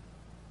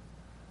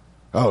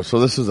 Oh, so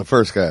this is the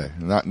first guy.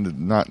 This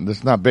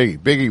is not Biggie.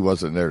 Biggie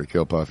wasn't there to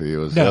kill Puffy. It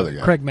was the other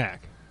guy. Craig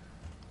Mack.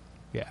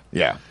 Yeah.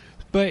 Yeah.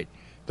 But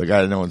the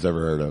guy that no one's ever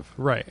heard of.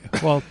 Right.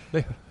 Well,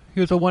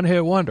 he was a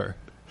one-hit wonder.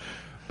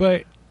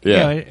 But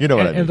yeah, you know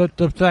what I mean. And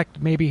the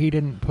fact maybe he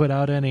didn't put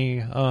out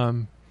any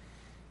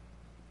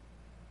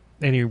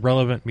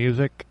relevant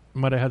music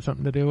might have had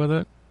something to do with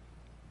it.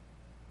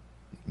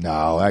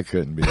 No, that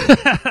couldn't be.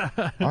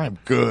 I'm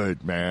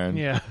good, man.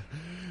 Yeah.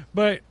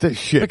 But this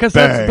shit because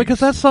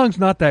that song's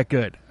not that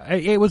good.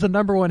 It was a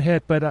 #1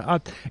 hit, but I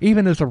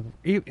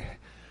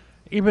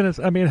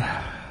mean,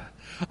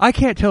 I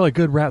can't tell a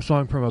good rap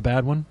song from a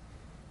bad one.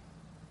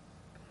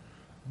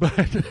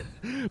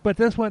 But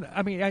this one,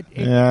 I mean,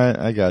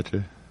 I got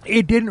you.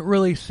 It didn't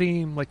really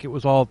seem like it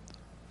was all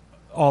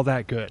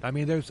that good. I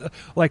mean, there's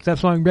like that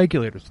song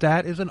 "Regulators."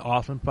 That is an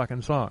awesome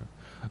fucking song.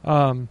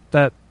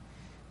 That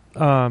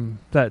dun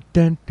dun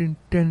dun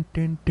dun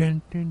dun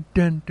dun dun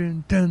dun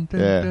dun dun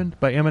dun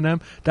by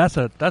Eminem. That's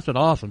an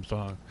awesome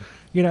song.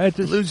 You know,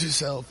 just, lose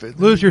yourself.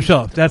 Lose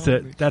yourself. That's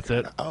it. That's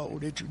it. Oh,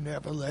 did you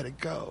never let it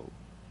go?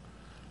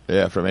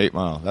 Yeah, from 8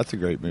 Mile. That's a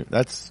great movie.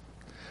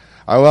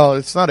 Well,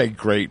 it's not a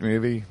great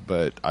movie,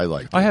 but I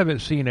liked it. I haven't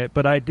seen it,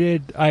 but I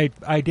did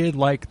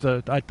like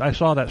I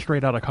saw that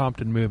Straight Outta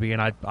Compton movie,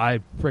 and I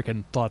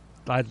freaking thought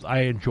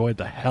I enjoyed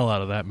the hell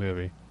out of that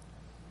movie.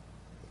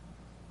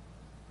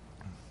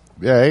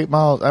 Yeah, 8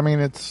 Mile. I mean,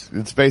 it's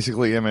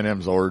basically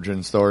Eminem's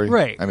origin story,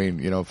 right? I mean,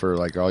 you know, for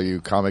like all you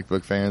comic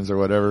book fans or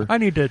whatever. I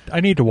need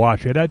to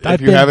watch it.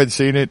 If you haven't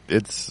seen it,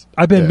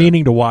 I've been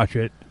meaning to watch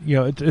it. You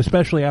know,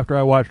 especially after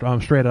I watched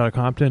Straight Outta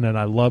Compton, and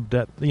I loved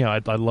that. You know,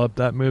 I loved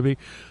that movie.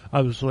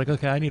 I was like,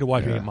 okay, I need to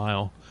watch 8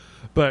 Mile,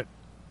 but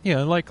you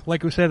know,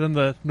 like we said in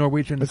the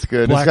Norwegian, it's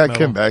good. Black It's got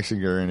Metal. Kim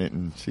Basinger in it,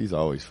 and she's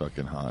always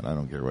fucking hot. I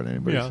don't care what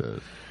anybody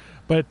says.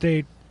 But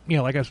they. You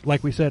know, like I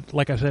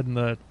said in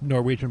the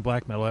Norwegian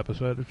black metal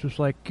episode, it's just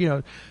like, you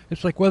know,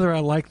 it's like whether I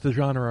like the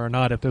genre or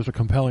not, if there's a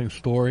compelling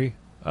story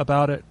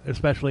about it,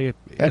 especially if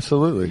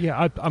absolutely,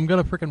 yeah, I'm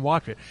gonna freaking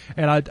watch it,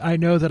 and I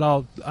know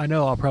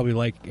I'll probably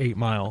like 8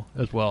 Mile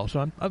as well.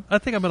 So I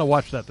think I'm gonna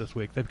watch that this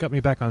week. They've got me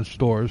back on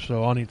Stores,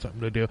 so I'll need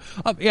something to do.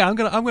 Yeah, I'm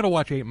gonna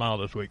watch 8 Mile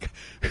this week.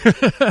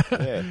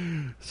 Yeah.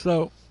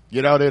 So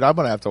you know, dude, I'm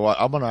gonna have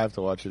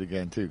to watch it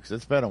again too, because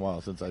it's been a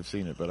while since I've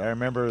seen it, but I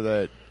remember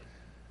that.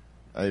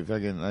 I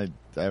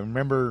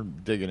remember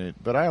digging it,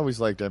 but I always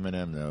liked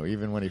Eminem though,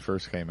 even when he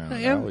first came out.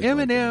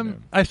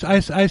 Eminem. I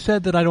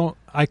said that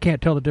I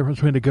can't tell the difference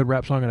between a good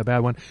rap song and a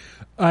bad one.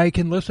 I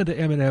can listen to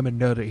Eminem and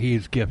know that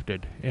he's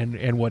gifted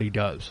in what he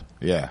does.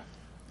 Yeah.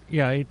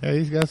 Yeah.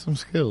 He's got some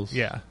skills.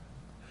 Yeah.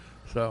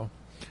 So.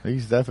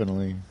 He's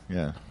definitely,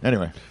 yeah.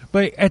 Anyway.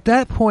 But at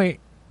that point,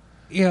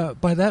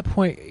 by that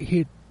point,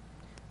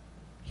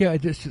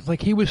 just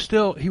like he was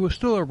still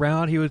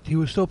around. He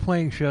was still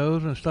playing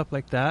shows and stuff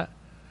like that.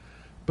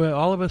 But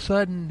all of a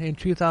sudden, in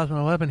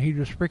 2011, he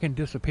just freaking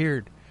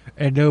disappeared,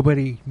 and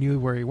nobody knew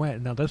where he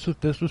went. Now, this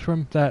was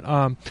from that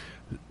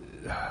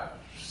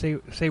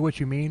Say What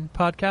You Mean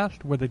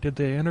podcast where they did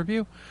the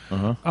interview.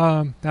 Uh-huh.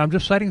 Now, I'm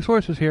just citing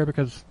sources here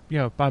because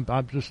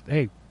I'm just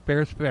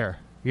fair is fair.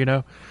 You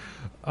know,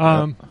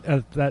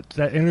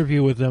 that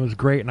interview with them is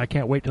great, and I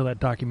can't wait till that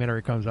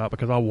documentary comes out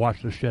because I'll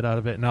watch the shit out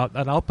of it, and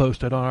I'll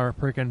post it on our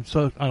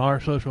on our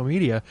social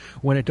media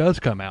when it does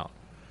come out.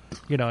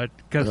 You know,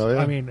 because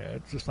I mean,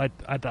 it's just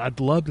I'd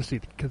love to see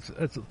because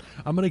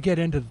I'm going to get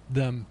into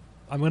them.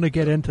 I'm going to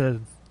get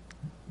into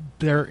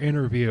their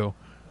interview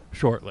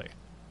shortly.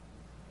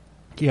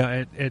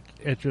 Yeah,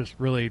 it's just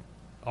really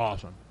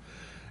awesome.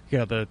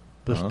 Yeah,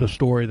 the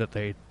story that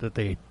they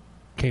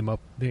came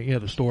up.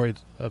 The story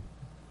of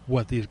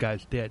what these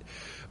guys did,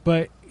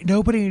 but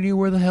nobody knew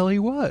where the hell he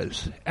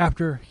was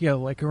after.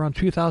 Like around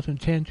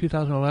 2010,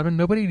 2011,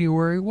 nobody knew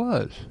where he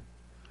was.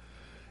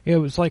 It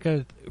was like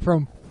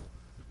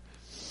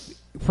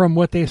from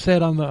what they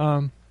said on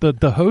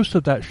the host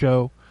of that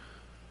show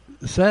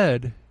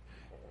said,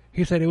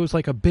 he said it was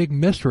like a big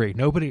mystery.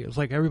 It was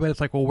like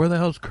everybody's like, well, where the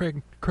hell's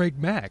Craig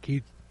Mack?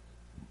 He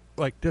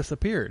like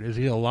disappeared. Is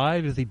he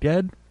alive? Is he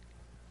dead?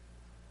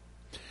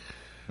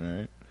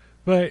 Right.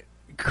 But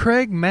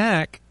Craig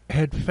Mack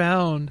had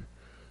found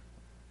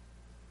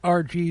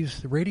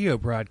RG's radio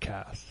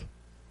broadcast.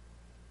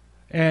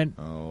 And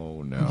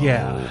oh no.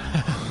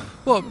 Yeah.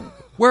 Well,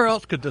 where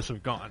else could this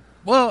have gone?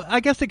 Well, I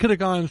guess it could have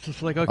gone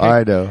just like, okay,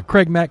 I know.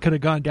 Craig Mack could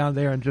have gone down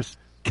there and just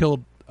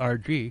killed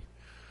RG.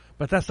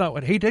 But that's not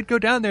what he did. Go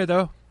down there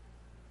though.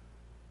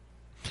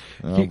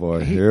 Oh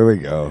boy, here we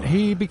go.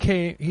 He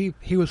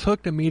was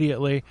hooked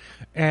immediately,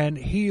 and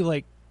he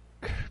like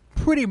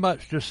pretty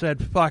much just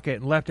said fuck it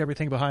and left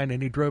everything behind,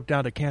 and he drove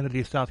down to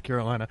Kennedy, South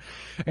Carolina,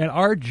 and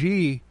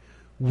RG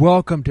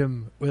welcomed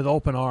him with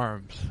open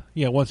arms.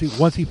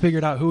 Once he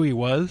figured out who he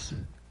was.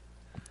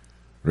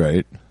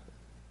 Right.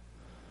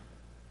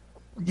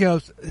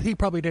 He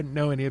probably didn't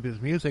know any of his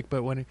music,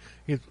 but when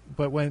he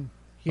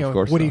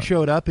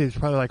showed up, he's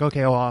probably like,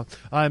 okay, well,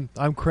 I'm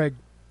Craig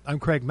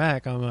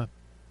Mack, I'm a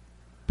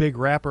big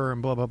rapper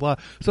and blah blah blah.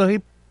 So he,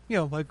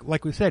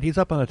 like we said, he's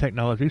up on the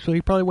technology, so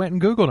he probably went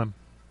and Googled him,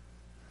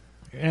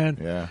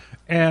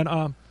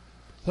 and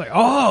like,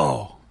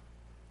 oh,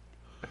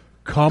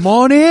 come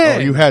on in. Oh,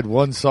 you had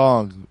one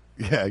song,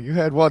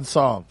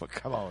 but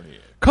come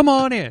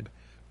on in.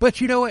 But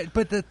you know what?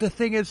 But the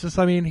thing is,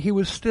 I mean, he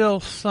was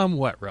still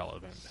somewhat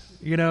relevant.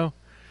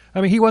 I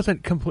mean, he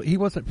wasn't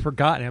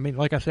forgotten. I mean,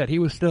 like I said, he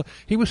was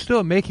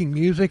still making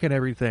music and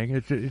everything.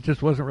 It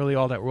just wasn't really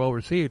all that well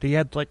received. He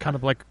had kind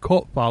of a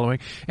cult following,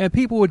 and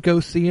people would go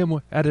see him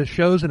at his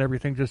shows and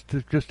everything just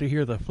to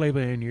hear the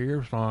Flavor in Your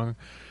Ear song,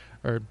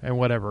 and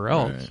whatever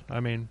else. Right. I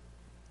mean,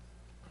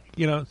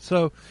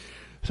 so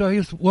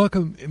he's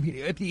welcome. I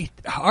mean,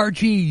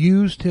 RG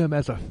used him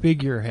as a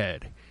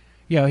figurehead.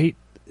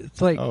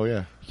 It's like, oh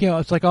yeah,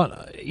 it's like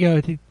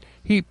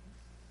he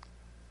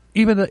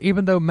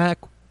even though Mac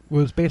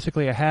was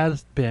basically a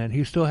has-been,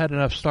 he still had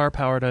enough star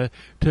power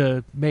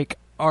to make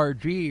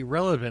RG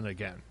relevant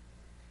again.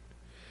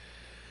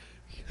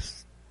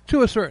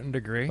 To a certain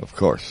degree. Of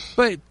course.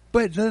 But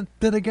then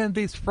again,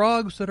 these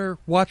frogs that are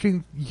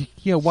watching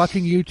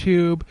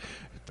YouTube,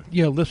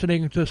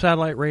 listening to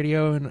satellite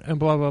radio and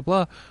blah, blah,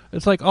 blah,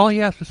 it's like all he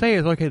has to say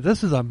is, okay,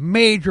 this is a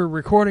major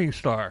recording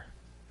star.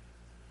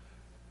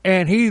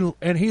 And he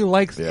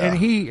likes, and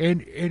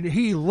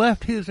he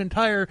left his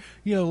entire,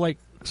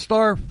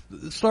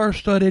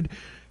 star-studded,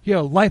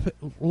 life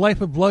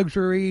of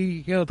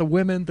luxury, the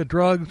women, the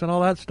drugs, and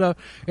all that stuff.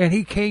 And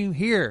he came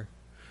here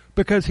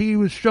because he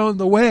was shown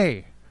the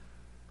way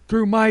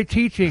through my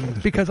teaching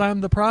because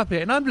I'm the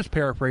prophet. And I'm just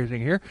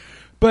paraphrasing here,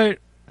 but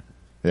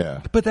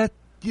yeah, but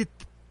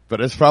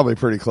it's probably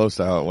pretty close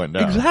to how it went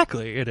down.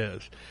 Exactly, it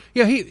is.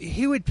 Yeah,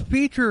 he would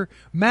feature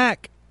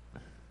Mac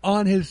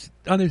on his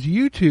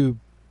YouTube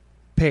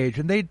page,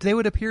 and they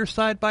would appear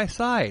side by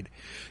side.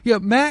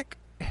 Mac.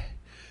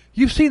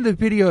 You've seen the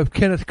video of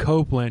Kenneth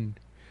Copeland,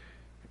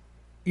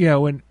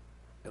 when,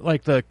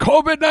 the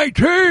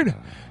COVID-19.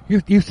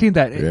 You've seen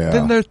that. Yeah.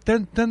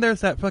 Then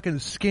there's that fucking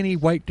skinny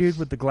white dude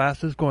with the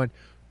glasses going,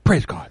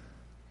 praise God,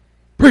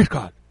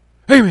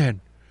 amen.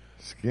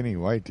 Skinny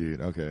white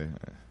dude. Okay.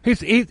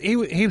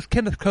 He's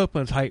Kenneth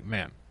Copeland's hype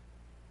man.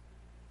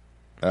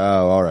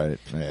 Oh, all right.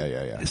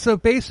 Yeah. So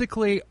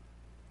basically,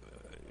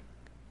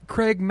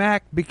 Craig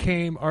Mack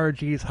became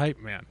RG's hype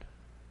man.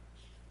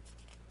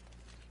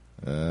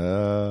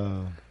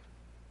 Oh.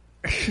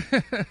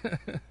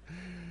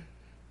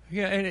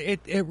 Yeah, and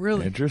it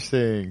really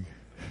interesting.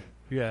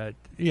 Yeah,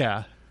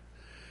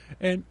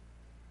 and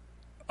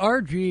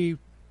RG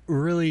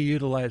really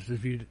utilized his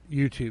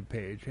YouTube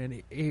page,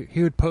 and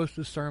he would post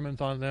his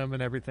sermons on them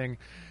and everything,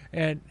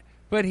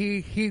 but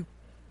he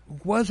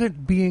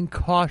wasn't being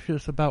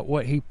cautious about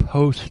what he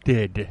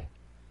posted.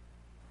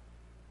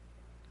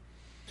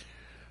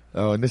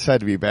 Oh, and this had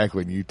to be back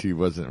when YouTube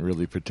wasn't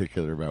really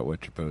particular about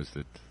what you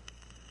posted.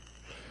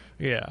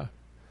 Yeah.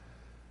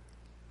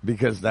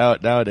 Because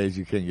nowadays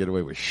you can't get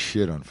away with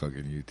shit on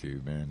fucking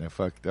YouTube, man.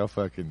 They'll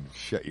fucking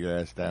shut your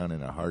ass down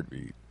in a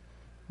heartbeat.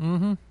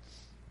 Mm-hmm.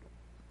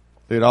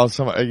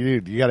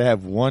 Dude, you gotta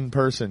have one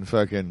person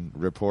fucking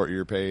report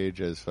your page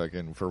as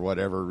fucking for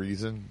whatever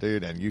reason,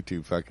 dude, and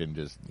YouTube fucking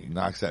just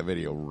knocks that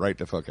video right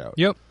the fuck out.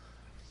 Yep.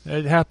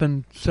 It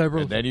happened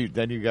several. And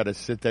then you got to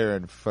sit there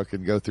and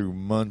fucking go through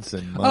months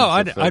and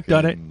months. I've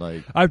done it.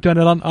 I've done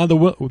it on the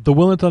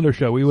Will and Thunder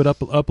show. We would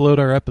upload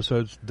our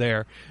episodes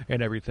there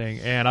and everything,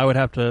 and I would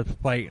have to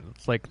fight.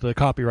 It's like the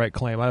copyright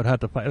claim. I would have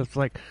to fight. It's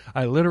like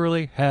I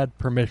literally had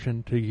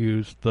permission to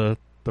use the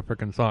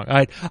frickin' song.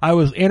 I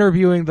was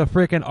interviewing the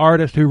frickin'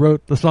 artist who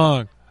wrote the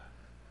song.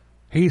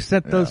 He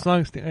sent those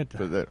songs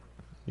to.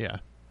 Yeah.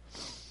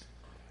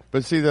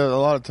 But see, a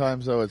lot of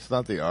times, though, it's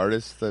not the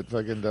artist that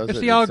fucking does it.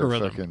 It's the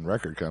algorithm. It's the fucking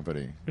record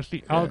company. It's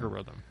the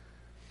algorithm.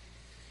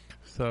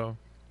 So,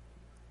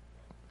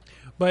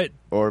 but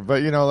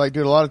dude, a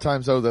lot of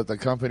times, though, that the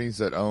companies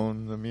that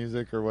own the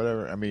music or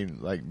whatever, I mean,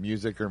 like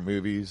music or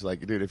movies,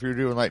 like, dude, if you're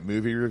doing like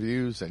movie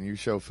reviews and you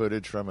show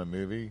footage from a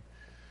movie,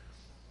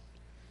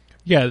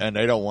 yeah, and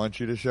they don't want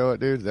you to show it,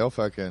 dude, they'll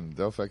fucking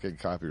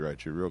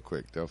copyright you real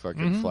quick. They'll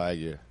fucking flag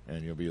you,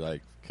 and you'll be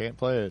like, can't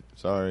play it.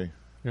 Sorry.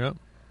 Yep.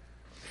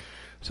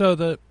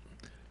 So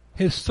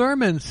his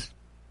sermons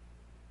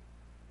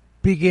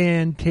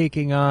began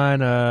taking on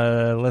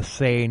let's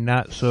say,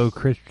 not so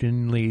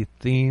Christianly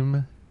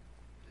theme,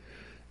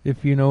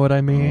 if you know what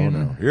I mean.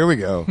 Oh, no. Here we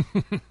go.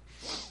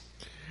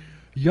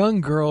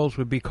 Young girls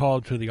would be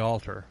called to the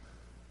altar,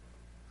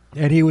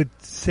 and he would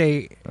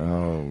say,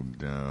 "Oh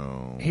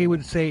no!" He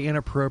would say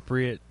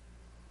inappropriate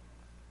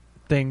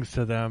things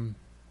to them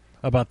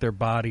about their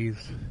bodies,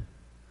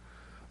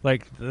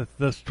 like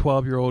this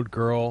 12-year-old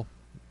girl.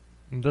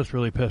 This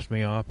really pissed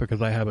me off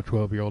because I have a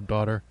 12-year-old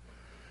daughter.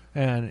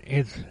 And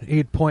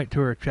he'd point to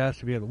her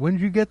chest and be like, when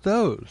did you get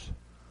those?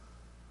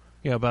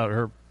 About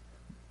her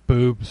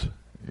boobs.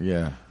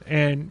 Yeah.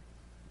 And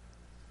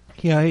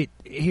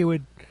he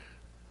would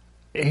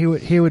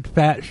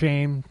fat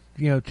shame,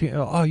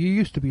 oh, you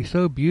used to be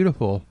so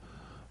beautiful.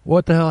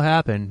 What the hell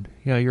happened?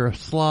 You're a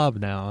slob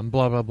now, and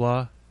blah blah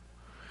blah.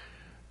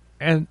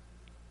 And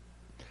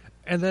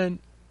then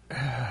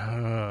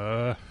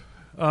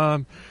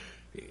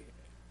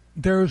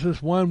there was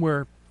this one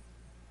where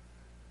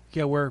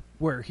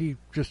he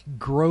just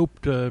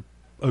groped a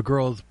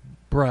girl's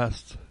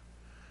breast,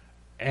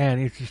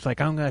 and he's just like,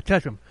 I'm gonna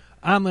touch him.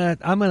 I'm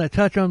gonna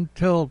touch him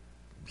till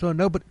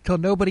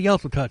nobody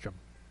else will touch him.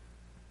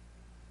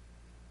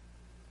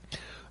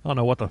 I don't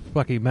know what the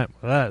fuck he meant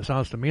with that. It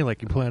sounds to me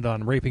like he planned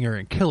on raping her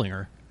and killing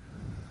her.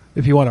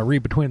 If you want to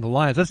read between the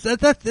lines, that's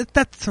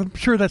I'm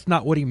sure that's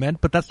not what he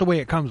meant, but that's the way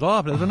it comes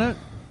off, isn't it?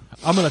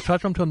 I'm going to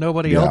touch him till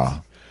nobody else.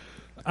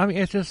 I mean,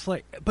 it's just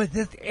like,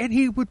 and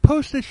he would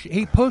post this.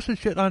 He posted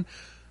shit on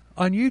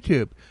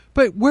YouTube.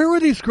 But where were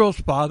these girls'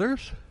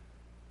 fathers?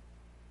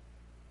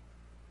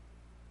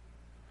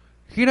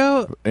 You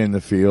know, in the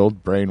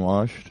field,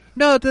 brainwashed.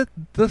 No,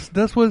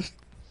 this was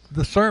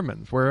the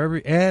sermons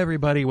where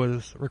everybody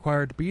was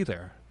required to be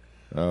there.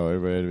 Oh,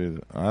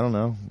 everybody! I don't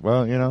know.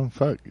 Well, you know,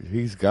 fuck,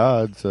 he's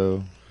God,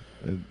 so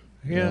you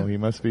know, he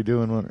must be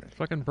doing what.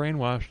 Fucking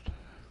brainwashed.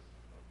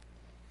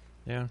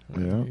 Yeah.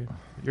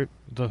 Yeah.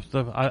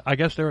 I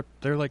guess they're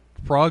like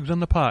frogs in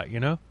the pot, you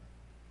know.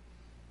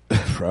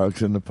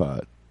 Frogs in the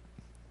pot.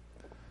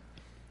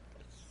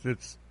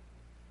 It's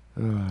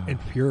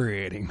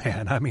infuriating,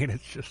 man. I mean,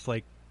 it's just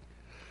like,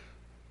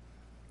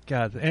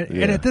 God.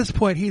 And at this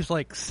point, he's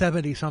like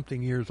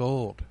 70-something years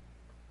old.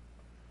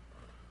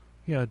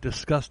 You know,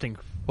 disgusting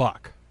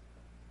fuck.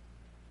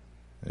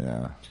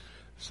 Yeah.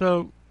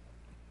 So.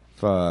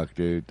 Fuck,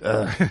 dude.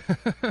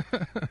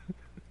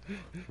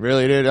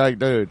 Really,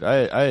 dude?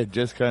 I had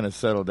just kind of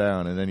settled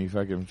down, and then you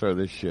fucking throw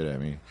this shit at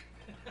me.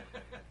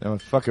 Now my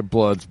fucking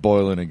blood's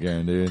boiling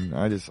again, dude.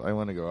 I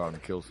want to go out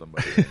and kill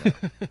somebody.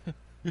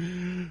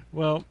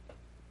 Well,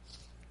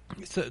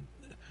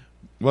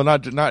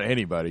 not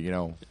anybody. You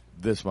know,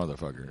 this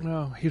motherfucker.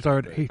 No, he's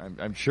already.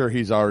 I'm sure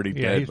he's already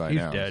dead by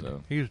now. He's dead.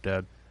 So. He's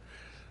dead.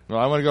 Well,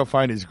 I want to go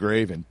find his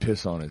grave and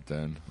piss on it.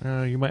 Then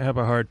you might have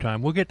a hard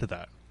time. We'll get to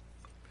that.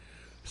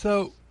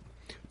 So,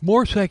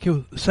 more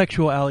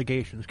sexual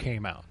allegations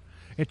came out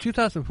in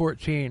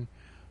 2014.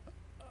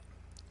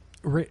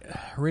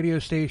 Radio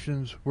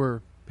stations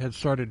had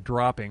started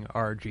dropping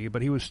RG,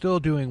 but he was still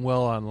doing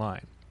well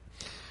online.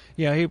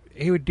 Yeah,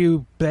 he would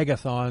do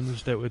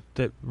begathons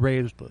that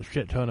raised a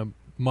shit ton of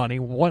money.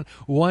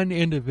 One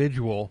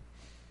individual,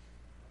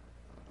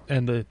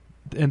 and the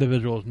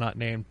individual is not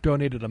named,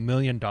 donated $1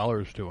 million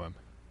to him.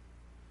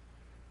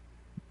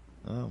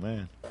 Oh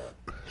man!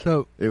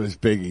 So it was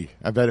Biggie.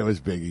 I bet it was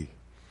Biggie.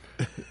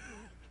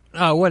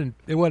 No,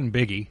 it wasn't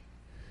Biggie.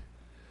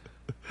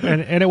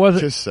 And it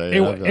wasn't. Just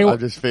saying.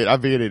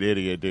 I'm being an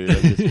idiot, dude.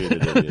 I'm just being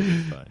an idiot.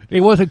 It's fine.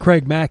 It wasn't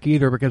Craig Mack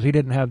either, because he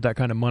didn't have that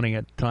kind of money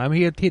at the time.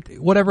 He had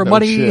whatever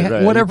money he had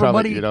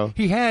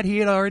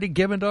already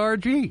given to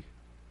RG.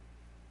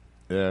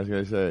 Yeah, I was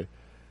gonna say.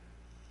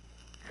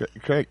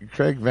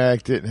 Craig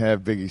Mack didn't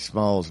have Biggie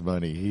Smalls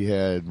money. He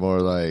had more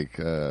like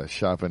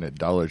shopping at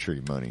Dollar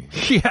Tree money.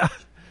 Yeah.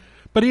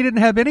 But he didn't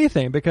have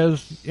anything,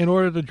 because in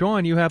order to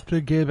join, you have to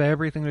give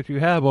everything that you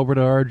have over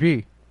to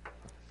RG.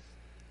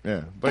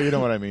 Yeah, but you know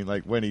what I mean?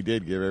 Like, when he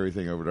did give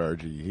everything over to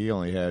RG, he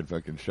only had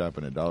fucking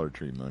shopping at Dollar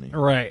Tree money.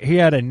 Right. He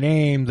had a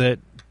name that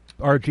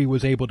RG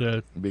was able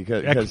to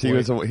Because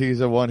he's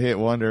a one-hit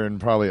wonder, and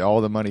probably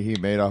all the money he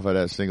made off of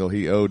that single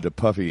he owed to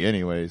Puffy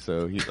anyway.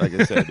 So, like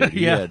I said, dude,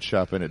 he had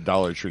shopping at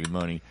Dollar Tree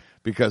money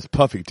because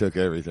Puffy took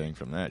everything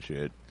from that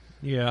shit.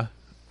 Yeah.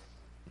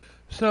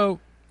 So,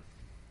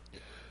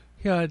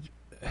 yeah,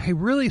 he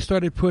really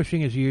started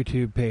pushing his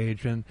YouTube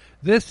page, and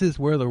this is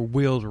where the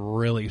wheels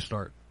really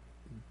start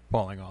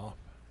falling off.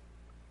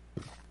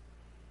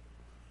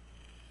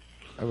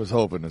 I was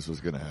hoping this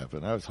was going to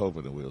happen. I was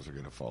hoping the wheels were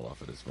going to fall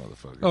off of this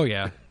motherfucker. Oh,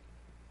 yeah.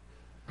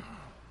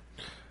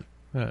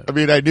 I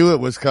mean, I knew it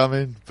was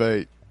coming,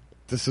 but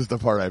this is the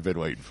part I've been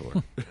waiting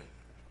for.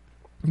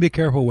 Be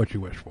careful what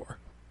you wish for.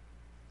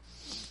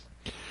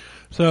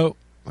 So,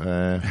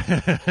 a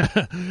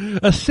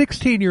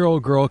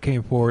 16-year-old girl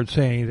came forward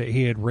saying that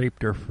he had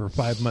raped her for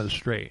 5 months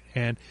straight.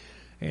 And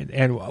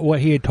what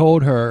he had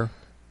told her,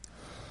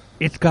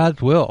 it's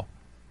God's will.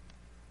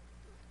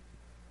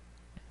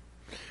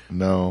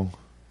 No,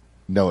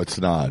 it's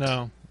not.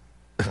 No.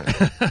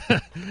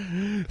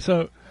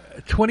 So,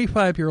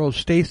 25-year-old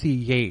Stacy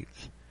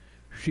Yates,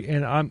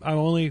 I'm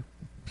only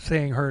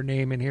saying her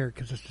name in here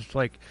because it's just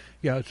like,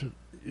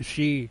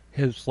 she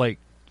has like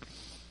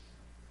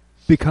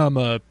become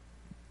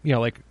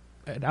like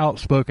an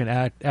outspoken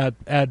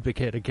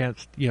advocate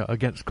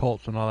against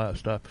cults and all that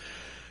stuff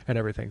and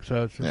everything.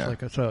 So it's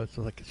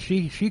just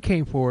she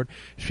came forward.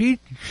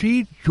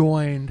 She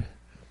joined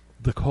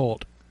the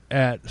cult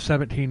at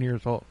 17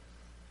 years old.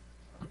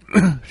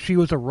 She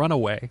was a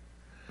runaway,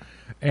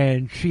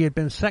 and she had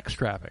been sex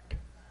trafficked.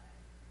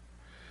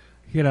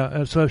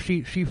 And so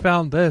she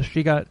found this.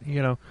 She got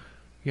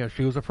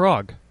she was a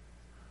frog,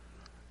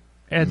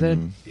 and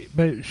then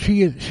but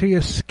she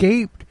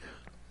escaped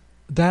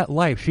that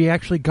life. She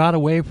actually got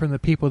away from the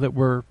people that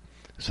were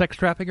sex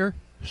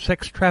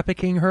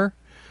trafficking her,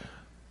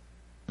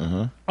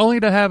 only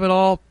to have it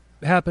all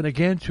happen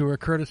again to her,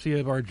 courtesy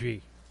of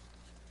RG.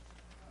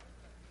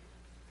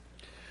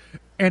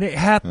 And it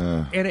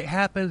happened. And it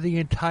happened the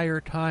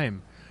entire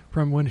time,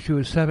 from when she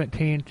was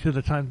 17 to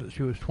the time that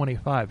she was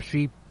 25.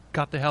 She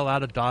got the hell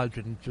out of Dodge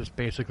and just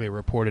basically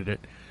reported it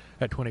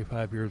at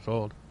 25 years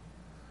old.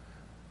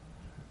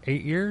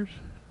 8 years.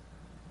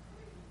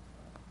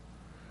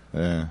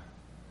 Yeah.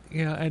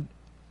 Yeah, and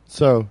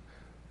so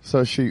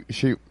So she.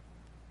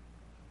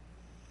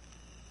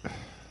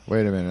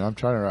 Wait a minute. I'm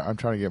trying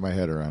to get my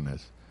head around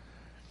this.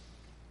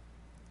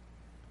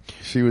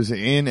 She was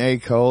in a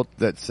cult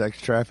that sex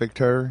trafficked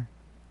her,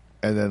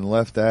 and then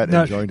left that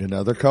and joined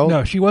another cult.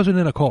 No, she wasn't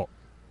in a cult.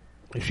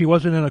 She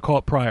wasn't in a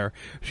cult prior.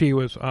 She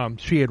was.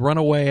 She had run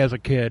away as a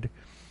kid,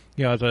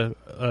 as a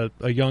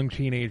young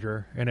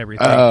teenager and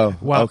everything. Oh,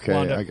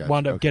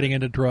 Wound up getting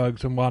into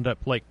drugs and wound up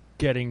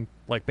getting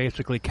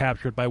basically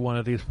captured by one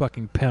of these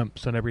fucking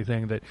pimps and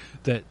everything that.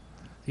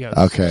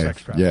 Okay.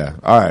 Sex trafficking. Yeah.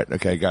 All right.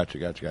 Okay.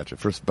 Gotcha.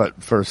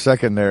 But for a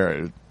second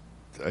there,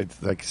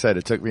 like I said,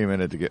 it took me a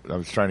minute to get. I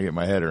was trying to get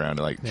my head around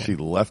it. She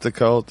left the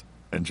cult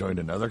and joined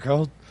another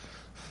cult.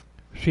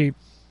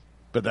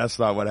 But that's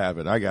not what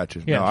happened. I got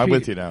you. Yeah, no, I'm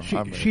with you now.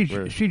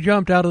 She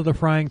jumped out of the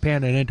frying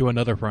pan and into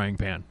another frying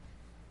pan.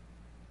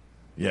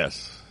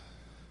 Yes.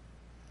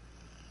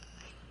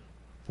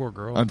 Poor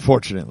girl.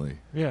 Unfortunately.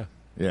 Yeah.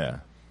 Yeah.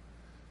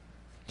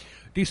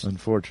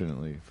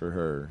 Unfortunately for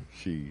her,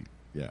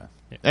 yeah.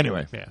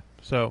 Anyway. Yeah.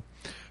 So,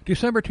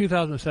 December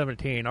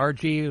 2017,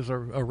 RG is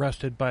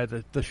arrested by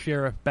the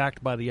sheriff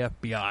backed by the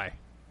FBI.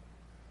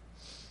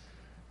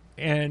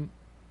 And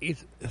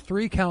it's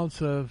 3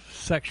 counts of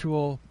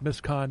sexual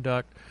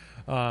misconduct,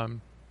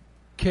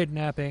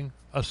 kidnapping,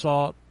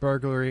 assault,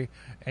 burglary,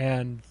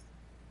 and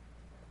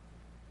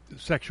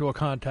sexual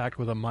contact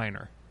with a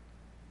minor.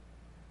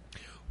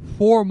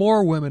 4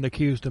 more women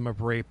accused him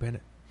of rape in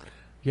it.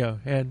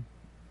 And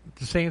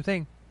the same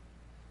thing.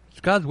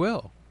 It's God's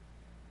will.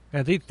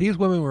 And these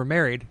women were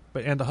married,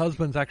 and the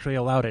husbands actually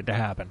allowed it to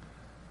happen.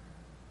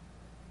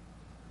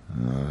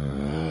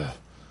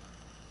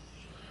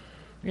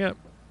 Yep.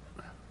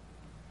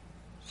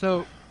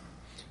 So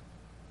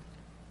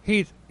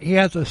he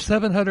has a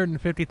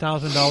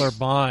 $750,000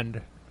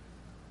 bond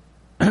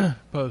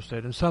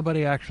posted, and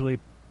somebody actually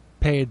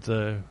paid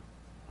the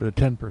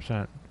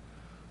 10%.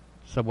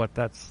 So what?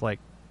 That's like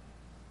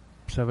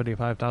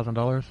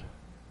 $75,000.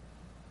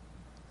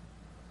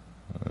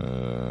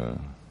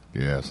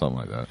 Yeah, something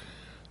like that.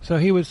 So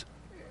he was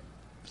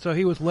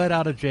let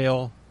out of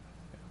jail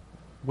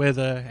with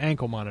an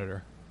ankle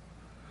monitor,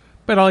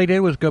 but all he did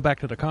was go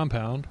back to the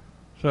compound.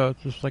 So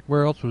it's just like,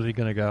 where else was he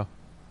going to go?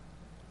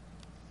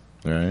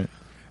 All right.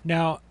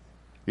 Now.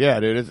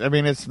 Yeah, dude.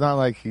 It's not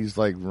like he's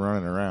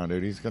running around,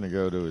 dude. He's going to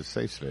go to his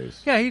safe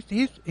space. Yeah,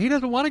 he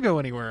doesn't want to go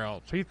anywhere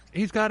else.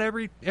 He's got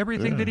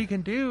everything that he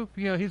can do.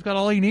 He's got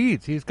all he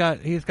needs. He's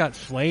got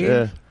slaves.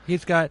 Yeah.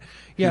 He's got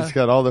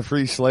all the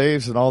free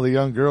slaves and all the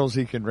young girls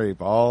he can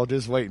rape, all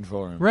just waiting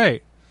for him.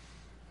 Right.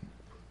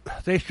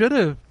 They should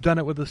have done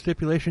it with the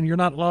stipulation you're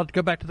not allowed to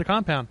go back to the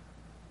compound.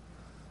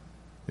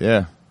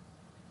 Yeah.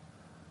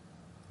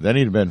 Then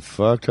he'd have been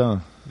fucked, huh?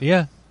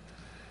 Yeah.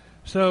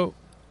 So,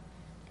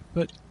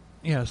 but,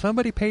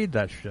 somebody paid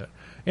that shit.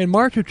 In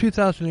March of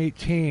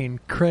 2018,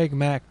 Craig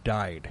Mack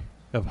died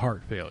of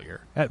heart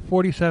failure at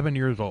 47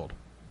 years old.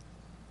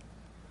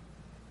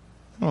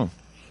 Oh.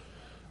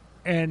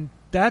 And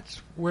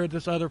that's where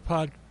this other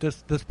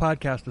this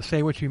podcast, the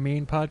Say What You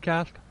Mean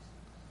podcast,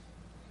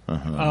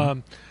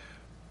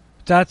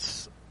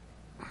 that's,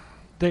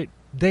 they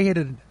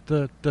had,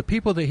 the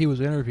people that he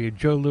was interviewed,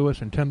 Joe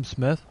Lewis and Tim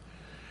Smith,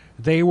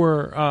 they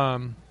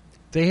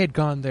had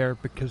gone there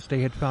because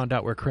they had found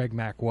out where Craig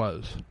Mack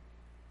was.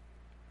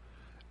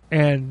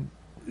 And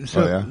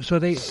so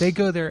they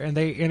go there and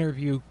they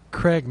interview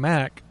Craig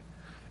Mack,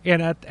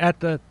 and at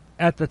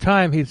the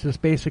time he's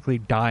just basically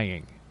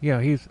dying.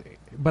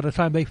 By the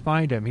time they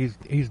find him,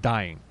 he's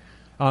dying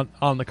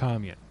on the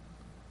commune.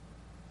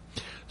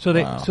 So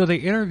they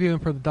interview him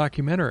for the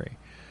documentary,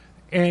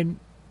 and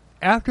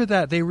after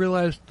that they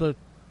realized the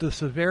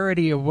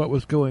severity of what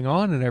was going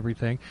on and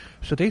everything.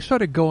 So they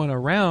started going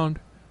around,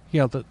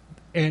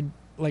 and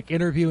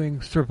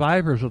interviewing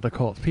survivors of the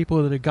cult,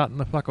 people that had gotten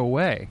the fuck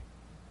away.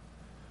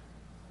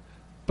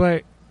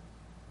 But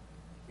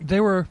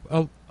they were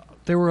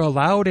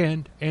allowed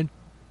in and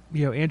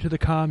into the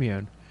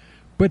commune,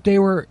 but they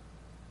were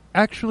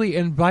actually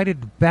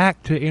invited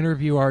back to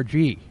interview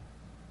RG.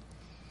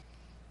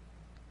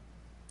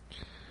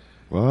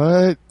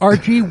 What?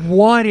 RG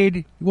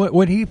wanted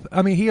when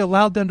he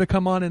allowed them to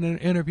come on and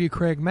interview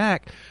Craig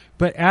Mack,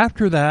 but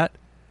after that,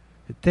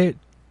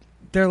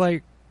 they're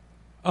like,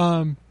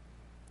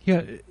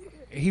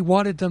 he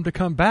wanted them to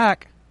come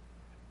back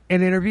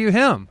and interview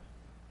him.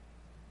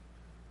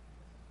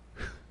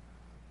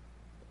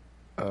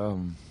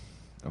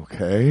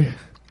 Okay.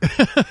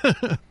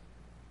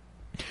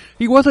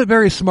 He wasn't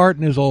very smart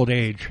in his old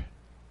age.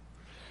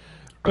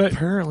 But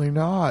apparently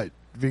not,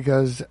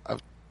 because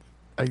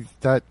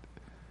that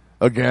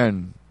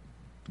again,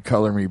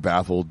 color me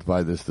baffled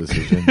by this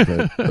decision.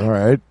 But all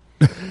right.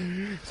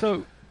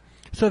 So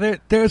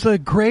there's a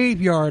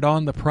graveyard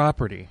on the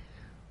property.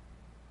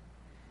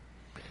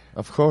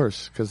 Of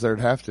course, because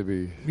there'd have to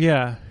be.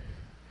 Yeah.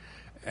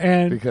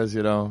 And because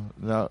if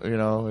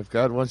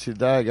God wants you to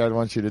die, God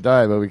wants you to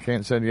die, but we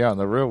can't send you out in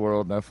the real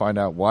world and find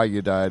out why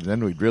you died, and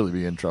then we'd really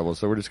be in trouble.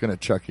 So we're just going to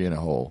chuck you in a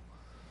hole.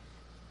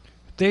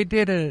 They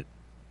did a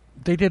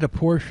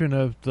portion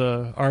of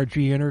the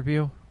RG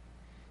interview,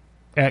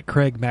 at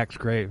Craig Mack's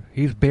grave.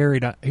 He's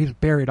buried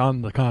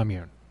on the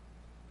commune.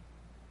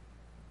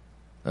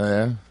 Oh,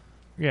 yeah?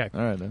 Yeah.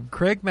 All right, then.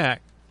 Craig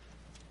Mack,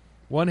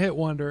 one-hit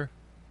wonder,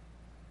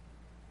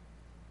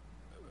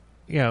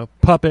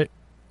 puppet.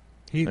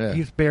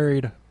 He's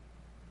buried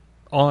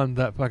on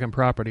that fucking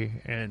property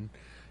in,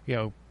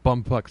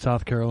 bumfuck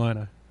South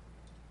Carolina.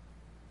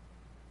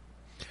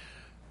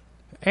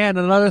 And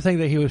another thing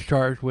that he was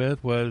charged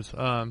with was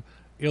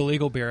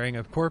illegal burying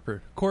of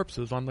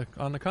corpses on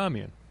the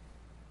commune.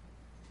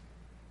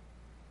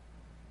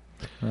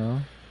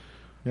 Well,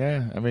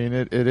 yeah, I mean,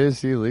 it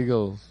is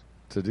illegal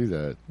to do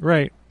that.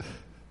 Right.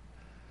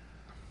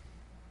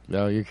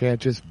 No, you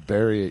can't just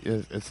bury it.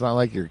 It's not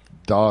like your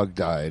dog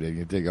died and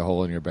you dig a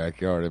hole in your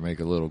backyard and make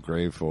a little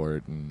grave for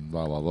it and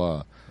blah, blah,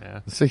 blah. Yeah.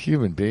 It's a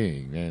human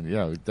being, man.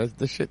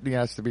 The shit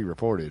has to be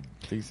reported.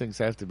 These things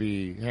have to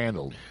be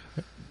handled.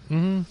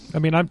 Mm-hmm. I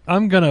mean,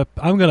 I'm gonna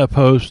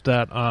post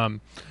that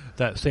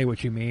Say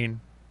What You Mean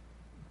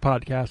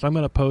podcast. I'm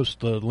gonna post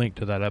the link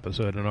to that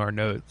episode in our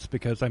notes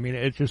because I mean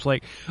it's just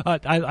like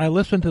I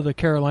listened to the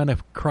Carolina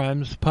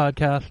Crimes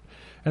podcast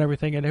and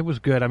everything, and it was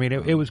good. I mean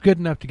it was good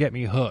enough to get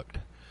me hooked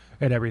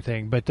and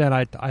everything. But then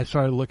I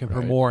started looking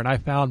for more, and I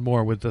found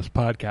more with this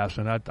podcast,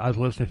 and I was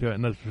listening to it,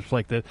 and it's just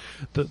like the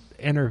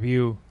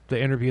interview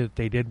that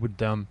they did with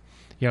them,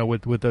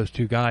 with those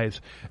two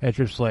guys. It's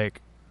just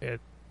like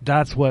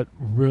that's what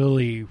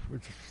really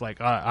just like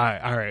all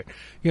right,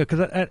 because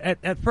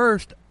at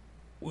first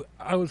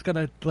I was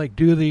gonna like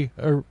do the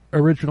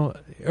original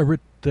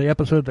the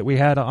episode that we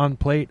had on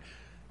plate,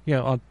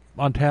 on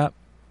tap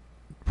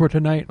for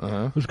tonight.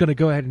 I was gonna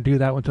go ahead and do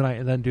that one tonight,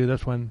 and then do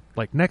this one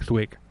like next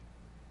week.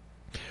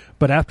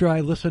 But after I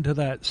listened to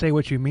that Say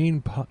What You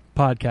Mean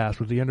podcast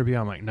with the interview,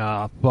 I'm like,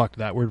 nah, fuck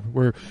that. We're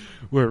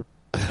we're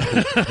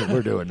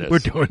doing this. We're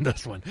doing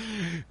this one.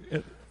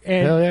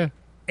 And, hell yeah.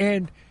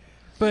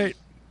 But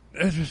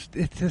there's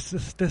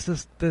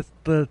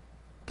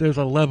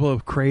a level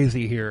of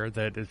crazy here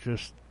that is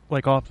just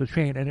like off the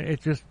chain, and it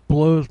just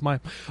blows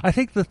my. I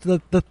think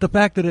the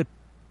fact that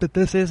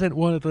this isn't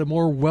one of the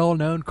more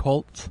well-known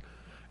cults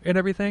and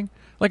everything.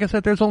 Like I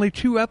said, there's only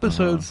 2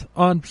 episodes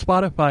on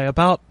Spotify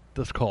about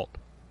this cult.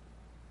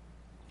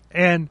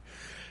 And,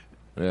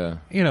 we're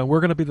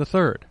going to be the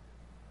 3rd.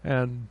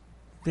 And,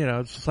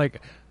 it's just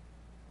like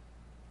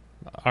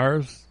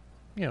ours,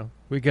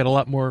 we get a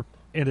lot more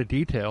into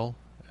detail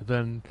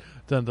than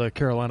the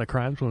Carolina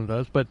Crimes one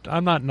does. But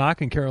I'm not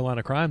knocking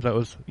Carolina Crimes. That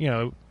was,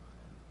 it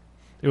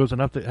was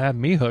enough to have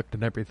me hooked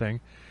and everything.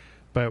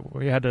 But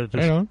we had to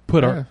just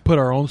put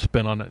our own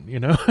spin on it,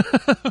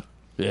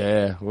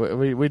 Yeah,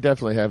 we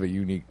definitely have a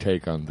unique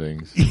take on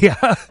things.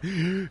 Yeah.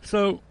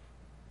 So,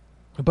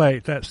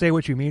 but that Say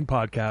What You Mean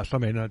podcast, I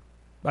mean,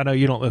 I know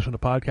you don't listen to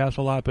podcasts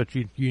a lot, but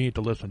you need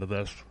to listen to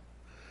this.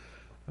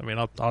 I mean,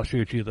 I'll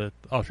shoot you the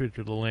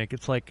link.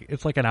 It's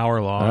like an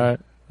hour long. All right.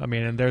 I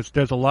mean, and there's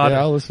a lot.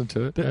 I'll listen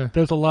to it.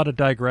 There's a lot of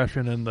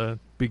digression in the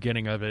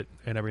beginning of it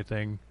and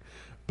everything,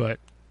 but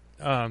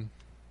so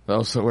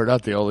we're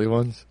not the only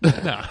ones.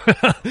 No.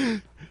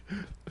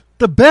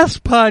 The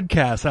best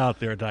podcasts out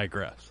there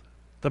digress.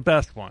 The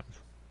best ones.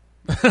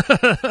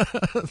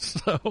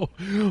 So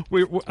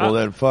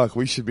then fuck,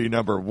 we should be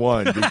number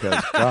 1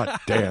 because god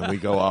damn, we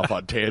go off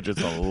on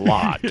tangents a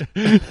lot.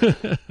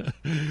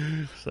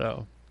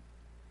 So,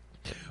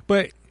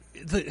 but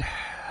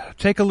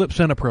take a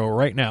Lipsenapro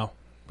right now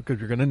because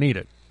you're going to need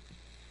it.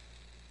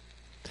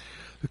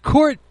 The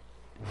court.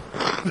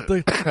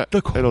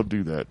 I don't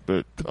do that,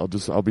 but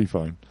I'll be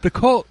fine. The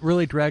cult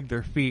really dragged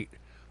their feet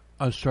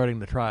on starting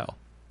the trial.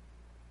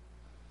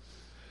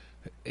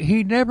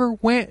 He never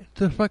went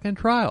to fucking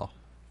trial.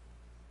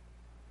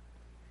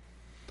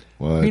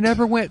 What? He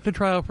never went to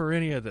trial for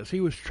any of this. He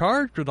was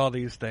charged with all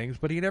these things,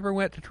 but he never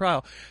went to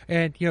trial.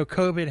 And,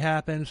 COVID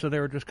happened, so they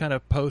were just kind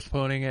of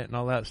postponing it and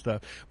all that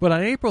stuff. But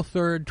on April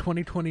 3rd,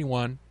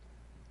 2021,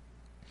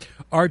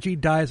 RG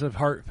dies of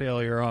heart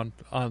failure on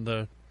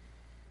the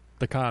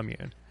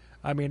commune.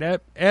 I mean,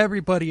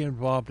 everybody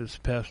involved is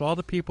pissed. All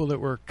the people that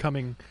were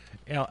coming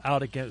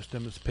out against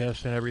him is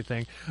pissed and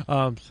everything.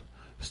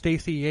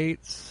 Stacey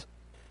Yates,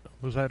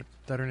 was that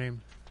her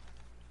name?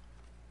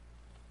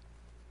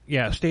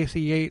 Yeah,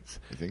 Stacey Yates.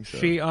 I think so.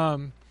 She,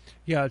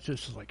 it's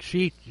just like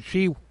she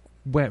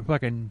went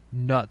fucking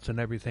nuts and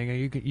everything. And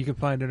you can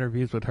find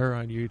interviews with her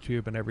on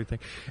YouTube and everything.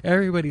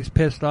 Everybody's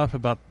pissed off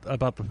about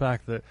the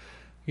fact that,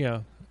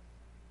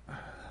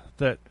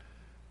 that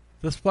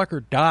this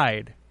fucker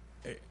died.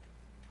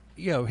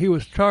 He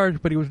was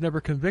charged, but he was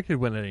never convicted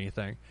with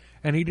anything,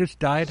 and he just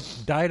died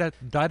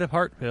of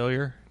heart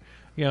failure.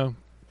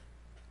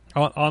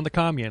 On the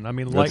commune. I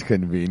mean, that's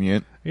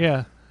convenient.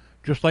 Yeah,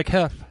 just like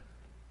Hef.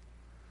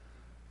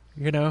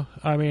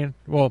 I mean,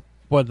 well,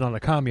 wasn't on the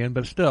commune,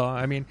 but still,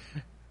 I mean,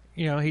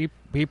 he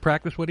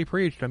practiced what he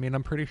preached. I mean,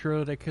 I'm pretty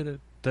sure they could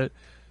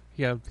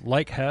have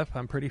like Hef.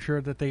 I'm pretty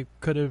sure that they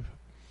could have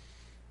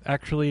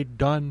actually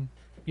done,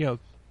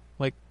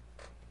 like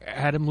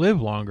had him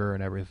live longer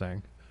and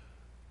everything.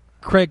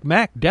 Craig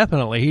Mack,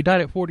 definitely. He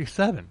died at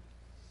 47.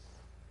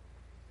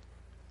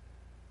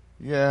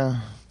 Yeah,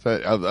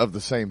 but of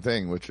the same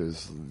thing, which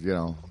is,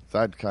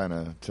 that kind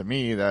of, to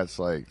me, that's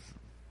like,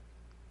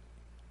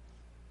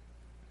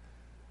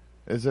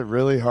 is it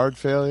really heart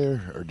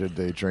failure, or did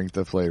they drink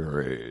the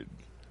Flavor Aid?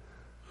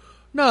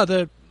 No,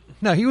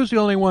 he was the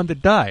only one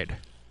that died.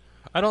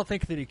 I don't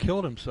think that he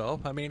killed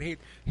himself. I mean,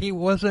 he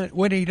wasn't,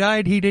 when he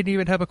died, he didn't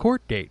even have a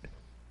court date.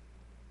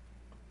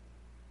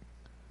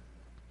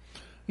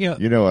 You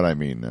know what I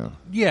mean, though.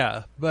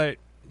 Yeah, but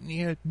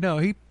no,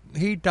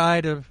 he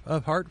died of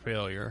heart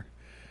failure.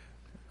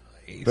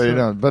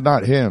 But but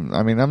not him.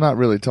 I mean, I'm not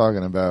really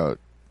talking about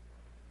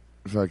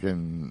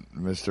fucking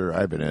Mr.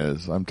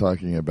 Ibanez. I'm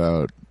talking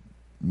about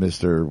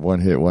Mr. One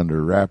Hit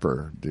Wonder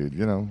rapper, dude.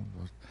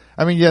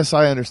 I mean, yes,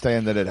 I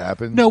understand that it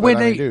happens. No,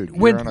 when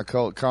you're on a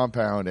cult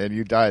compound and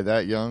you die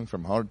that young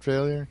from heart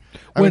failure.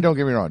 I mean, don't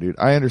get me wrong, dude.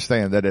 I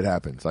understand that it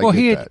happens.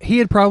 He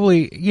had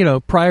probably,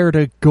 prior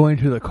to going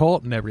to the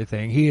cult and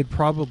everything, he had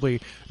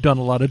probably done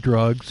a lot of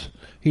drugs.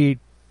 He,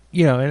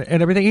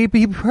 and everything.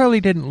 He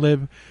probably didn't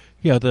live,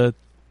 the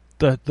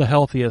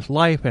healthiest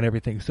life and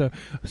everything.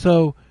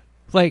 So,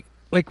 like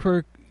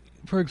for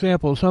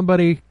example,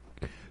 somebody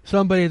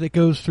that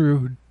goes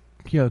through,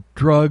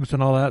 drugs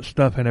and all that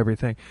stuff and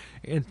everything,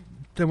 and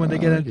then when they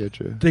get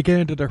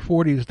into their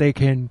 40s, they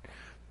can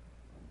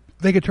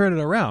turn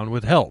it around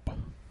with help.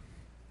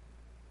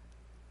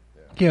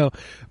 Yeah.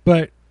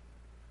 But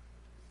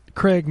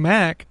Craig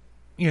Mack,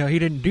 he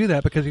didn't do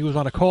that because he was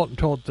on a cult and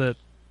told that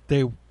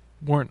they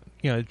weren't,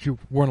 that you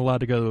weren't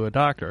allowed to go to a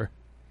doctor.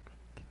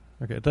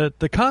 Okay,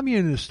 the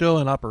commune is still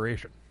in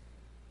operation,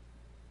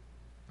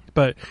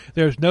 but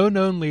there's no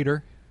known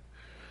leader.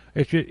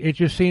 It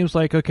just seems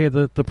like, okay,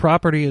 the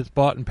property is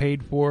bought and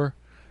paid for,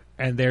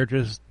 and they're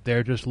just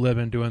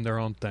living, doing their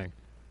own thing.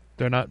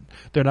 They're not.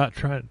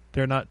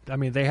 I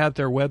mean, they have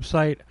their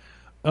website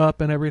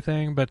up and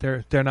everything, but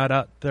they're not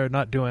out. They're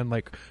not doing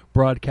like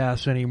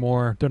broadcasts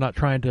anymore. They're not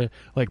trying to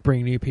like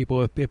bring new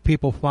people. If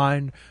people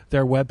find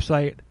their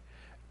website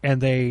and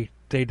they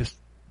just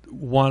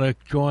want to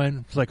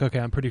join, it's like, okay,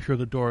 I'm pretty sure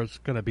the door is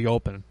going to be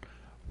open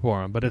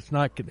for them, but it's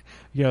not.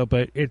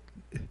 But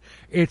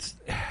it's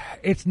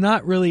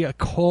not really a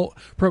cult.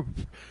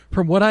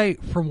 From what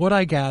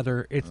I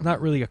gather, it's not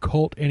really a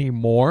cult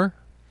anymore.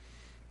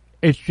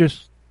 It's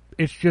just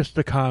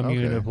a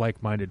commune of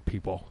like-minded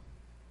people.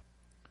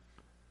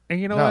 And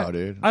you know what?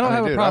 Dude. I don't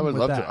have a problem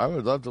with that. I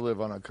would love to live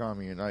on a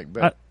commune.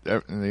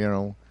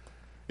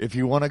 If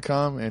you want to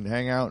come and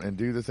hang out and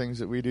do the things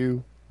that we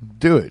do,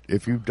 do it.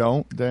 If you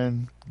don't,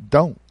 then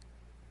don't.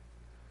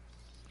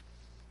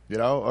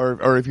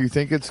 Or if you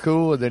think it's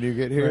cool and then you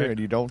get here and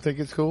you don't think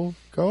it's cool,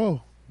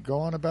 go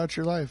on about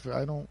your life.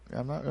 I'm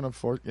not going to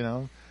force,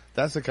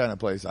 that's the kind of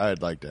place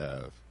I'd like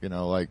to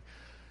have,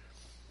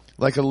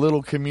 like a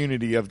little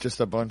community of just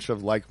a bunch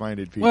of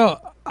like-minded people.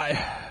 Well,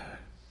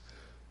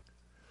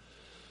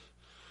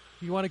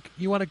 you want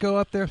to go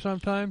up there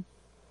sometime?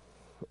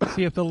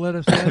 See if they'll let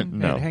us in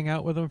No. and hang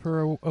out with them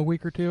for a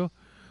week or two.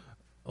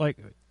 Like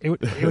it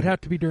would have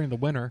to be during the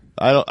winter.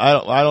 I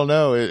don't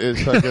know.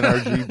 Is fucking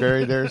RG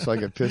buried there so I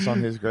could piss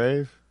on his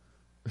grave?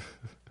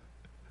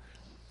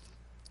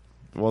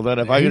 Well, then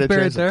if I get a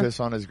chance to piss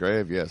on his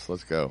grave, yes,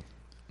 let's go.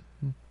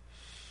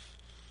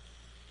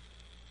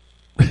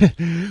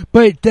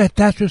 But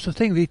that's just the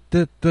thing.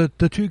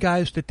 The two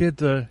guys that did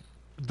the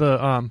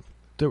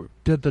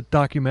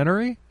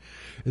documentary,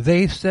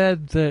 they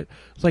said that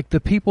it's like the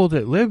people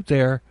that lived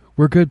there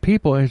were good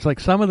people, and it's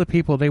like some of the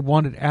people they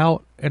wanted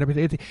out and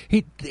everything.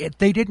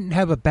 They didn't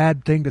have a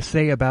bad thing to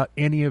say about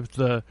any of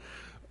the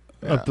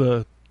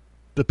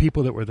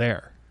people that were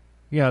there.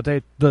 Yeah,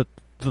 the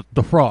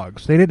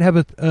frogs. They didn't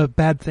have a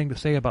bad thing to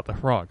say about the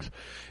frogs.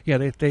 Yeah,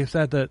 they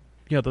said that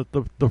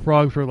the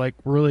frogs were like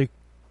really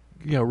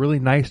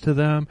nice to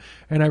them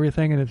and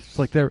everything. And it's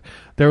like there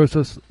was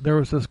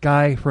this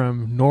guy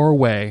from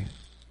Norway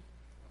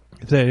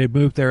that had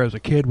moved there as a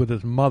kid with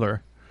his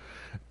mother,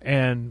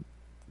 and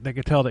they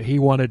could tell that he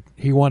wanted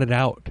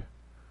out.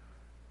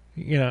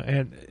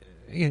 And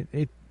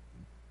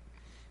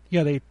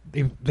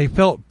they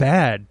felt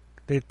bad.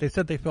 They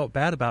said they felt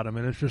bad about him,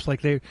 and it's just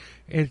like the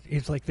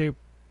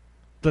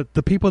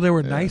people that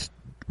were nice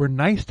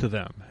to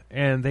them,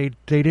 and they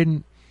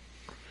didn't.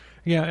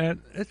 Yeah,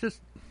 and it's just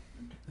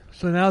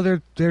so now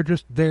they're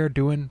just there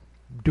doing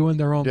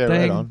their own thing.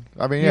 Right on.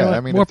 I mean,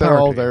 if they're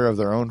all there of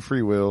their own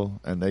free will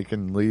and they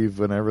can leave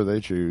whenever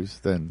they choose,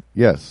 then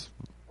yes,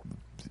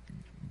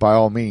 by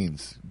all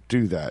means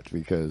do that,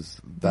 because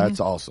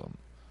that's awesome.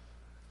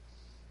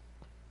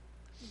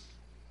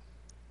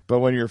 But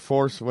when you're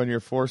forced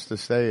to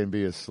stay and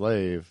be a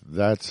slave,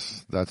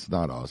 that's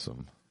not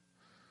awesome.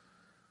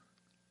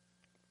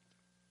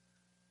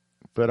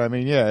 But I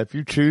mean, yeah, if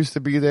you choose to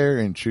be there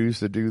and choose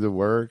to do the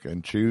work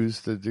and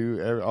choose to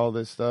do all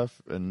this stuff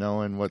and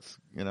knowing what's,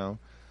 and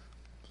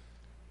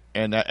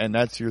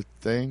that's your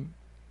thing.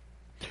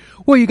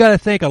 Well, you got to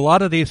think a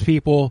lot of these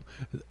people.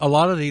 I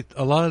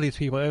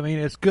mean,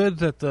 it's good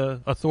that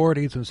the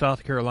authorities in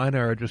South Carolina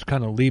are just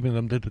kind of leaving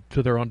them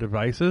to their own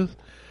devices.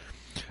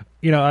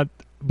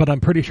 But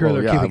I'm pretty sure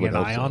they're keeping an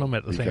eye on them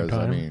at the same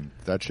time. I mean,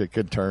 that shit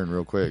could turn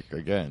real quick.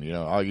 Again,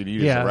 all you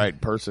need is the right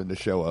person to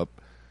show up.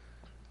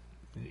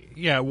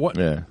 Yeah,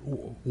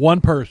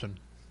 one person.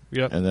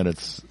 Yep. And then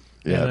it's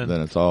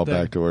then it's all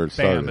back to where it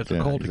started. It's a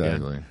cult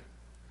exactly. Again.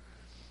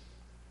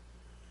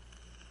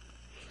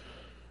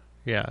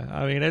 Yeah,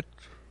 I mean it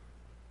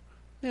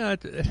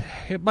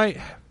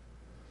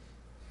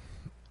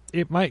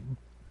might.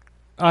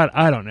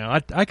 I don't know.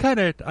 I kind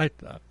of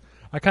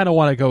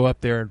want to go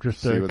up there and just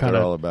see what they're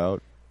all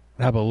about.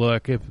 Have a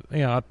look. If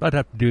I'd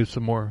have to do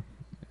some more.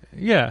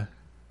 Yeah,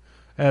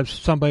 as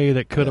somebody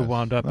that could have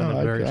wound up in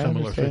a very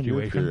similar situation.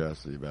 Your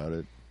curiosity about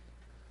it.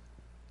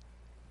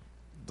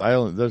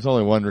 There's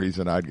only one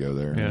reason I'd go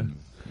there. Yeah. And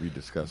we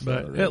discussed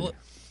that already.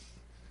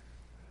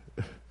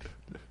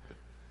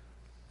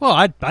 Well,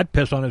 I'd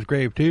piss on his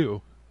grave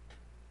too.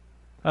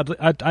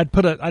 I'd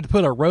put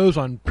a rose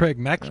on Craig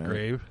Mack's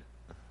grave.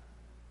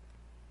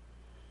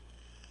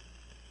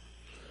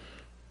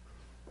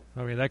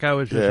 I mean, that guy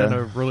was just in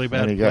a really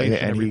bad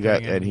place, and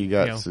he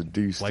got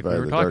seduced like by we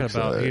were the talking dark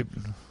about. side.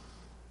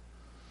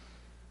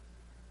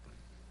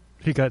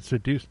 He got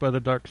seduced by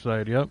the dark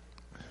side. Yep.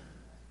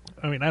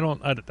 I mean, I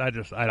don't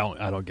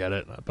get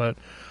it, but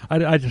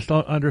I just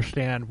don't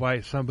understand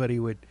why somebody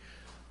would.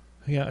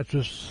 Yeah, it's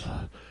just.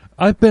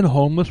 I've been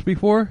homeless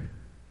before,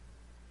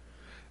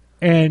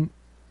 and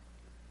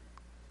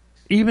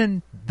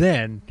even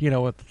then,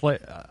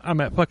 I'm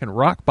at fucking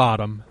rock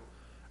bottom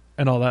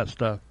and all that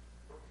stuff.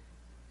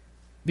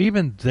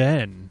 Even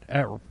then,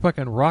 at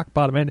fucking rock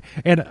bottom,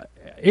 and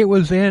it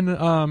was in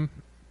when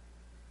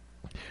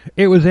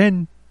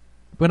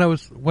I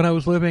was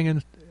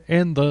living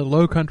in the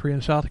Low Country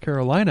in South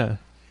Carolina.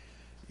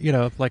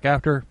 Like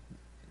after,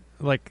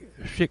 like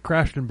shit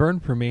crashed and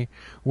burned for me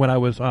when I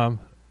was when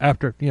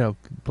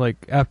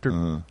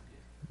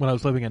I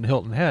was living in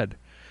Hilton Head.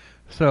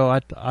 So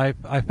I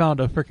found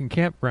a freaking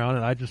campground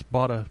and I just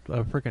bought a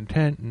freaking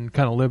tent and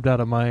kind of lived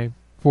out of my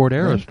Ford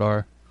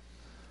Aerostar.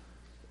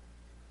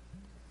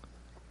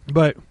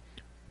 But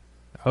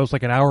I was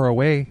like an hour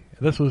away.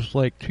 This was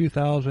like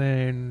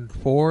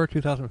 2004,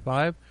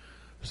 2005.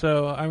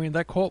 So, I mean,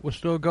 that cult was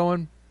still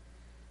going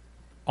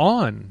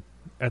on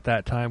at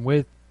that time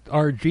with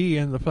RG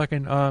and the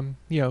fucking,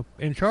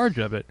 in charge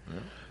of it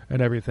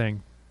and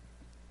everything.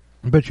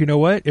 But you know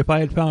what? If I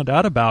had found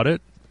out about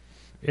it,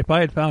 I'd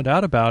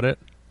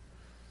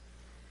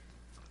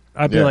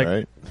be like,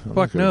 right.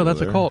 fuck no,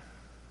 that's a cult.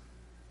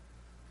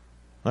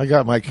 I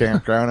got my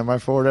campground in my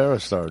Ford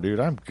Aerostar,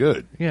 dude. I'm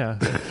good. Yeah.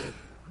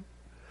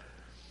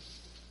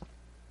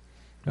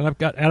 And I've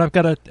got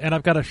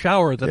a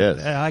shower that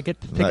I get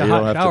to take a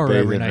hot shower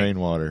every night.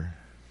 Rainwater.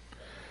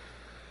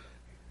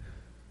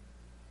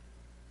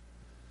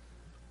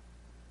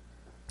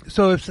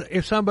 So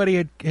if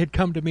somebody had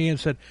come to me and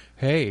said,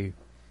 "Hey,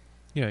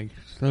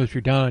 notice you're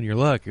down on your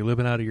luck. You're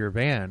living out of your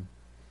van.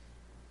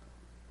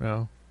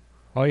 Well,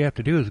 all you have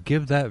to do is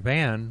give that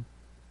van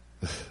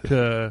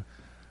to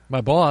my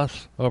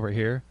boss over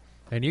here,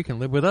 and you can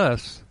live with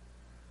us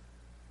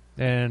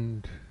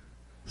and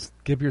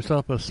give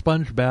yourself a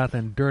sponge bath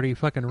and dirty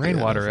fucking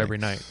rainwater every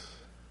night."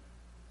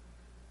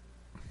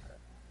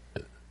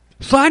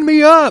 Sign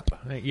me up!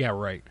 Yeah,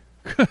 right.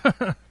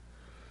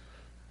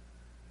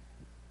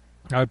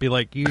 I would be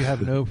like, you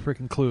have no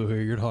freaking clue who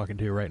you're talking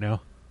to right now.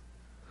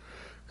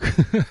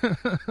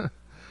 Right.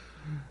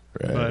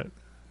 But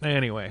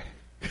anyway.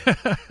 All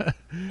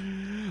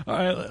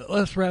right,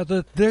 let's wrap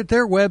this.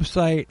 Their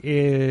website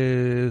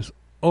is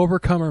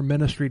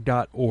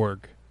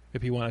overcomerministry.org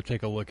if you want to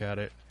take a look at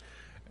it.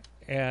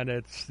 And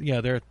it's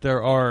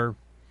there are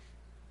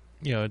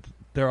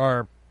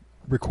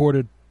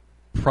recorded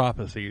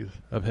prophecies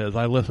of his.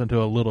 I listened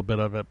to a little bit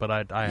of it, but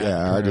I haven't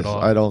turned it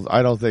off. I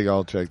don't think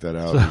I'll check that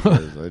out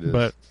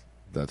because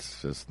that's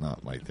just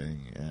not my thing.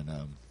 And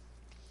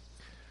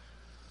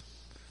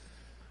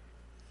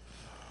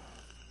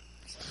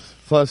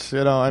plus,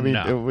 but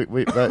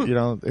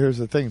here's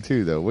the thing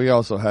too, though. We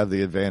also have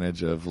the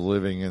advantage of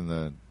living in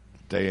the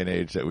day and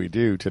age that we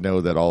do to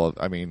know that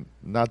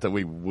not that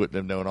we wouldn't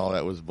have known all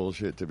that was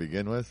bullshit to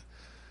begin with,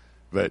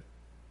 but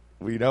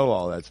we know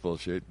all that's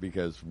bullshit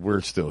because we're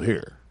still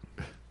here.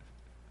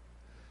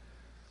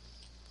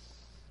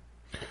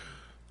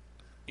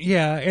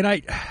 Yeah, and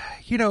I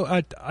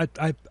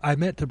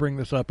meant to bring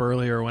this up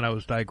earlier when I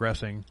was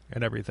digressing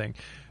and everything,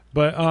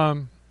 but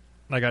I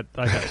got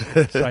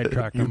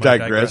sidetracked. You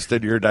digressed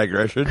in your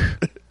digression.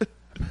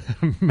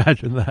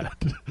 Imagine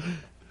that.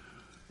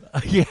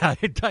 Yeah, I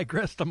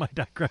digressed on my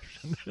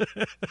digression.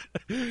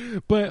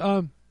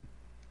 But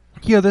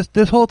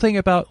this whole thing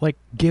about like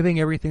giving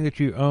everything that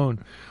you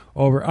own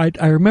over.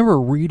 I remember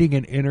reading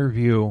an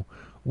interview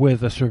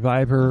with a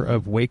survivor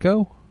of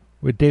Waco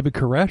with David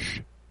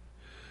Koresh,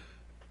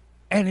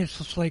 and it's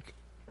just like,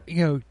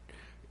 the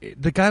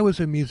guy was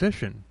a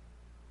musician.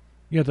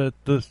 The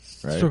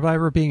right.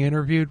 survivor being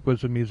interviewed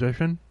was a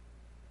musician,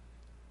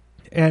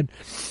 and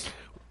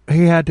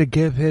he had to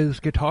give his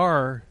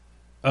guitar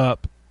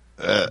up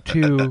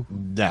to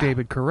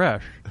David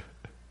Koresh,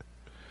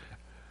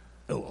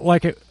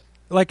 like it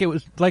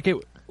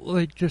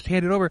like just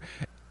hand it over.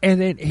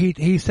 And then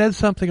he said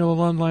something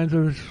along the lines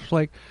of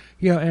like,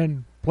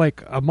 and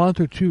like a month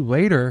or two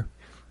later,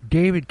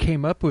 David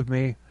came up with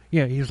me.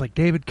 Yeah, he's like,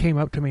 David came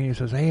up to me and he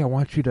says, "Hey, I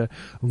want you to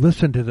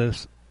listen to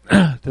this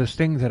this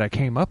thing that I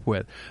came up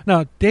with."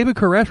 Now, David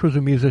Koresh was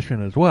a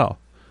musician as well,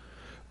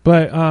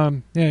 but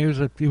he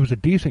was a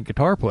decent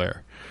guitar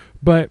player.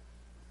 But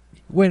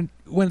when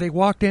they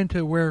walked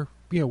into where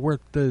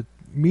the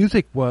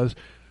music was,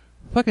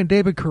 fucking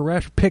David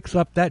Koresh picks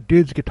up that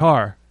dude's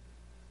guitar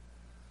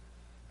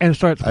and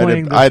starts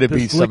playing. I'd have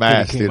beat some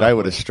ass, dude. I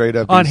would have straight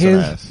up beat on some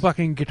his ass.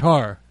 Fucking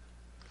guitar.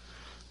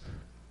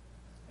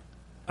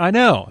 I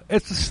know.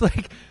 It's just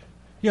like,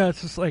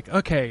 it's just like,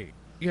 okay,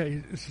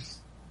 it's just,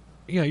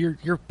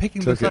 you're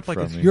picking this up like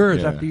it's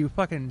yours after you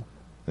fucking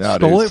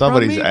stole it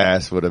somebody's from me?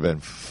 Ass would have been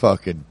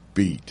fucking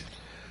beat.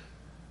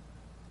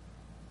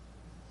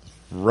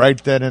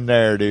 Right then and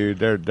there, dude.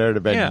 There'd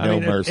have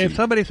been mercy. If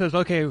somebody says,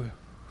 okay,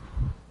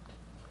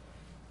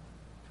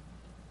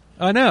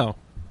 I know.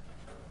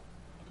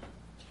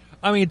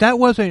 I mean, that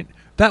wasn't.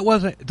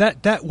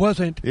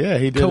 Yeah,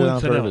 he did it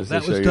on purpose.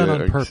 That was done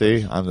on purpose.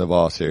 See, I'm the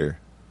boss here.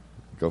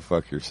 Go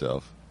fuck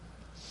yourself.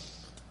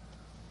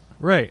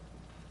 Right.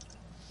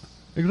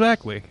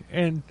 Exactly.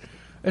 And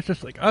it's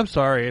just like, I'm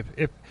sorry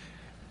if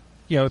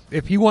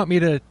you want me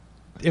to,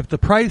 if the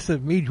price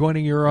of me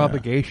joining your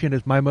obligation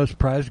is my most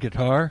prized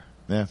guitar.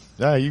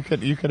 Yeah, you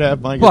could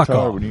have my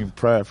guitar when you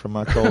pry it from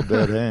my cold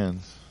dead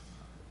hands.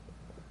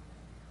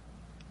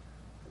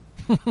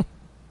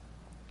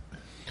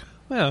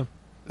 Well,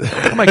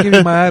 I might give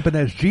you my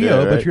Ibanez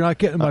Geo, but you're not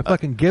getting my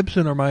fucking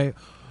Gibson or my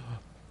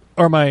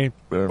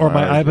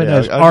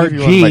Ibanez I'll give you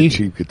one of my RG.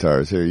 cheap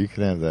guitars. Here, you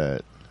can have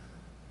that.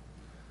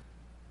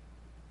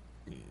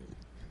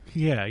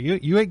 Yeah,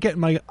 you ain't getting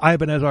my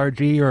Ibanez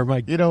RG or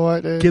my You know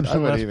what, dude? Gibson I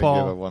wouldn't Les even Paul.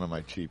 give up one of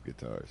my cheap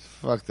guitars.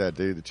 Fuck that,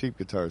 dude. The cheap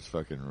guitars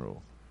fucking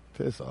rule.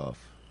 Piss off.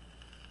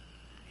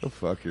 Go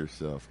fuck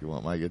yourself. You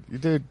want my guitar?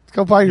 Dude,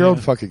 go buy your own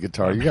fucking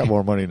guitar. You got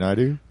more money than I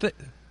do.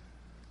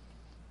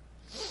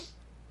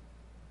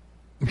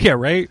 Yeah,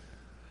 right?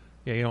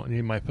 Yeah, you don't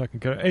need my fucking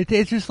guitar.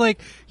 It's just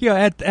like,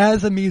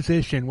 as a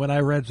musician, when I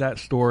read that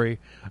story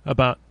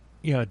about,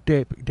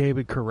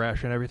 David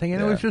Koresh and everything,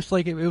 and it was just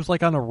like, it was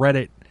like on a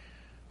Reddit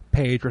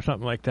page or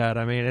something like that.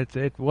 I mean,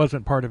 it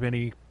wasn't part of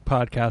any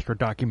podcast or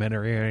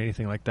documentary or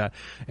anything like that.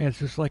 And it's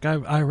just like,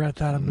 I read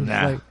that, I'm just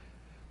like,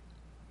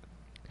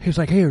 he's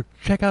like, "Hey,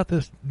 check out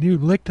this new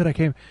lick that I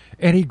came,"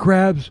 and he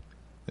grabs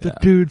the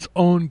dude's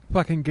own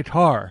fucking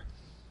guitar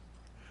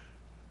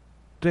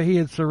that he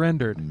had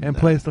surrendered and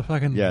plays the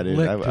fucking lick to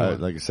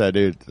him. Like I said,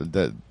 dude,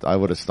 I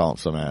would have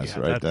stomped some ass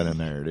right then and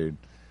there, dude.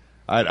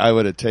 I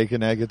would have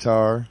taken that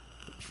guiar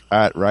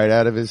right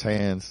out of his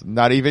hands,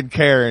 not even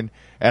caring,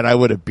 and I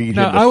would have beat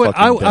him to fucking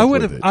death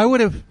with it. I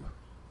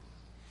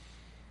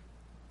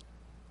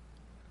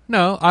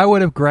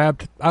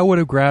would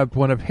have grabbed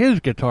one of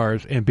his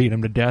guitars and beat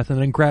him to death, and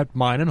then grabbed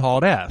mine and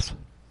hauled ass.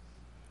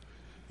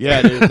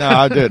 Yeah, dude. No,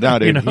 I'll do it. No,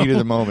 dude. Heat of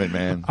the moment,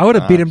 man. I would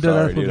have beat him to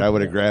death. Dude. I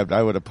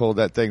would have pulled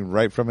that thing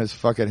right from his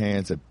fucking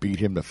hands and beat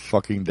him to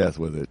fucking death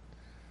with it.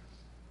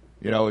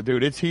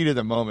 Dude, it's heat of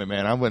the moment,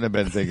 man. I wouldn't have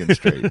been thinking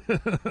straight.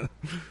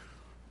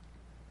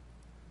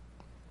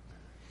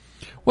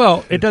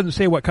 Well, it doesn't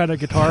say what kind of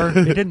guitar.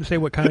 It didn't say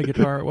what kind of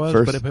guitar it was,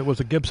 but if it was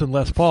a Gibson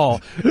Les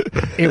Paul,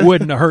 it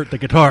wouldn't have hurt the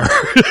guitar.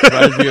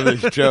 Reminds me of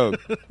this joke.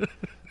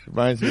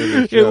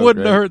 It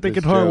wouldn't have hurt the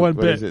guitar one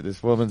bit.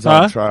 This woman's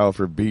on trial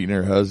for beating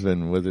her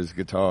husband with his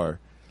guitar.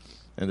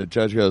 And the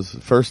judge goes,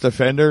 "First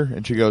offender?"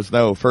 And she goes,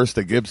 "No, first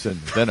a Gibson,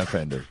 then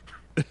offender."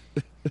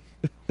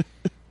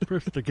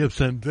 First a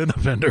Gibson, then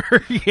offender.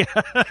 Yeah.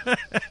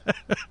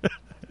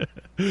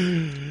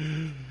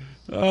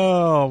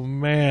 Oh,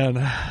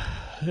 man.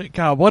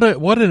 God, what a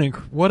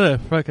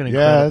fucking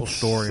incredible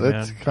story,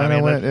 man.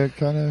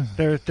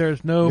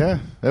 There's no. Yeah,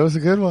 that was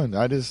a good one.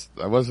 I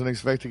wasn't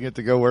expecting it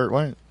to go where it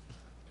went.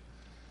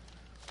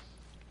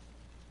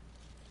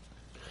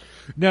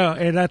 No,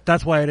 and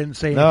that's why I didn't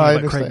say anything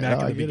about Craig Mack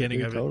at the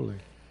beginning of it. Totally.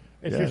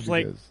 It's just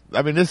like,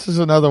 this is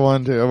another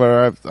one too,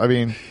 where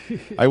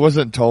I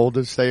wasn't told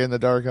to stay in the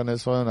dark on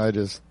this one. I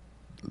just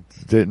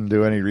didn't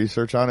do any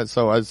research on it,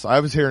 so I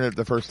was hearing it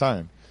the first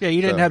time. Yeah,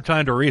 you didn't have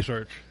time to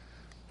research.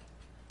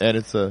 And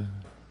it's a.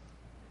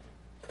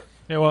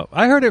 Yeah, well,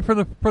 I heard it for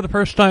the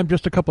first time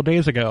just a couple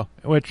days ago,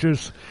 which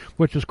is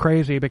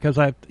crazy because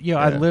I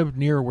lived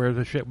near where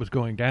the shit was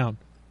going down.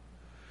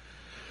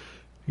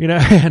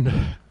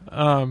 And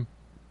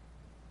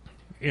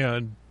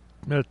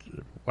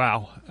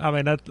wow. I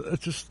mean,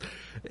 it's just,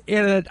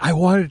 I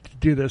wanted to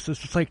do this. It's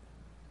just like,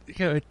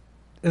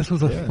 this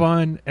was a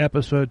fun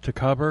episode to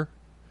cover.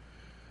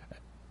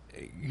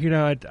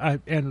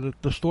 And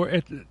the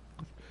story.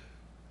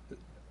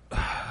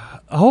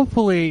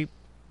 Hopefully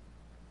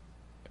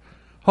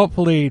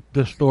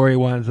the story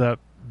winds up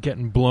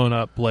getting blown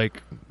up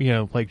like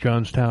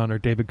Jonestown or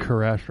David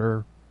Koresh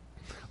or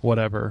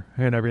whatever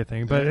and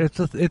everything. But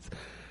it's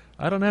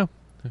I don't know.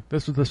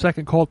 This is the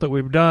second cult that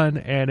we've done,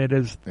 and it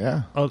is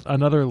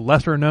another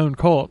lesser known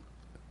cult.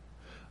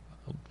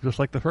 just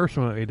like the first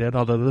one that we did.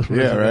 Although this one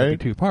Yeah, is going to right?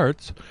 be 2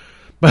 parts,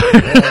 but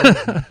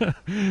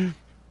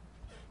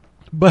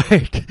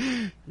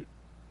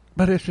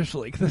but it's just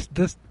like this.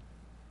 It's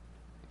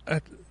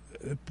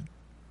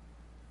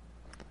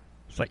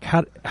like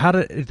how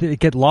did it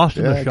get lost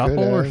in the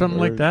shuffle or something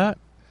like that?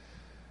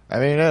 I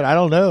mean, I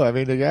don't know. I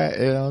mean, the guy,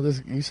 this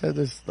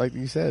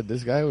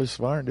guy was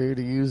smart, dude.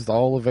 He used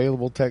all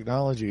available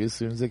technology as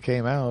soon as it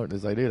came out.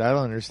 It's like, dude, I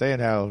don't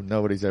understand how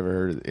nobody's ever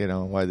heard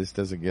of, why this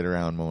doesn't get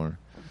around more.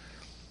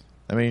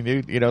 I mean,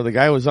 dude, the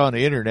guy was on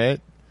the internet.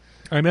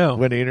 I know.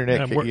 When the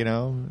internet,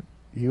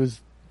 he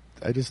was,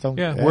 I just don't,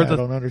 I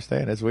don't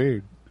understand. It's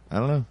weird. I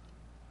don't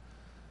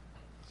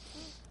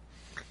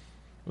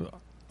know.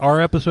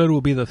 Our episode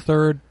will be the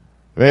 3rd.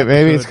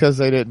 Maybe it's because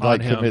they didn't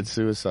commit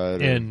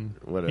suicide or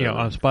whatever.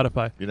 On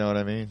Spotify. You know what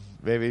I mean?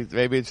 Maybe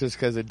it's just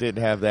because it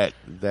didn't have that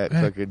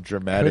fucking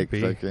dramatic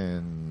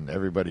fucking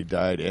everybody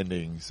died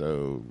ending,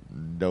 so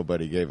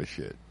nobody gave a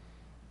shit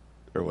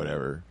or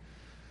whatever.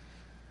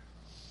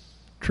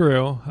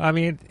 True. I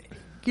mean,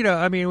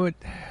 when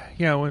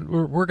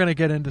we're going to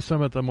get into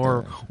some of the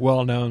more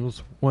well-known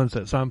ones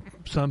at some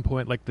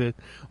point, like the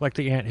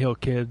Anthill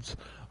Kids.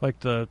 Like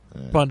the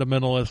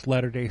fundamentalist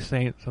Latter-day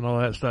Saints and all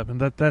that stuff,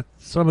 and that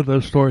some of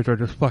those stories are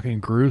just fucking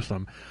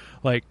gruesome,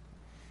 like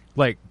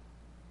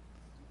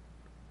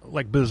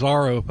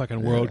bizarro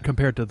fucking world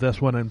compared to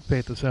this one and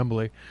Faith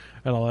Assembly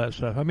and all that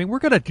stuff. I mean, we're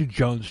gonna do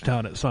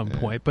Jonestown at some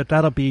point, but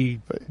that'll be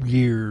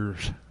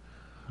years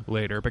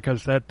later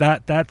because that's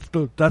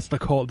the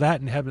cult.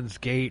 That and Heaven's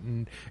Gate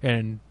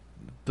and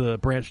the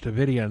Branch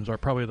Davidians are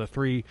probably the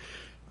 3.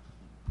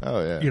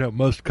 Oh yeah,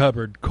 most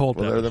covered cult.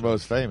 Well, they're the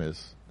most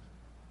famous.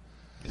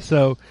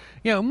 So,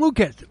 we'll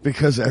get...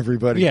 Because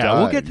everybody died.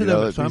 We'll get to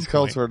them at some These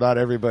cults where not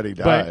everybody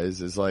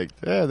dies is like,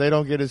 they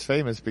don't get as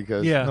famous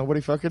because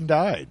nobody fucking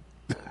died.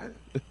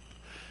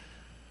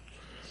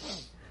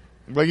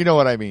 But you know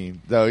what I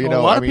mean, though.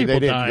 They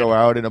didn't go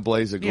out in a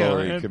blaze of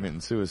glory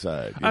committing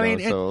suicide. So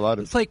a lot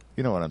of... It's like...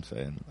 You know what I'm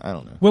saying? I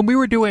don't know. When we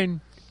were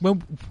doing...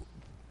 When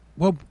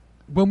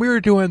we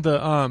were doing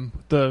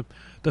the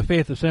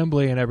Faith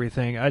Assembly and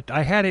everything,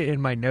 I had it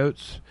in my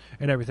notes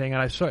and everything,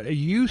 and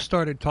you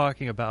started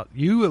talking about,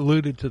 you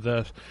alluded to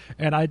this,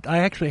 and I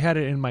actually had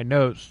it in my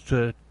notes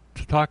to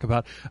talk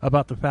about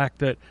the fact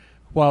that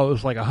while it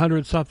was like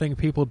 100-something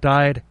people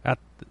died at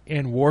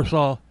the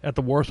Warsaw,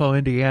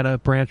 Indiana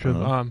branch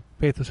of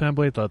Faith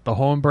Assembly, the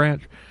home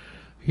branch,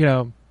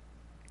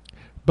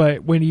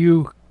 but when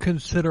you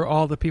consider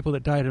all the people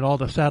that died at all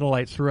the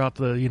satellites throughout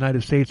the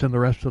United States and the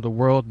rest of the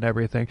world and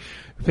everything,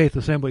 Faith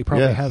Assembly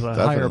probably has a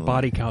higher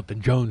body count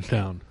than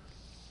Jonestown.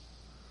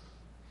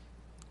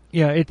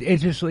 Yeah,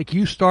 it's just like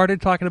you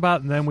started talking about,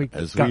 and then we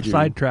got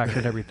sidetracked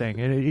and everything.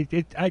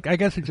 And I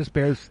guess it just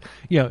bears,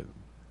 Yeah,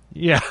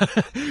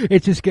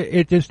 it just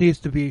needs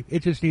to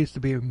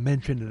be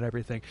mentioned and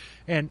everything.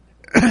 And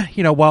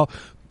while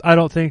I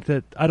don't think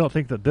that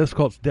this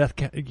cult's death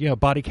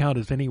body count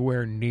is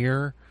anywhere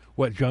near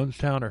what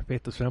Jonestown or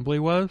Faith Assembly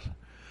was,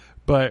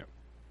 but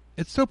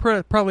it's still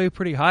probably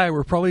pretty high.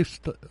 We're probably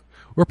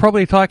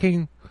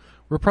talking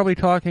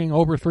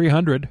over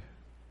 300.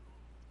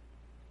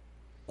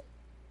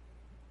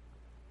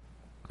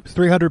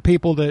 300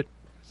 people that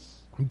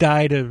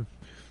died of,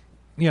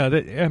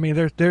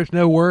 there's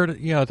no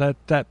word,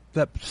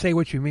 that Say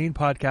What You Mean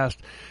podcast,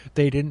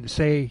 they didn't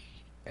say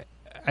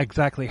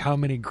exactly how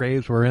many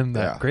graves were in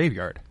that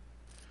graveyard.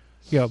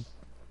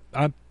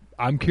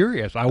 I'm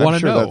curious. I want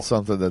to know. That's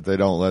something that they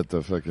don't let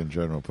the fucking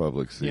general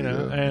public see. You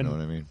know what I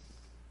mean?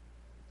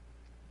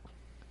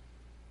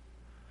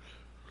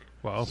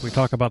 Well, if we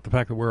talk about the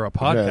fact that we're a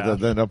podcast,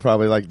 then they'll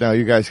probably no,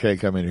 you guys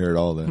can't come in here at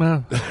all.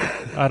 Then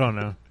I don't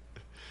know.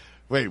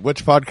 Wait,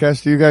 which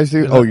podcast do you guys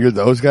do? You're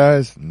those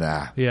guys?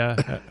 Nah.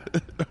 Yeah.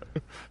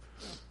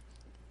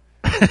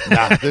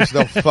 Nah, there's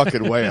no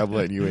fucking way I'm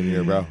letting you in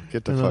here, bro.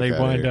 Get the fuck out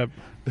of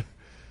here.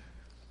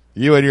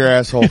 You and your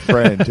asshole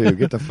friend, too.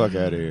 Get the fuck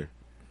out of here.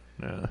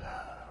 No.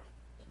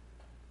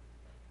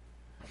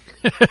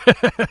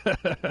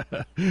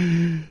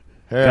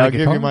 Hey, I'll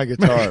give you my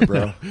guitar,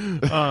 bro.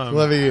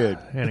 Let me in.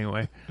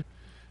 Anyway.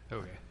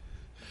 Okay.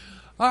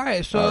 All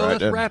right, so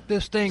let's wrap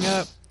this thing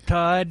up.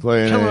 Todd, tell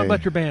them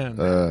about your band.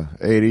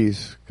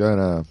 80s kind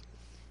of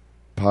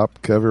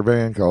pop cover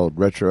band called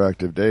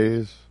Retroactive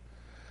Days.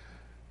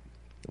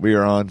 We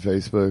are on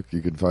Facebook.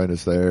 You can find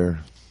us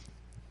there.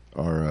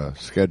 Our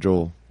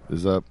schedule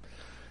is up.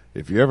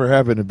 If you ever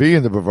happen to be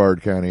in the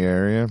Brevard County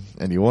area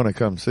and you want to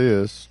come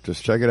see us,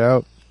 just check it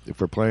out.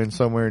 If we're playing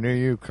somewhere near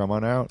you, come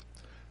on out,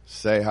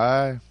 say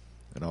hi,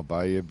 and I'll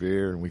buy you a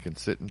beer and we can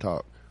sit and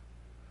talk.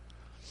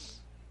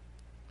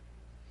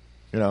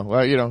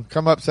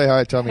 Come up, say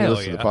hi, tell me you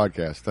listen to the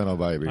podcast, then I'll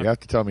buy you a beer. You have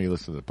to tell me you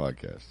listen to the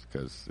podcast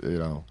because,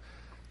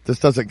 this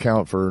doesnn't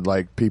count for,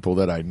 people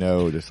that I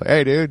know. Just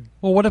hey, dude.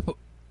 Well, what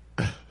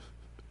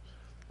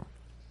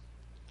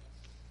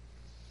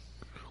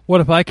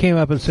if I came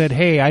up and said,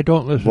 hey, I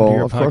don't listen to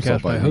your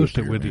podcast, I host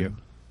it with you?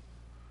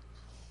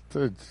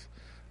 Dude,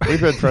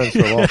 we've been friends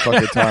for a long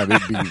fucking time.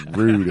 It'd be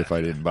rude if I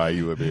didn't buy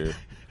you a beer.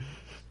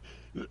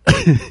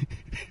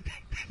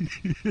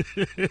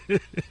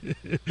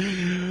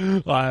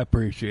 Well, I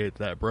appreciate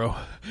that, bro.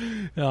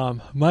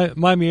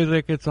 My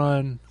music, it's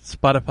on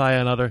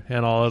Spotify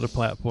and all other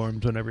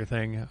platforms and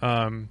everything,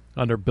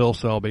 under Bill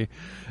Selby,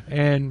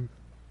 and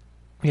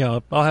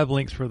I'll have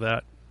links for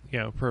that.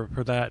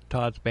 For that,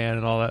 Todd's band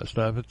and all that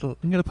stuff. I'm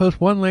going to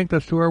post one link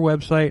that's to our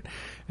website,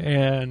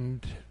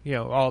 and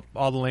all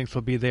the links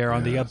will be there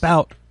on the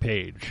About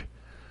page.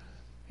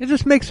 It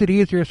just makes it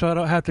easier, so I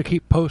don't have to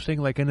keep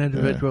posting like an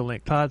individual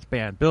link. Todd's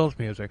band, Bill's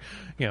music,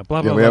 blah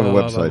blah. Yeah, we have a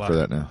website for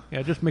that now.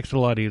 Yeah, it just makes it a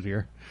lot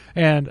easier,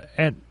 and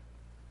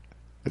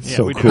it's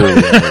so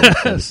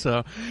cool.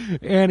 So,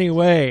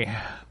 anyway,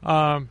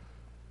 yeah,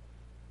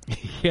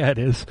 it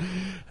is.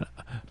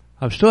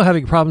 I'm still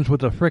having problems with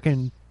the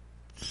frickin'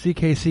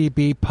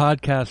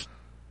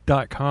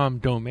 ckcbpodcast.com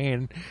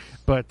domain,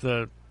 but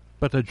the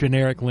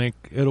generic link,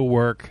 it'll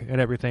work and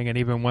everything. And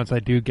even once I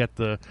do get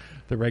the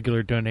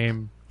regular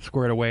domain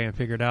squared away and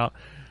figured out,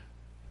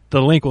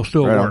 the link will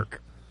still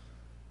work.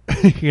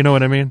 You know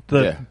what I mean?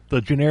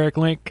 The generic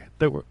link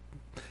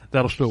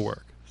that'll still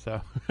work.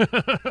 So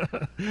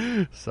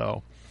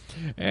so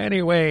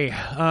anyway,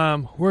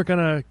 we're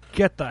gonna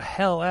get the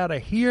hell out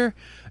of here.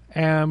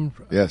 And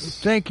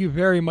thank you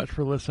very much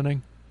for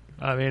listening.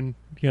 I mean,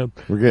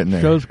 we're getting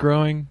there. Show's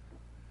growing.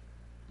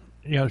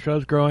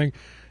 Show's growing.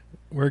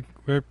 We're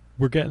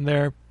getting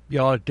there.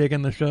 Y'all are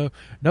digging the show.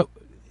 Nope.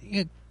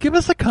 Give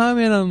us a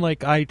comment on like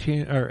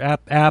iTunes or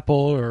Apple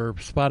or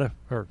Spotify,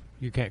 or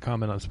you can't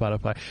comment on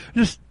Spotify.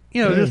 Just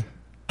just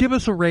give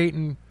us a rate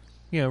and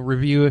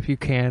review if you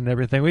can and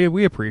everything.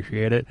 We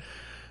appreciate it.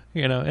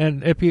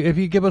 And if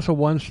you give us a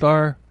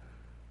 1-star,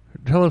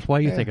 tell us why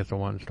you think it's a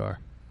 1-star.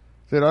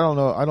 Dude, I don't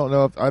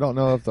know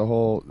if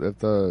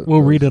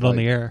we'll read it on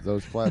the air.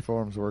 Those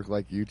platforms work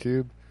like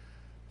YouTube.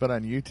 But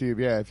on YouTube,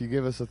 if you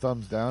give us a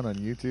thumbs down on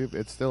YouTube,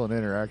 it's still an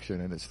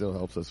interaction and it still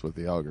helps us with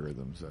the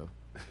algorithm. So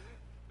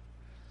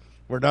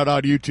we're not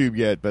on YouTube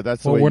yet, but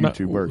that's the way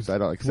YouTube works. I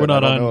don't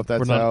know if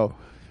that's how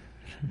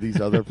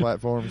these other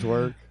platforms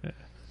work.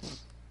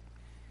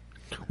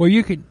 Well,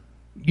 you can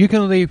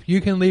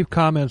leave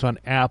comments on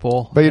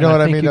Apple. But you know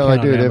what I mean?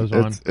 Like, dude,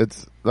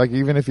 it's like,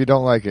 even if you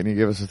don't like it and you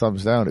give us a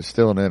thumbs down, it's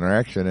still an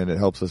interaction and it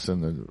helps us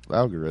in the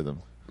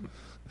algorithm.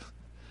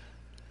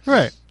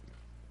 Right.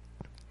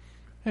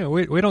 Yeah,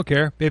 we don't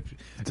care. If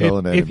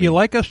you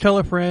like us, tell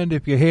a friend.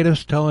 If you hate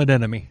us, tell an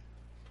enemy.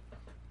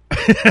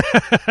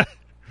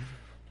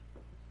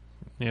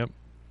 Yep.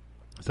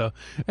 So,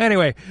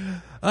 anyway,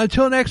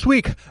 until next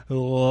week,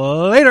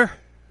 later.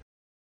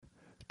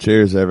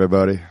 Cheers,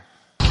 everybody.